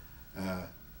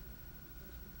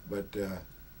 But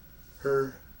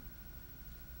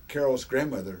Carol's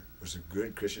grandmother was a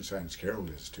good Christian Science. Carol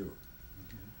is too.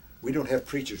 We don't have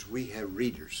preachers, we have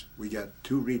readers. We got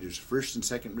 2 readers, first and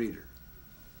second reader.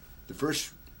 The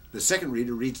second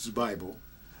reader reads the Bible.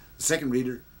 The second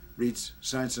reader reads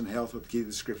Science and Health with the Key to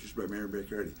the Scriptures by Mary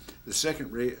Baker Eddy. The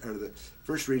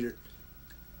first reader,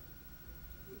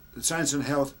 the Science and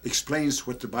Health explains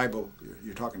what the Bible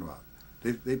you're talking about.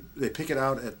 They pick it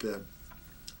out at the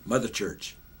mother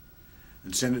church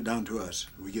and send it down to us.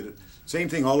 We get it. Same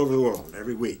thing all over the world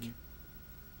every week.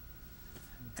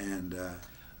 And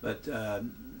but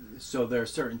so there are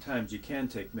certain times you can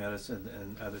take medicine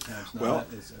and other times not.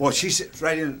 Well, she says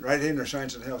right in her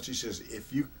Science and Health. She says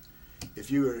if you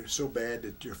are so bad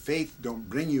that your faith don't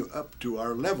bring you up to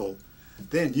our level,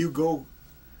 then you go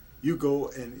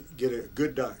and get a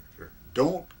good doctor.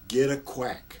 Don't get a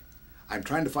quack. I'm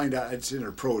trying to find out. It's in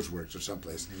her prose works or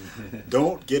someplace.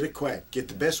 Don't get a quack. Get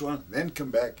the best one, then come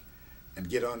back and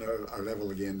get on our level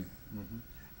again.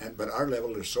 But our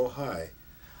level is so high.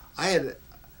 I had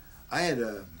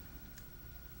a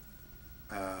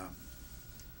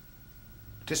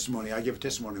testimony. I give a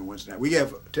testimony on Wednesday night. We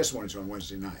have testimonies on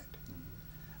Wednesday night.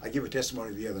 I give a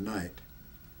testimony the other night.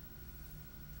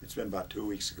 It's been about 2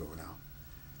 weeks ago now.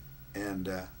 And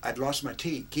I'd lost my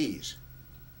keys.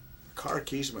 Car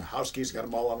keys, my house keys, got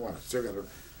them all on one. I still got them.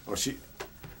 Oh,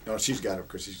 she's got them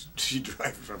because she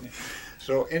drives from me.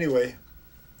 So anyway,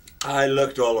 I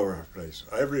looked all over our place.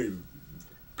 Every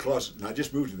closet, and I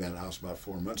just moved to that house about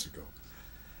 4 months ago.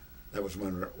 That was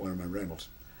one of my rentals.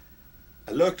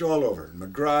 I looked all over, in my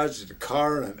garage, the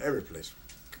car, and every place.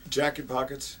 Jacket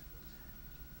pockets.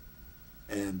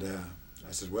 And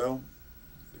I said, well,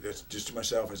 just to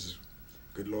myself, I said,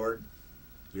 good Lord,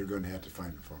 you're going to have to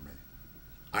find it for me.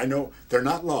 I know they're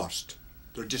not lost.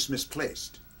 They're just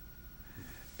misplaced.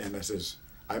 And I says,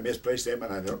 I misplaced them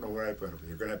and I don't know where I put them.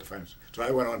 You're going to have to find them. So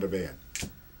I went on to bed.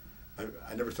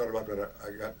 I never thought about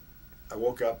that. I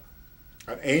woke up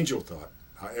An angel thought.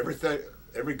 Now,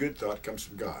 every good thought comes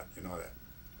from God. You know that.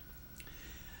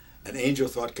 An angel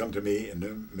thought come to me in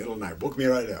the middle of the night, woke me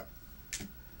right up. And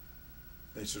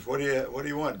he says, "What do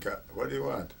you want, God? What do you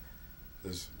want?" He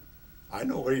says, "I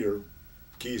know where your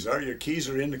keys are. Your keys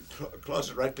are in the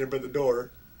closet right there by the door.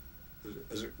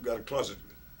 Has it got a closet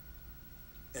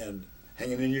and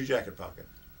hanging in your jacket pocket."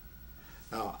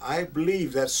 Now, I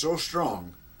believe that's so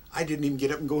strong, I didn't even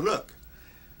get up and go look.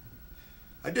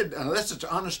 I did, unless it's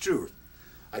the honest truth.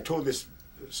 I told this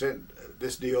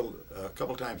deal a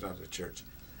couple times out of the church.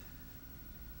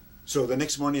 So the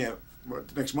next morning,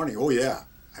 oh yeah,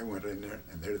 I went in there,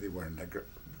 and there they were in that group.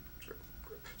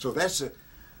 So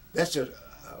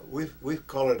we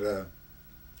call it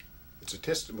it's a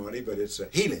testimony, but it's a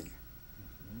healing.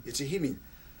 Mm-hmm. It's a healing.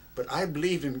 But I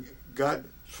believed in God,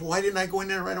 so why didn't I go in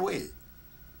there right away?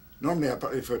 Normally, if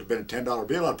it would have been a $10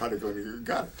 bill, I'd probably go and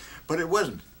got it. But it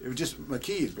wasn't. It was just my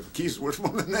keys, but the keys were worth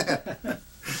more than that.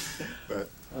 But,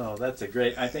 oh, that's a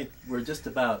great, I think we're just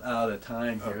about out of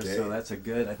time here, okay. So that's a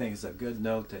good, I think it's a good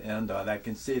note to end on. I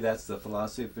can see that's the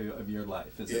philosophy of your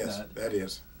life, is it not? Yes, that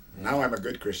is. Yeah. Now I'm a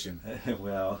good Christian.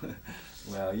 Well,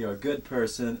 you're a good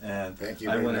person, and thank you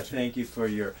I very want to much. thank you for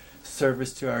your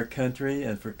service to our country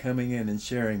and for coming in and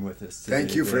sharing with us today.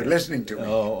 Thank you for listening to me.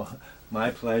 Oh,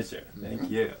 my pleasure. Thank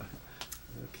you.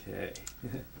 Okay.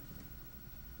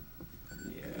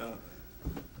 Yeah,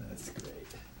 that's great.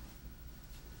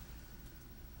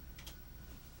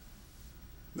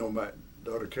 No, my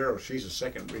daughter Carol, she's a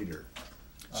second reader.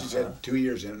 She's had 2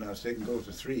 years in it now, so they can go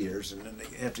to 3 years, and then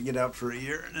they have to get out for a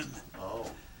year, and then.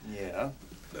 Oh, yeah.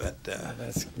 But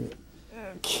That's good.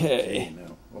 Okay.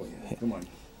 no. Oh yeah, come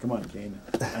on, Kane.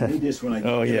 I need this when I.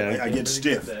 Oh, yeah. I get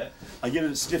stiff. That. I get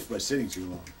it stiff by sitting too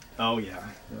long. Oh, yeah.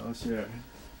 Oh, sure.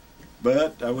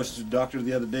 But I was to the doctor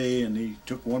the other day, and he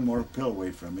took one more pill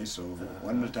away from me. So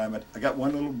one at a time, I got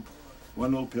one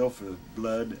little pill for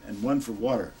blood and one for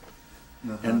water.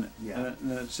 And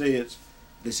I'd say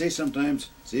they say sometimes,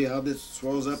 see how this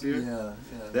swells up here? Yeah.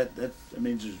 That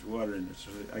means there's water in it.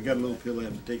 So I got a little pill. I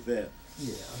have to take that.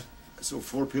 Yeah. So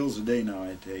 4 pills a day now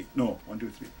I take. No, 1, 2,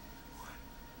 3.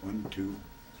 1, 2,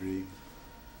 3.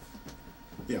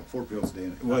 Yeah, 4 pills a day.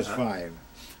 It was 5.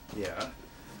 Yeah.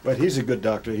 But he's a good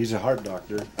doctor. He's a heart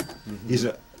doctor. Mm-hmm. He's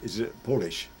a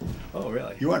Polish. Oh,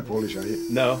 really? You aren't Polish, are you?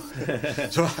 No.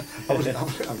 So I was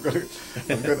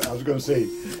going to say,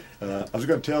 I was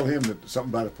going to tell him that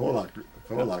something about a Polak.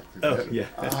 Oh, yeah.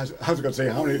 I was going to say,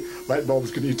 how many light bulbs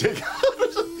can you take out?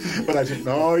 But I said,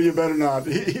 no, you better not.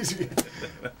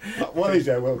 One of these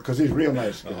I will, because he's real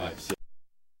nice guy. Oh, I see.